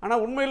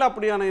 ஆனால் உண்மையில்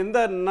அப்படியான எந்த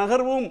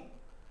நகர்வும்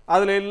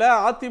அதில் இல்லை.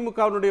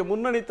 அதிமுகவினுடைய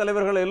முன்னணி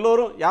தலைவர்கள்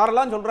எல்லோரும்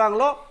யாரெல்லாம்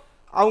சொல்கிறாங்களோ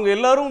அவங்க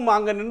எல்லாரும்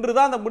அங்கே நின்று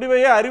தான் அந்த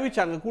முடிவையே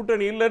அறிவிச்சாங்க,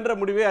 கூட்டணி இல்லைன்ற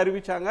முடிவையே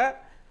அறிவிச்சாங்க.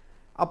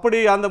 அப்படி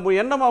அந்த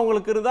எண்ணம்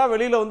அவங்களுக்கு இருந்தால்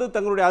வெளியில் வந்து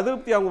தங்களுடைய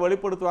அதிருப்தி அவங்க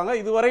வெளிப்படுத்துவாங்க.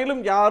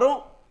 இதுவரையிலும் யாரும்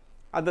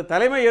அந்த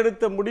தலைமை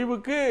எடுத்த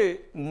முடிவுக்கு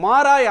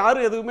மாறா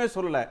யாரும் எதுவுமே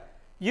சொல்லலை.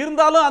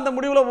 இருந்தாலும் அந்த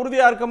முடிவில்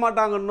உறுதியாக இருக்க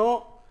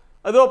மாட்டாங்கன்னும்,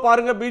 ஏதோ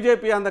பாருங்கள்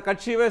பிஜேபி அந்த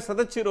கட்சியவே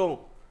சிதைச்சிரும்,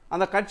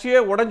 அந்த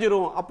கட்சியே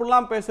உடஞ்சிரும்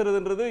அப்படிலாம்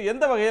பேசுறதுன்றது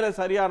எந்த வகையில்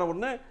சரியான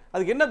ஒன்று?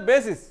 அதுக்கு என்ன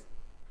பேசிஸ்?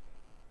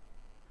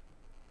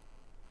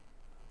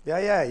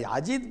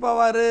 அஜித்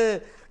பவார்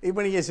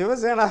இப்போ நீங்கள்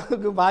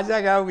சிவசேனாவுக்கு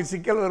பாஜகவுக்கு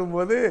சிக்கல்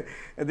வரும்போது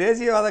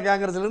தேசியவாத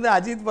காங்கிரஸ்லேருந்து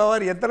அஜித்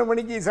பவார் எத்தனை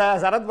மணிக்கு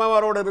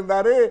சரத்பவாரோடு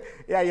இருந்தார்,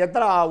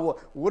 எத்தனை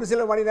ஒரு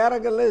சில மணி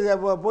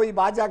நேரங்களில் போய்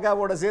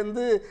பாஜகவோட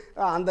சேர்ந்து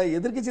அந்த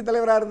எதிர்க்கட்சி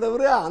தலைவராக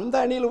இருந்தவர் அந்த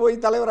அணியில்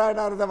போய்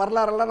தலைவராக இருந்த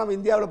வரலாறெல்லாம் நம்ம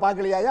இந்தியாவில்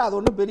பார்க்கலையா? அது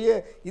ஒன்றும்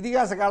பெரிய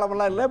இதிகாச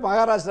காலமெல்லாம் இல்லை.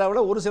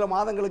 மகாராஷ்டிராவில் ஒரு சில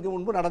மாதங்களுக்கு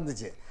முன்பு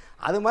நடந்துச்சு.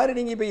 அது மாதிரி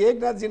நீங்கள் இப்போ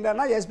ஏக்நாத்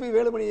சிண்டானா எஸ்பி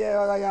வேலுமணியை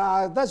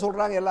தான்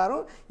சொல்கிறாங்க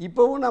எல்லாரும்.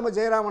 இப்போவும் நம்ம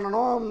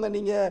ஜெயராமனனும்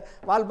நீங்கள்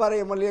வால்பாறை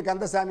எம்எல்ஏ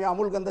கந்தசாமி,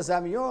 அமுல்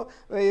கந்தசாமியும்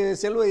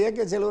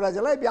ஏகே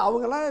செல்வராஜெல்லாம் இப்போ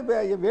அவங்கெல்லாம் இப்போ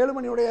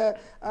வேலுமணியுடைய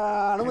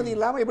அனுமதி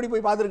இல்லாமல் எப்படி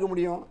போய் பார்த்துருக்க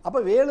முடியும்? அப்போ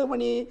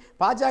வேலுமணி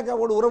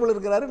பாஜகவோட உறவில்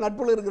இருக்கிறாரு,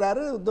 நட்பில்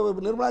இருக்கிறாரு,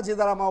 நிர்மலா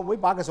சீதாராமாவை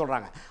போய் பார்க்க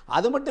சொல்கிறாங்க.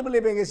 அது மட்டும் இல்லை,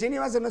 இப்போ எங்கள்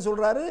சீனிவாசன் என்ன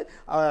சொல்கிறாரு,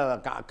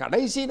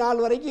 கடைசி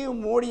நாள் வரைக்கும்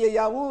மோடி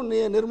ஐயாவும்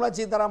நிர்மலா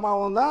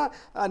சீதாராமாவும் தான்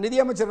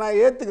நிதியமைச்சர் நான்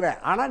ஏற்றுக்கிறேன்,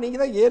 ஆனால்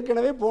நீங்கள் தான்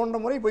ஏற்கனவே போன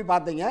முறை போய்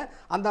பார்த்தீங்க,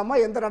 அந்த அம்மா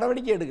எந்த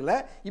நடவடிக்கை எடுக்கலை,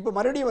 இப்போ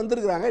மறுபடியும்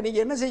வந்திருக்கிறாங்க,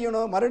 நீங்கள் என்ன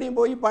செய்யணும்? மறுபடியும்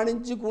போய்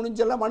பணிஞ்சு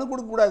குனிஞ்செல்லாம் மனு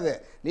கொடுக்கக்கூடாது.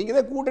 நீங்கள்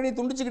தான் கூட்டணி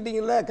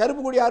துண்டிச்சுக்கிட்டீங்கல்ல,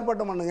 கருப்பு கொடி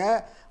ஆர்ப்பாட்டம் பண்ணுங்க,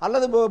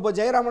 அல்லது இப்போ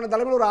ஜெயராமன்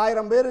தலைமையில் ஒரு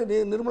 1000 பேர்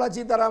நிர்மலா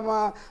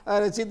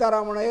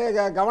சீதாராமனையே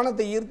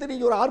கவனத்தை ஈர்த்து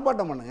நீங்கள் ஒரு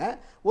ஆர்ப்பாட்டம் பண்ணுங்க,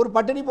 ஒரு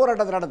பட்டினி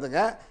போராட்டத்தை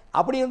நடத்துங்க.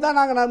 அப்படி இருந்தால்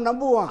நாங்கள்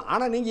நம்புவோம்.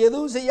 ஆனால் நீங்கள்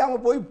எதுவும்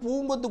செய்யாமல் போய்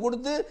பூங்கொத்து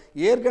கொடுத்து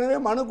ஏற்கனவே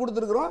மனு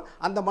கொடுத்துருக்குறோம்,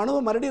 அந்த மனுவை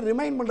மறுபடியும்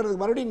ரிமைண்ட்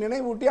பண்ணுறதுக்கு மறுபடியும்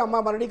நினைவூட்டி அம்மா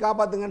மறுபடியும்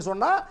காப்பாற்றுங்கன்னு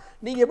சொன்னால்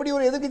நீங்கள் எப்படி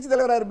ஒரு எதிர்க்கட்சி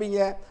தலைவராக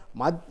இருப்பீங்க?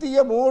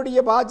 மத்திய மோடிய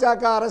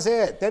பாஜக அரசே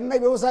தென்னை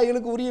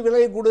விவசாயிகளுக்கு உரிய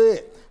விலையை கொடு.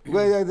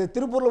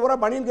 திருப்பூரில் பூரா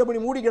பனியன்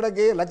கம்பெனி மூடி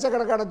கிடக்கு,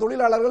 லட்சக்கணக்கான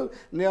தொழிலாளர்கள்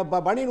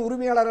பனியன்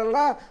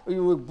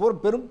உரிமையாளர்கள்லாம்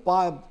பெரும்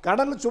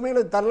கடல்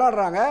சுமையில்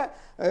தள்ளாடுறாங்க.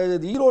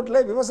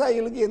 ஈரோட்டில்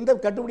விவசாயிகளுக்கு எந்த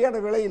கட்டுப்படியான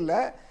விலை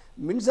இல்லை.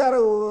 மின்சார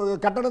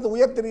கட்டணத்தை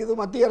உயர்த்தினது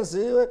மத்திய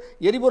அரசு,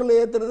 எரிபொருளை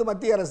ஏற்றுனது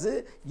மத்திய அரசு.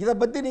 இதை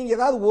பற்றி நீங்கள்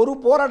ஏதாவது ஒரு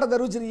போராட்டத்தை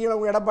அறிவிச்சிருக்கீங்களா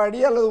உங்கள் எடப்பாடி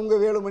அல்லது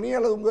உங்கள் வேலுமணி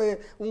அல்லது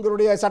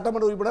உங்களுடைய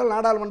சட்டமன்ற உறுப்பினர்கள்,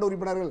 நாடாளுமன்ற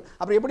உறுப்பினர்கள்?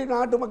 அப்புறம் எப்படி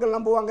நாட்டு மக்கள்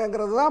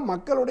நம்புவாங்கங்கிறது தான்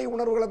மக்களுடைய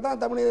உணர்வுகளை தான்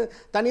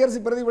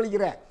தனியரசு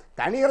பிரதிபலிக்கிறேன்.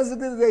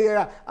 தனியரசுக்கு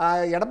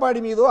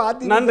எடப்பாடி மீதோ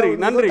நன்றி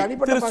நன்றி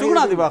திரு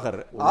சுகுணா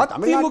திவாகர்,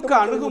 அதிமுக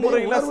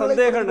அணுகுமுறையில்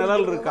சந்தேக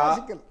நிழல் இருக்கா?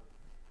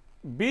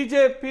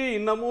 பிஜேபி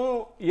இன்னமும்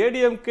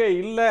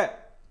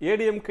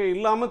ஏடிஎம்கே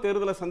இல்லாமல்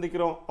தேர்தலை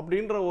சந்திக்கிறோம்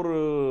அப்படின்ற ஒரு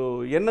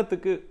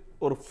எண்ணத்துக்கு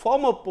ஒரு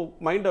ஃபார்ம் அப்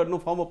மைண்டை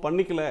இன்னும் ஃபார்ம் அப்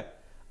பண்ணிக்கல,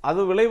 அது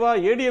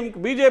விளைவாக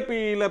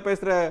பிஜேபியில்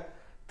பேசுகிற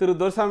திரு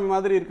துரைசாமி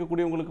மாதிரி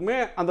இருக்கக்கூடியவங்களுக்குமே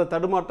அந்த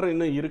தடுமாற்றம்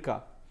இன்னும் இருக்கா?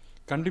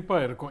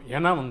 கண்டிப்பாக இருக்கும்.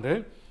 ஏன்னா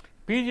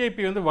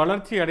பிஜேபி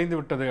வளர்ச்சி அடைந்து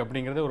விட்டது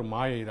அப்படிங்கிறது ஒரு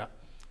மாயை தான்.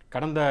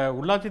 கடந்த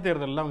உள்ளாட்சி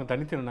தேர்தலில் அவங்க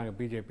தனித்து நின்னாங்க.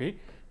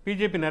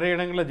 பிஜேபி நிறைய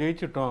இடங்களில்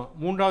ஜெயிச்சிட்டோம்,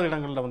 3வது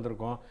இடங்களில்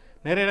வந்திருக்கோம்,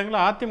 நிறைய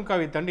இடங்களில்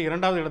அதிமுகவை தாண்டி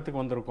 2வது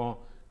இடத்துக்கு வந்திருக்கோம்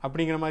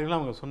அப்படிங்கிற மாதிரிலாம்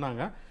அவங்க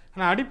சொன்னாங்க.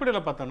 ஆனால்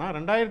அடிப்படையில் பார்த்தோன்னா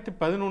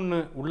 2011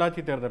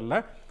 உள்ளாட்சி தேர்தலில்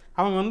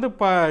அவங்க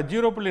இப்போ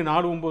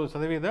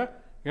 0.49%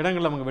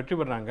 இடங்களில் அவங்க வெற்றி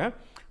பெறாங்க.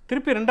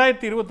 திருப்பி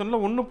 2021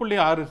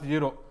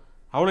 1.60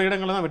 அவ்வளோ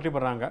இடங்களில் தான் வெற்றி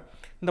பெறாங்க.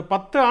 இந்த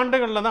 10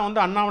 ஆண்டுகளில் தான்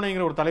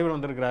அண்ணாமலைங்கிற ஒரு தலைவர்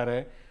வந்திருக்கிறாரு,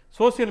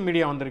 சோசியல்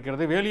மீடியா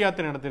வந்திருக்கிறது,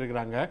 வேலையாத்திரை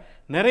நடத்தியிருக்கிறாங்க,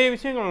 நிறைய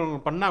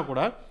விஷயங்கள் பண்ணால்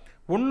கூட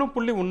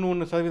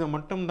 1.11%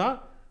 மட்டும்தான்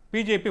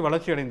பிஜேபி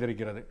வளர்ச்சி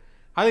அடைந்திருக்கிறது.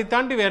 அதை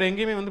தாண்டி வேறு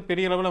எங்கேயுமே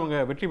பெரிய அளவில் அவங்க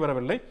வெற்றி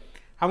பெறவில்லை.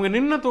 அவங்க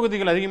நின்ன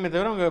தொகுதிகள் அதிகமே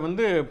தவிர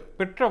அவங்க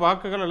பெற்ற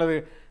வாக்குகள் அல்லது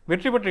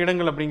வெற்றி பெற்ற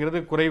இடங்கள் அப்படிங்கிறது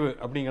குறைவு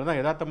அப்படிங்கிறது தான்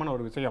யதார்த்தமான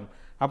ஒரு விஷயம்.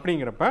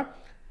 அப்படிங்கிறப்ப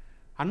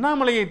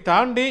அண்ணாமலையை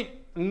தாண்டி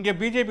இங்கே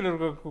பிஜேபியில்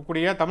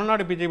இருக்கக்கூடிய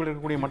தமிழ்நாடு பிஜேபியில்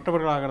இருக்கக்கூடிய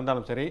மற்றவர்களாக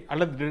இருந்தாலும் சரி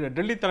அல்லது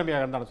டெல்லி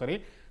தலைமையாக இருந்தாலும் சரி,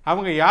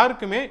 அவங்க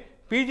யாருக்குமே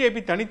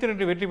பிஜேபி தனித்து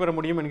நின்று வெற்றி பெற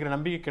முடியும் என்கிற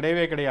நம்பிக்கை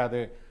கிடையவே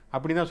கிடையாது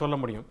அப்படி தான் சொல்ல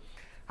முடியும்.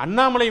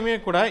 அண்ணாமலையுமே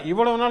கூட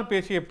இவ்வளவு நாள்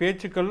பேசிய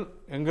பேச்சுக்கள்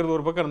என்கிறது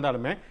ஒரு பக்கம்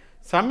இருந்தாலுமே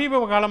சமீப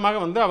காலமாக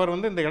அவர்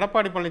இந்த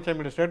எடப்பாடி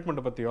பழனிசாமியோட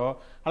ஸ்டேட்மெண்ட் பற்றியோ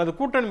அல்லது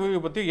கூட்டணி முடிவு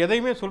பற்றியோ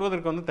எதையுமே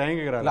சொல்வதற்கு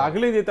தயங்குகிறார்.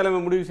 அகில இந்திய தலைமை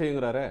முடிவு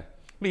செய்யுங்கிறாரு.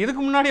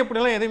 இதுக்கு முன்னாடி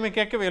அப்படிலாம் எதையுமே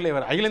கேட்கவே இல்லை.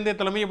 அகில இந்திய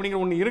தலைமை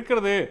அப்படிங்கிற ஒன்று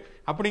இருக்கிறது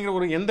அப்படிங்கிற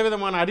ஒரு எந்த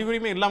விதமான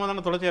அறிகுறியுமே இல்லாமல்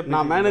தானே தொடர்ச்சியாக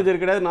நான்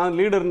மேனேஜர் கிடையாது, நான்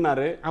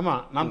லீடர்னாரு.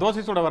 ஆமாம், நான்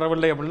தோசை சூட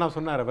வரவில்லை அப்படின்னு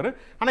சொன்னார் அவர்.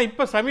 ஆனால்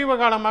இப்போ சமீப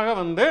காலமாக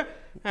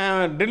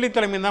டெல்லி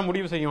தலைமை தான்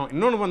முடிவு செய்யும்.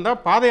 இன்னொன்று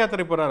பாத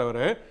யாத்திரை போகிறார்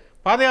அவர்.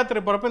 பாத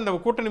யாத்திரை போகிறப்ப இந்த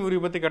கூட்டணி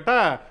முடிவு பற்றி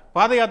கேட்டால்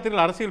பாத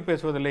யாத்திரையில் அரசியல்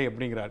பேசுவதில்லை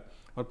அப்படிங்கிறார்.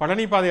 அவர்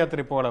பழனி பாத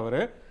யாத்திரை போல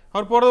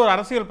அவர் போகிறது ஒரு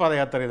அரசியல் பாத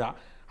யாத்திரை தான்.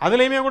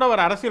 அதுலேயுமே கூட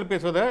அவர் அரசியல்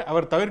பேசுவதை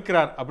அவர்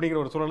தவிர்க்கிறார் அப்படிங்கிற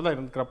ஒரு சூழல் தான்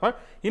இருக்கிறப்ப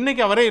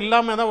இன்றைக்கி அவரே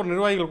இல்லாமல் தான் ஒரு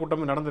நிர்வாகிகள்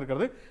கூட்டம்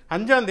நடந்திருக்கிறது.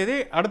 5ஆம் தேதி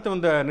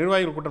அடுத்து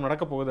நிர்வாகிகள் கூட்டம்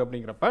நடக்க போகுது.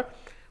 அப்படிங்கிறப்ப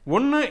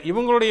ஒன்று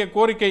இவங்களுடைய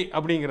கோரிக்கை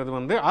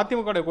அப்படிங்கிறது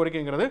அதிமுக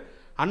கோரிக்கைங்கிறது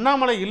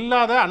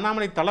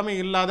அண்ணாமலை தலைமை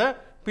இல்லாத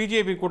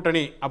பிஜேபி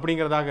கூட்டணி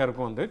அப்படிங்கிறதாக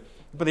இருக்கும்.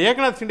 இப்போ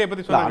ஏக்நாத் சிண்டே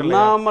பற்றி சொன்னாங்க,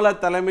 அண்ணாமலை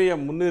தலைமையை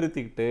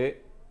முன்னிறுத்திக்கிட்டு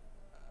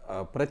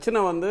பிரச்சனை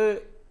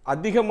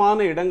அதிகமான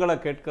இடங்களை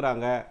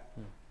கேட்கிறாங்க,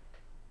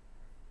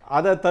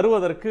 அதை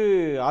தருவதற்கு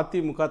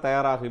அதிமுக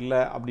தயாராக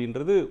இல்லை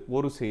அப்படின்றது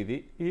ஒரு செய்தி.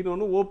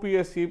 இன்னொன்று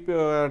ஓபிஎஸ்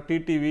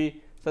டிடிவி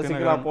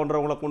சசிகலா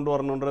போன்றவங்களை கொண்டு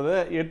வரணுன்றதை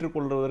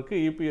ஏற்றுக்கொள்வதற்கு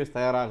இபிஎஸ்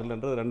தயாராக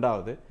இல்லைன்றது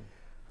ரெண்டாவது.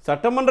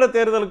 சட்டமன்ற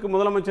தேர்தலுக்கு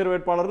முதலமைச்சர்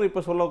வேட்பாளர்னு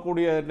இப்போ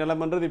சொல்லக்கூடிய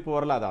நிலைமன்றது இப்போ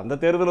வரல, அது அந்த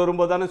தேர்தல்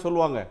வரும்போது தானே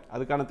சொல்லுவாங்க,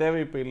 அதுக்கான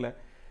தேவை இப்போ இல்லை.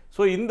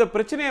 ஸோ இந்த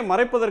பிரச்சனையை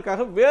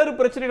மறைப்பதற்காக வேறு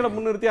பிரச்சனைகளை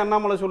முன்னிறுத்தி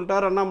அண்ணாமலை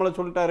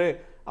சொல்லிட்டாரு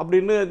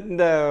அப்படின்னு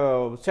இந்த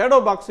ஷேடோ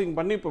பாக்ஸிங்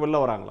பண்ணி இப்போ வெளில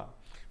வராங்களா?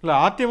 இல்லை,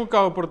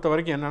 அதிமுகவை பொறுத்த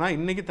வரைக்கும் என்னென்னா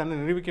இன்றைக்கி தன்னை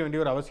நிரூபிக்க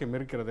வேண்டிய ஒரு அவசியம்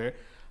இருக்கிறது.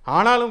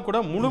 ஆனாலும் கூட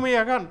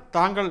முழுமையாக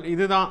தாங்கள்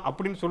இதுதான்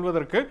அப்படின்னு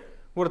சொல்வதற்கு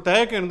ஒரு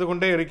தயக்கம் இருந்து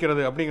கொண்டே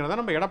இருக்கிறது அப்படிங்கிறத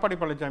நம்ம எடப்பாடி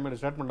பழனிசாமியோட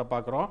ஸ்டேட்மெண்ட்டில்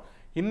பார்க்குறோம்.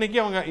 இன்றைக்கி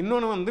அவங்க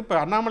இன்னொன்று இப்போ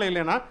அண்ணாமலை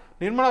இல்லைன்னா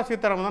நிர்மலா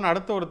சீதாராமன் தான்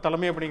அடுத்த ஒரு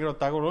தலைமை அப்படிங்கிற ஒரு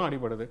தகவலும்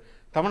அடிபடுது.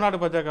 தமிழ்நாடு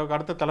பாஜகவுக்கு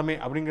அடுத்த தலைமை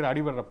அப்படிங்கிற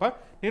அடிபடுறப்ப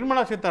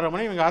நிர்மலா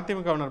சீதாராமனை இவங்க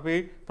அதிமுகவினர் போய்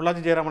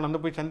பொள்ளாச்சி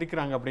ஜெயராமன் போய்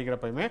சந்திக்கிறாங்க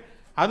அப்படிங்கிறப்பயுமே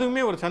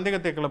அதுவுமே ஒரு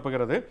சந்தேகத்தை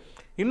கிளப்புகிறது.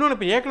 இன்னொன்று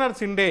இப்போ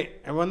ஏக்நாத் சிண்டே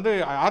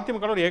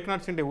அதிமுக ஒரு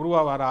ஏக்நாத் சிண்டே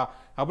உருவாவாரா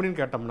அப்படின்னு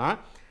கேட்டோம்னா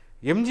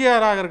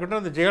எம்ஜிஆராக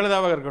இருக்கட்டும், அந்த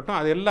ஜெயலலிதாவாக இருக்கட்டும்,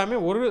 அது எல்லாமே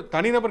ஒரு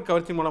தனிநபர்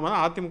கவர்ச்சி மூலமாக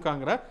தான்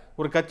அதிமுகங்கிற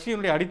ஒரு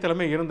கட்சியினுடைய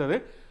அடித்தளமே இருந்தது.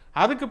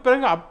 அதுக்கு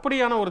பிறகு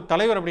அப்படியான ஒரு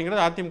தலைவர்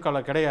அப்படிங்கிறது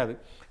அதிமுகவில் கிடையாது.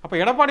 அப்போ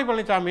எடப்பாடி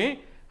பழனிசாமி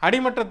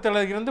அடிமட்டத்தில்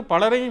இருந்து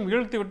பலரையும்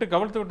வீழ்த்தி விட்டு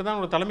கவிழ்த்து விட்டு தான்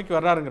ஒரு தலைமைக்கு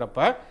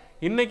வர்றாருங்கிறப்ப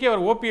இன்றைக்கி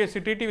அவர் ஓபிஎஸ்சி,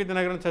 டிடிவி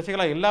தினகரன்,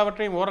 சசிகலா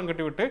எல்லாவற்றையும் ஓரம்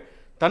கட்டிவிட்டு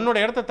தன்னோட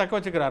இடத்த தக்க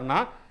வச்சுக்கிறாருன்னா,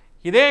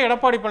 இதே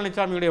எடப்பாடி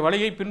பழனிசாமியுடைய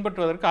வழியை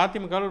பின்பற்றுவதற்கு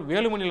அதிமுக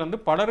வேலுமணியில் வந்து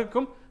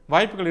பலருக்கும்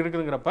வாய்ப்புகள்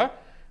இருக்குதுங்கிறப்ப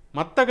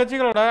மற்ற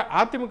கட்சிகளோட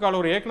அதிமுகவில்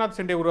ஒரு ஏக்நாத்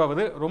சிண்டே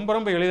உருவாவது ரொம்ப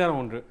ரொம்ப எளிதான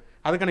ஒன்று.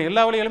 அதுக்கான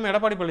எல்லா வழிகளும்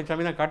எடப்பாடி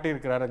பழனிசாமி தான்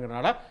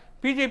காட்டியிருக்கிறாருங்கிறனால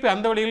பிஜேபி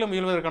அந்த வழியிலும்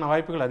முயல்வதற்கான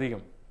வாய்ப்புகள்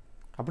அதிகம்.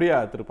 அப்படியா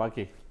திரு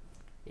பாக்கி?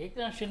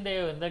 ஏக்நாத் ஷிண்டே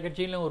எந்த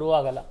கட்சியிலும்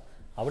உருவாகலாம்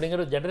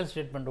அப்படிங்கிற ஜெனரல்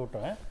ஸ்டேட்மெண்ட்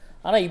விட்டுறேன்.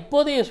 ஆனால்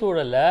இப்போதைய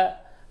சூழலில்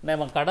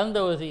நம்ம கடந்த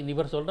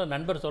இவர் சொல்கிற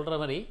நண்பர் சொல்கிற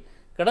மாதிரி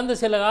கடந்த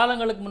சில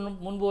காலங்களுக்கு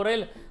முன்பு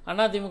வரையில்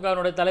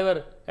அதிமுகவினுடைய தலைவர்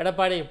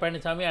எடப்பாடி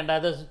பழனிசாமி அண்ட்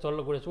அதர்ஸ்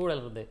சொல்லக்கூடிய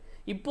சூழல் இருந்தது.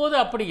 இப்போது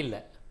அப்படி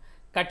இல்லை.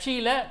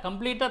 கட்சியில்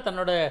கம்ப்ளீட்டாக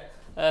தன்னோட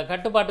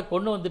கட்டுப்பாட்டு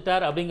கொண்டு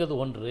வந்துட்டார் அப்படிங்கிறது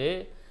ஒன்று.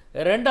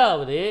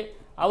 ரெண்டாவது,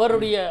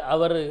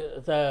 அவர்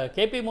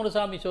கேபி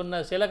முனுசாமி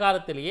சொன்ன சில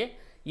காலத்திலேயே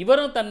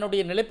இவரும்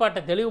தன்னுடைய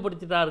நிலைப்பாட்டை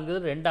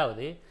தெளிவுபடுத்திட்டாருங்கிறது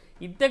ரெண்டாவது.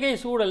 இத்தகைய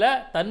சூழலை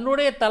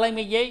தன்னுடைய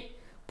தலைமையை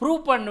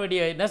ப்ரூவ் பண்ண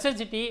வேண்டிய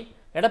நெசசிட்டி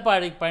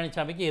எடப்பாடி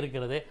பழனிசாமிக்கு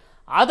இருக்கிறது.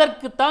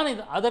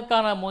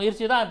 அதற்கான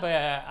முயற்சி தான்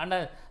இப்போ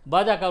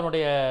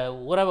பாஜகவினுடைய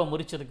உறவை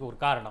முறிச்சதுக்கு ஒரு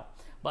காரணம்.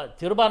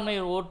 சிறுபான்மை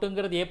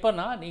ஓட்டுங்கிறது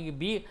எப்போன்னா, நீங்கள்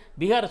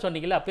பீகார்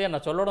சொன்னீங்களே, அப்பயே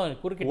நான் சொல்லணும்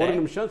குறுக்கிட்ட ஒரு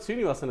நிமிஷம்.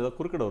 சீனிவாசன் ஏதோ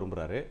குறுக்கிட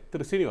விரும்புகிறாரு.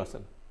 திரு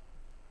சீனிவாசன்.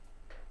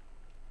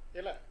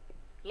 இல்லை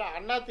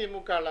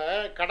அதிமுகவில்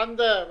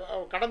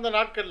கடந்த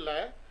நாட்களில்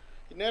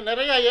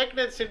நிறையா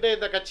ஏக்நாத் சிண்டே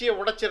இந்த கட்சியை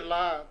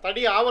உடைச்சிடலாம்,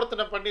 தடி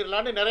ஆவர்த்தனம்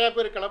பண்ணிடலான்னு நிறையா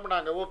பேர்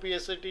கிளம்புனாங்க.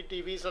 ஓபிஎஸ்,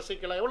 டிடிவி,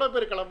 சசிகலா எவ்வளோ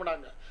பேர்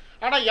கிளம்புனாங்க.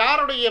 ஆனால்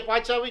யாருடைய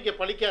பாய்ச்சாவும் இங்கே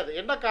பலிக்காது.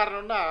 என்ன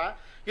காரணம்னா,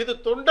 இது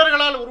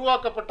தொண்டர்களால்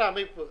உருவாக்கப்பட்ட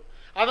அமைப்பு.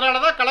 அதனால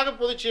தான் கழக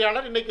பொதுச்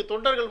செயலாளர் இன்னைக்கு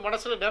தொண்டர்கள்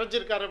மனசில்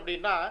நிறைஞ்சிருக்காரு.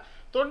 அப்படின்னா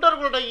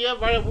தொண்டர்களுடைய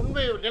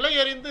உண்மை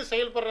நிலையறிந்து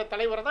செயல்படுற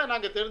தலைவரை தான்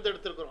நாங்கள்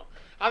தேர்ந்தெடுத்திருக்கிறோம்.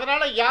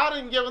 அதனால்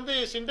யாரும் இங்கே வந்து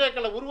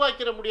சிண்டேக்களை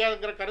உருவாக்கிட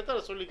முடியாதுங்கிற கருத்தை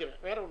அதை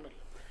சொல்லிக்கிறேன், வேற ஒன்றும் இல்லை.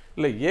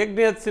 இல்லை,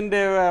 ஏக்நாத்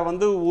சிண்டேவை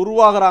வந்து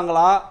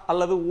உருவாகிறாங்களா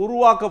அல்லது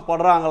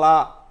உருவாக்கப்படுறாங்களா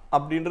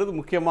அப்படின்றது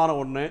முக்கியமான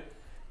ஒன்று.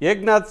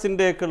 ஏக்நாத்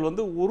சிண்டேக்கள்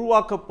வந்து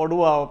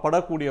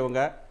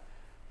படக்கூடியவங்க.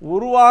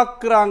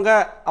 உருவாக்குறாங்க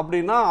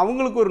அப்படின்னா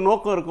அவங்களுக்கு ஒரு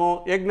நோக்கம் இருக்கும்.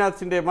 ஏக்நாத்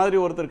சிண்டே மாதிரி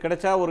ஒருத்தர்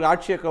கிடைச்சா ஒரு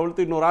ஆட்சியை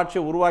கவிழ்த்து இன்னொரு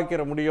ஆட்சியை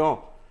உருவாக்கிட முடியும்,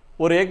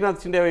 ஒரு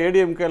ஏக்நாத் சிண்டேவை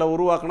ஏடிஎம்கேல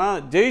உருவாக்கினா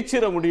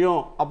ஜெயிச்சிட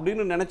முடியும்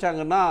அப்படின்னு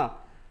நினச்சாங்கன்னா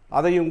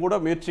அதையும் கூட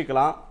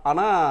முயற்சிக்கலாம்.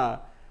 ஆனால்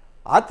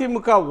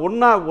அதிமுக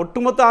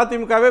ஒட்டுமொத்த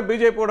அதிமுகவே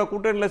பிஜேபியோட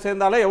கூட்டணியில்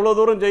சேர்ந்தாலே எவ்வளோ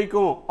தூரம்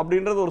ஜெயிக்கும்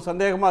அப்படின்றது ஒரு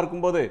சந்தேகமாக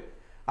இருக்கும்போது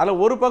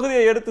அதில் ஒரு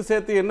பகுதியை எடுத்து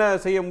சேர்த்து என்ன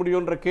செய்ய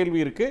முடியுன்ற கேள்வி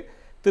இருக்குது.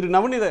 திரு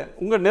நவநீத,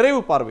 உங்கள்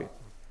நிறைவு பார்வை.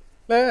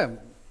 இல்லை,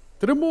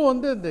 திரும்பவும்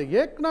வந்து இந்த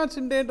ஏக்நாத்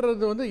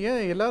சிண்டேன்றது வந்து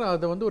ஏன் எல்லாரும்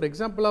அதை வந்து ஒரு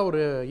எக்ஸாம்பிளாக ஒரு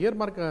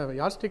இயர்மார்க்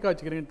யாஸ்டிக்காக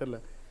வச்சுக்கிறேன்னு தெரியல.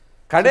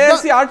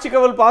 கடைசி ஆட்சி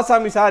கவல்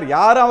பாசாமி சார்,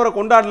 யாரும் அவரை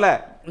கொண்டாடல.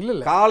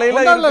 இல்ல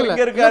காலையில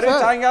இங்க இருக்காரு,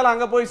 சாயங்காலம்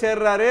அங்க போய்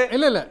சேர்றாரு.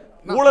 இல்ல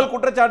ஊழல்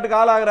குற்றச்சாட்டுக்கு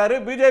ஆளாகிறாரு.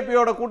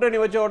 பிஜேபியோட கூட்டணி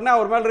வச்ச உடனே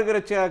அவர் மேல இருக்கிற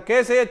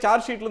கேஸையே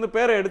சார்ஜ் ஷீட்ல இருந்து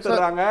பேரை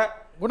எடுத்துறாங்க.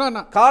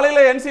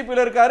 காலையில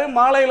என்சிபில இருக்காரு,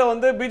 மாலையில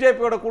வந்து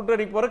பிஜேபியோட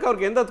கூட்டணிக்கு போறதுக்கு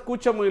அவருக்கு எந்த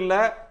கூச்சமும் இல்ல.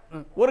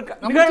 ஒரு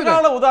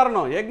நிகழ்கால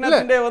உதாரணம்.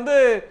 ஏக்நாத் சிண்டே வந்து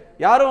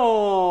யாரும்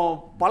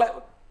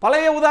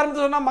பழைய உதாரணத்தை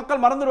சொன்னா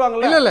மக்கள்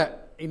மறந்துடுவாங்கல்ல. இல்ல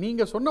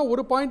நீங்க சொன்ன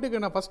ஒரு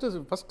பாயிண்ட்டுக்கு நான்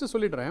ஃபர்ஸ்ட்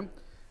சொல்லிடுறேன்.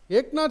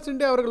 ஏக்நாத்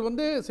சிண்டே அவர்கள்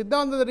வந்து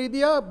சித்தாந்த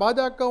ரீதியாக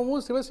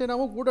பாஜகவும்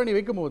சிவசேனாவும் கூட்டணி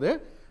வைக்கும் போது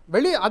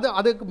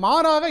அதுக்கு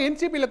மாறாக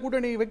என்சிபியில்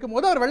கூட்டணி வைக்கும்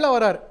போது அவர் வெளில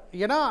வர்றார்.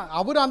 ஏன்னா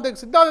அவர் அந்த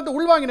சித்தாந்தத்தை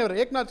உள்வாங்கினவர்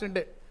ஏக்நாத்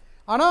சிண்டே.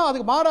 ஆனால்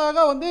அதுக்கு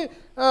மாறாக வந்து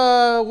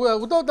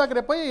உத்தவ்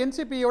தாக்கரே போய்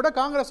என்சிபியோட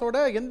காங்கிரஸோட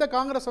எந்த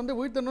காங்கிரஸ் வந்து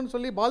வீழ்த்தணும்னு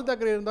சொல்லி பால்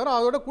தாக்கரே இருந்தாரோ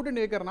அதோட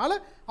கூட்டணி வைக்கிறனால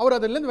அவர்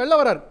அதிலேருந்து வெளில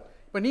வர்றார்.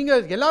 இப்போ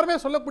நீங்கள் எல்லாருமே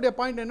சொல்லக்கூடிய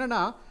பாயிண்ட்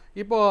என்னென்னா,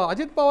 இப்போ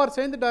அஜித் பவார்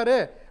சேர்ந்துட்டாரு,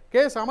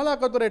 கேஸ்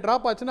அமலாக்கத்துறை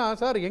டிராப் ஆச்சுன்னா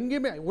சார்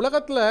எங்கேயுமே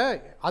உலகத்தில்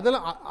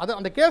அதெல்லாம்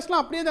அந்த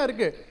கேஸ்லாம் அப்படியே தான்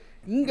இருக்கு.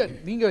 இங்க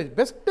நீங்க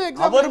பெஸ்ட்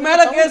எக்ஸாம்பிள், அவர்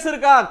மேல கேஸ்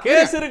இருக்கா?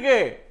 கேஸ் இருக்கு.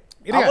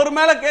 அவர்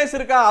மேல கேஸ்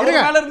இருக்கா? அவர்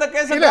மேல இருந்த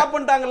கேஸ் டிராப்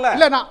பண்ணிட்டாங்கல்ல.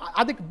 இல்ல, நான்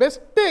அதுக்கு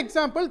பெஸ்ட்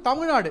எக்ஸாம்பிள்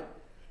தமிழ்நாடு.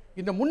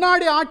 இந்த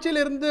முன்னாடி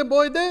ஆட்சியில் இருந்து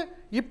போது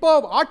இப்போ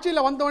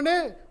ஆட்சியில் வந்தோடனே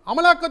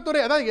அமலாக்கத்துறை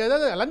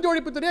அதாவது லஞ்ச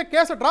ஒழிப்புத்துறையை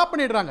கேஸை டிராப்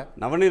பண்ணிடுறாங்க.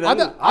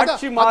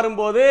 ஆட்சி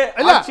மாறும்போது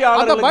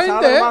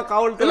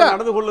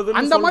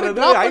அந்த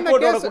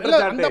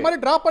மாதிரி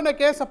டிராப் பண்ண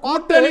கேஸ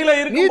பார்த்து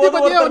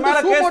நீதிபதி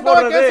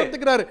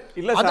எடுத்துக்கிறாரு.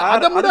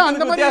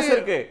 அந்த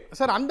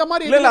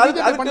மாதிரி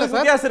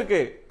வித்தியாசம்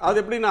இருக்கு. அது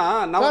எப்படின்னா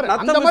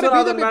அந்த மாதிரி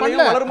பிஜேபி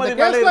பண்ணல, வளர்மதி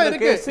மேல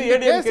இருக்க கேஸ்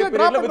ஏடிஎம்கே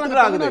பீரியட்ல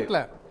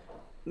வித்துறாங்க.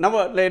 நம்ம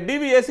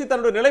டிவிஎஸ்சி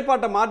தன்னுடைய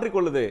நிலைப்பாட்டை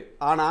மாற்றிக்கொள்ளுது.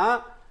 ஆனா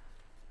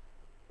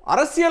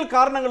அரசியல்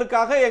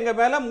காரணங்களுக்காக எங்க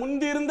மேல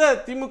முன்பிருந்த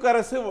திமுக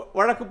அரசு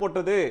வழக்கு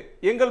போட்டது,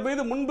 எங்கள்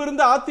மீது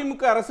முன்பிருந்த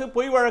அதிமுக அரசு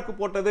பொய் வழக்கு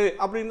போட்டது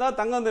அப்படின்னு தான்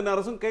தங்கந்தன்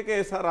அரசும்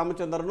KKS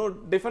ராமச்சந்திரனும்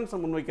டிஃபென்ஸை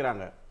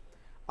முன்வைக்கிறாங்க.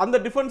 அந்த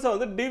டிஃபென்ஸை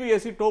வந்து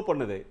டிவிஎஸ்சி டோ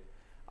பண்ணுது.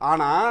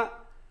 ஆனா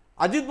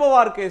அஜித்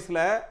பவார் கேஸ்ல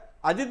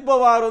அஜித்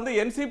பவார் வந்து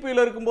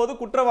என்சிபியில் இருக்கும்போது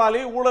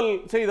குற்றவாளி, ஊழல்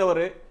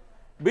செய்தவர்,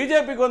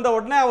 பிஜேபிக்கு வந்த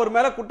உடனே அவர்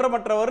மேல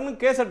குற்றமற்றவர்னு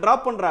கேஸை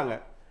டிராப் பண்றாங்க.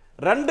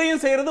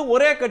 ரெண்டையும் செய்யறது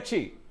ஒரே கட்சி,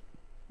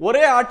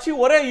 ஒரே ஆட்சி,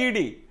 ஒரே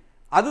இடி.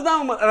 அதுதான்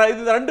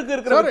இது ரெண்டுக்கு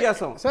இருக்கிற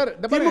வித்தியாசம்.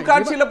 இந்த திமுக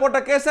ஆட்சியில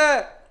போட்ட கேஸ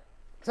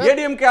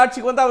ஏடிஎம்கே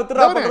ஆட்சிக்கு வந்தா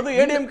வித்ரா பண்றது,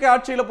 ஏடிஎம்கே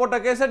ஆட்சியில போட்ட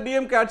கேஸ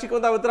டிஎம்கே ஆட்சிக்கு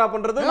வந்தா வித்ரா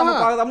பண்றது நம்ம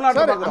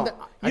தமிழ்நாட்டுல பார்க்கிறோம்.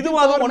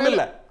 இதுவும் அதுவும் ஒண்ணு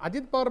இல்ல.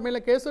 அஜித் பவார் மேல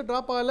கேஸ்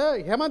டிராப் ஆகல,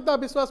 ஹேமந்தா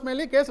பிஸ்வாஸ்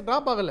மேலே கேஸ்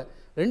டிராப் ஆகல.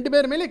 2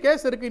 பேர் மேலே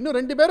கேஸ் இருக்கு. இன்னும்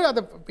 2 பேர்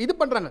அத இது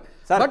பண்றாங்க.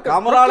 சார்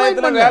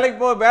கமலாலயத்துல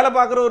வேலை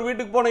பார்க்குற ஒரு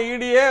வீட்டுக்கு போன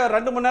ஈடியே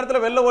 2 மணி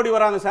நேரத்துல வெளில ஓடி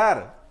வராங்க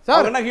சார்.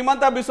 அவர் என்ன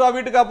ஹிமந்தா பிஸ்வா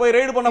வீட்டுக்கா போய்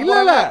ரெய்டு பண்ண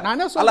போறாங்க?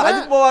 அல்ல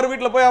அஜித் பவார்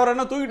வீட்ல போய் அவர்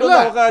என்ன தூக்கிட்டு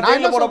வந்து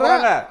ஜெயில போட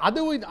போறாங்க?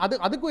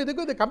 அதுக்கும்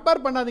இதுக்கும் இது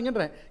compare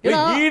பண்ணாதீங்கன்றேன்.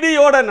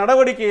 ஈடியோட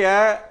நடவடிக்கைய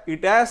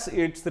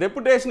its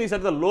reputation is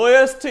at the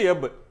lowest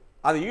ebb.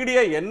 அது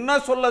ஈடியை என்ன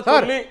சொல்ல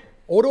சொல்லி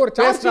ஒரு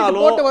சார்ஜ் ஷீட்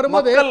போட்டு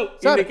வரும்போது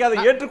இன்னைக்கு அதை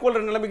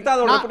ஏற்றுக்கொள்ற நிலைமைக்கு தான்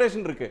அதோட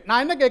ரெபுடேஷன் இருக்கு.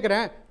 நான் என்ன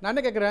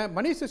கேக்குறேன்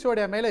மணிஷ்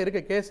சிசோடியா மேல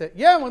இருக்க கேஸ்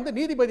ஏன் வந்து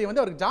நீதிபதி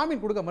வந்து அவருக்கு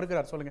ஜாமீன் கொடுக்க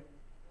மறுக்கிறார் சொல்லுங்க?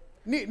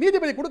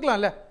 நீதிபதி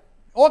கொடுக்கலாம்ல,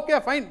 ஓகே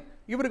ஃபைன்,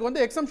 இவருக்கு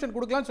வந்து எக்ஸம்ஷன்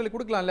கொடுக்கலாம்னு சொல்லி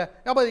கொடுக்கலாம்ல.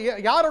 அப்ப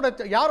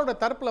யாரோட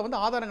தரப்புல வந்து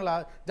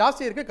ஆதாரங்கள்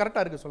ஜாஸ்தி இருக்கு,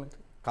 கரெக்டா இருக்கு சொல்லுங்க.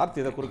 கார்த்தி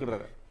இதை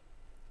குறுக்கிடுறாரு.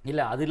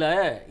 இல்லை அதில்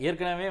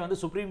ஏற்கனவே வந்து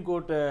சுப்ரீம்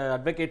கோர்ட்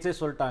அட்வொகேட்ஸே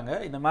சொல்லிட்டாங்க,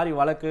 இந்த மாதிரி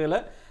வழக்குல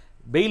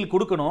பெயில்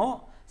கொடுக்கணும்.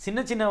 சின்ன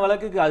சின்ன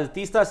வழக்குக்கு அது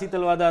தீஸ்தா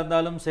சீத்தல்வாதா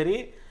இருந்தாலும் சரி,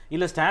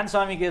 இல்லை ஸ்டான்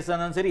சாமி கேஸ்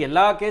இருந்தாலும் சரி,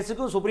 எல்லா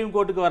கேஸுக்கும் சுப்ரீம்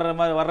கோர்ட்டுக்கு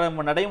வர்ற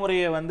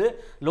நடைமுறையை வந்து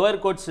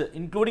lower courts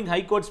including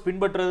high courts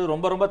பின்பற்றுறது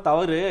ரொம்ப ரொம்ப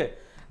தவறு.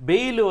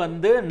 பெயில்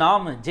வந்து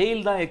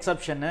ஜெயில் தான்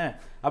எக்ஸப்ஷனு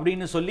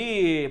அப்படின்னு சொல்லி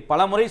பல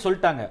முறை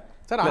சொல்லிட்டாங்க.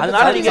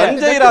 அதனால நீங்க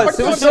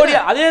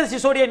அதே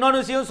சிசோடியா இன்னொரு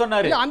விஷயம்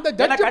சொன்னாரு,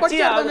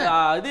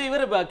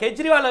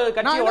 கெஜ்ரிவால்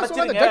கட்சியை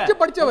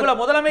உடைச்சிருங்க,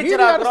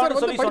 முதலமைச்சர்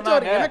ஆக்குறோம்னு சொல்லி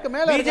சொன்னாங்க,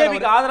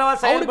 பிஜேபிக்கு ஆதரவா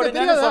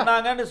செயல்படுங்கன்னு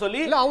சொன்னாங்கன்னு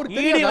சொல்லி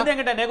ஈடி வந்து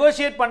எங்கிட்ட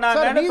நெகோசியேட்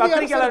பண்ணாங்கன்னு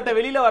பத்திரிகையாளர்கிட்ட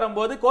வெளியில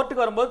வரும்போது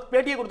கோர்ட்டுக்கு வரும்போது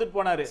பேட்டியை கொடுத்துட்டு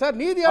போனாரு.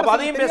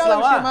 அதையும்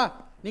பேசலாமா?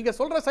 நீங்க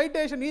சொல்ற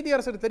சைட்டேஷன் நீதி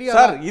அரசுக்கு தெரியாது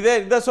சார்.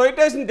 இந்த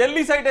சைட்டேஷன்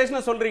டெல்லி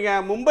சைட்டேஷன் சொல்றீங்க.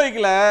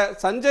 மும்பைக்குல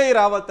சஞ்சய்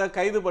ராவத்தை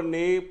கைது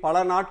பண்ணி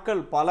பல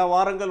நாட்கள் பல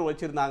வாரங்கள்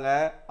வச்சிருந்தாங்க.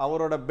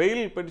 அவரோட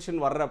பெயில்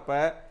பெட்டிஷன்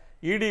வர்றப்ப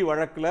இடி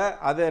வழக்குல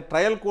அதை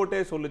ட்ரையல்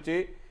கோர்ட்டே சொல்லுச்சு,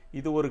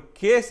 இது ஒரு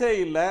கேஸே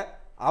இல்லை,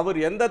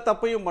 அவர் எந்த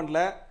தப்பையும்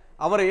பண்ணல,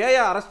 அவரை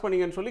ஏன் அரெஸ்ட்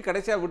பண்ணீங்கன்னு சொல்லி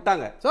கடைசியா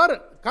விட்டாங்க. சார்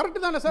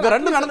கரெக்ட் தானே சார்?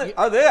 ரெண்டு நடந்து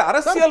அது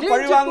அரசியல்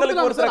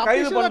பழிவாங்கலுக்கு ஒருத்தர்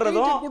கைது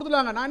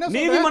பண்றதும்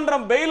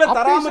நீதிமன்றம் பெயில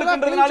தராம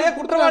இருக்குன்றதுனாலே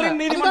குற்றவாளி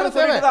நீதிமன்றம்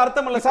சொல்லிட்டு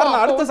அர்த்தம் இல்ல சார்.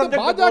 அடுத்த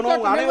சப்ஜெக்ட்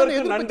போறோம்.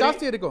 அனைவருக்கும் நன்றி.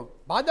 ஜாஸ்தி இருக்கும்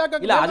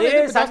பாஜக இல்ல அதே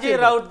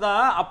சஞ்சய் ராவுத்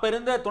தான் அப்ப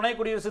இருந்த துணை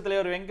குடியரசுத்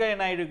தலைவர் வெங்கையா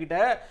நாயுடு கிட்ட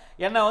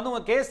என்ன வந்து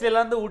உங்க கேஸ்ல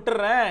எல்லாம் வந்து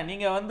விட்டுறேன்,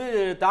 நீங்க வந்து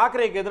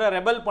தாக்கரேக்கு எதிராக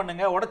ரெபல்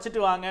பண்ணுங்க, உடைச்சிட்டு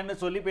வாங்கன்னு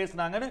சொல்லி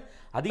பேசினாங்கன்னு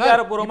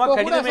அதிகாரப்பூர்வமா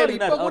கடிதமே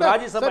எழுதினார்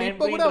ராஜ்யசபா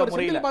எம்பின்ற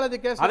முறையில.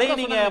 அதை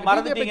நீங்க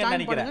மறந்துட்டீங்கன்னு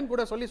நினைக்கிறேன்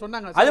கூட சொல்லி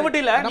சொன்னாங்க. அது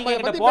மட்டும் இல்ல, நீங்க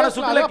கிட்ட போன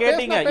சுற்றுல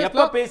கேட்டீங்க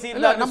எப்ப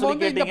பேசியிருந்தாருன்னு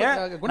சொல்லி கேட்டீங்க.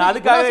 நான்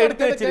அதுக்காக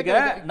எடுத்து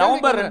வச்சிருக்கேன்.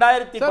 நவம்பர்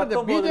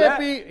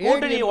 2019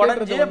 கூட்டணி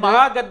உடைஞ்சு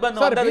மகா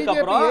கட்பந்தன் வந்ததுக்கு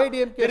அப்புறம்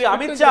திரு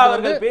அமித்ஷா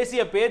அவர்கள்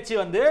பேசிய பேச்சு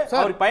வந்து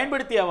அவர்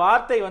பயன்படுத்திய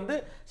வார்த்தை வந்து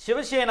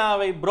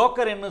சிவசேனாவை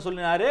புரோக்கர் என்று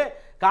சொல்லினாரு,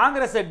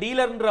 காங்கிரஸ்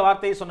டீலர்ன்ற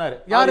வார்த்தையை சொன்னாரு.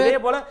 அதே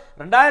போல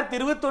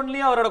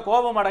 2021லயும் அவரோட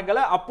கோபம் அடங்கல,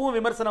 அப்பவும்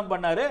விமர்சனம்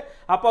பண்ணாரு.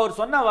 அப்ப அவர்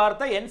சொன்ன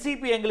வார்த்தை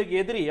என்சிபி எங்களுக்கு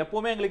எதிரி,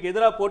 எப்பவுமே எங்களுக்கு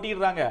எதிராக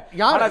போட்டிடுறாங்க,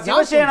 ஆனா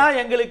சிவசேனா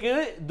எங்களுக்கு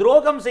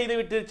துரோகம் செய்து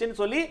விட்டுருச்சுன்னு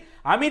சொல்லி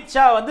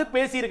அமித்ஷா வந்து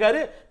பேசியிருக்காரு.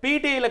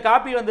 பிடிஐல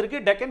காப்பி வந்திருக்கு,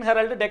 டெக்கன்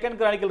ஹெரால்டு டெக்கன்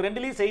கிரானிக்கல்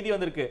ரெண்டுலயும் செய்தி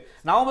வந்திருக்கு.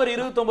 நவம்பர்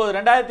 29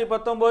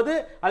 2019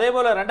 அதே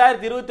போல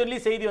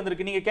 2021லயும் செய்தி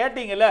வந்திருக்கு. நீங்க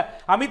கேட்டீங்கல்ல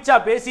அமித்ஷா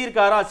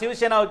பேசியிருக்காரா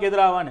சிவசேனாவுக்கு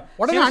எதிராவான்னு,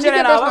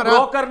 சிவசேனாவை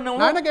புரோக்கர்னு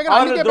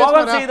அவர்கள்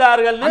துரோகம்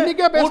செய்தார்கள்,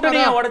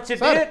 கூட்டணியை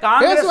உடைச்சிட்டு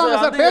காங்கிரஸ்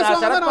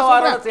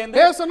சரத்பவாரோட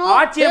சேர்ந்து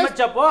ஆட்சி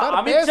அமைச்சப்போ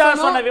அமித்ஷா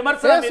சொன்ன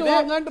விமர்சனம் இது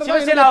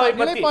சிவசேனாவை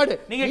பத்தி.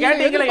 நீங்க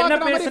கேட்டீங்களா என்ன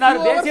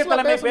பேசினார், தேசிய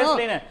தலைமை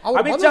பேசலன்னு.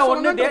 அமித்ஷா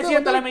ஒண்ணு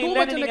தேசிய தலைமை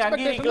இல்லன்னு நீங்க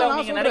அங்கீகரிக்கலாம்,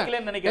 நீங்க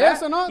நினைக்கலன்னு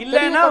நினைக்கிறேன்.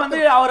 இல்லன்னா வந்து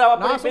அவர்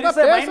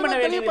பெருசா மைண்ட் பண்ண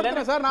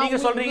வேண்டியதில்லை நீங்க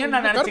சொல்றீங்கன்னு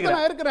நான்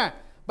நினைச்சுக்கிறேன்.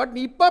 பட்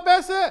நீ இப்ப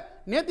பேசு,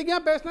 நேத்துக்கு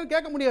ஏன் பேசணும்னு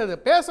கேட்க முடியாது.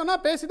 பேசனா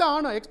பேசிதான்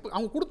ஆகணும்.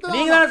 அவங்க கொடுத்தது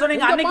நீங்க தான்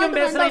சொன்னீங்க, அன்னைக்கும்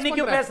பேசல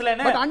இன்னைக்கும்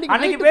பேசலன்னு.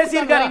 அன்னைக்கு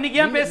பேசியிருக்காரு,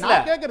 இன்னைக்கு ஏன் பேசல?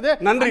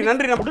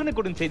 நன்றி.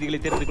 உடனுக்குடன் செய்திகளை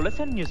தெரிந்து கொள்ள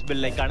சன் நியூஸ்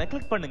பெல் ஐகானை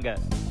கிளிக் பண்ணுங்க.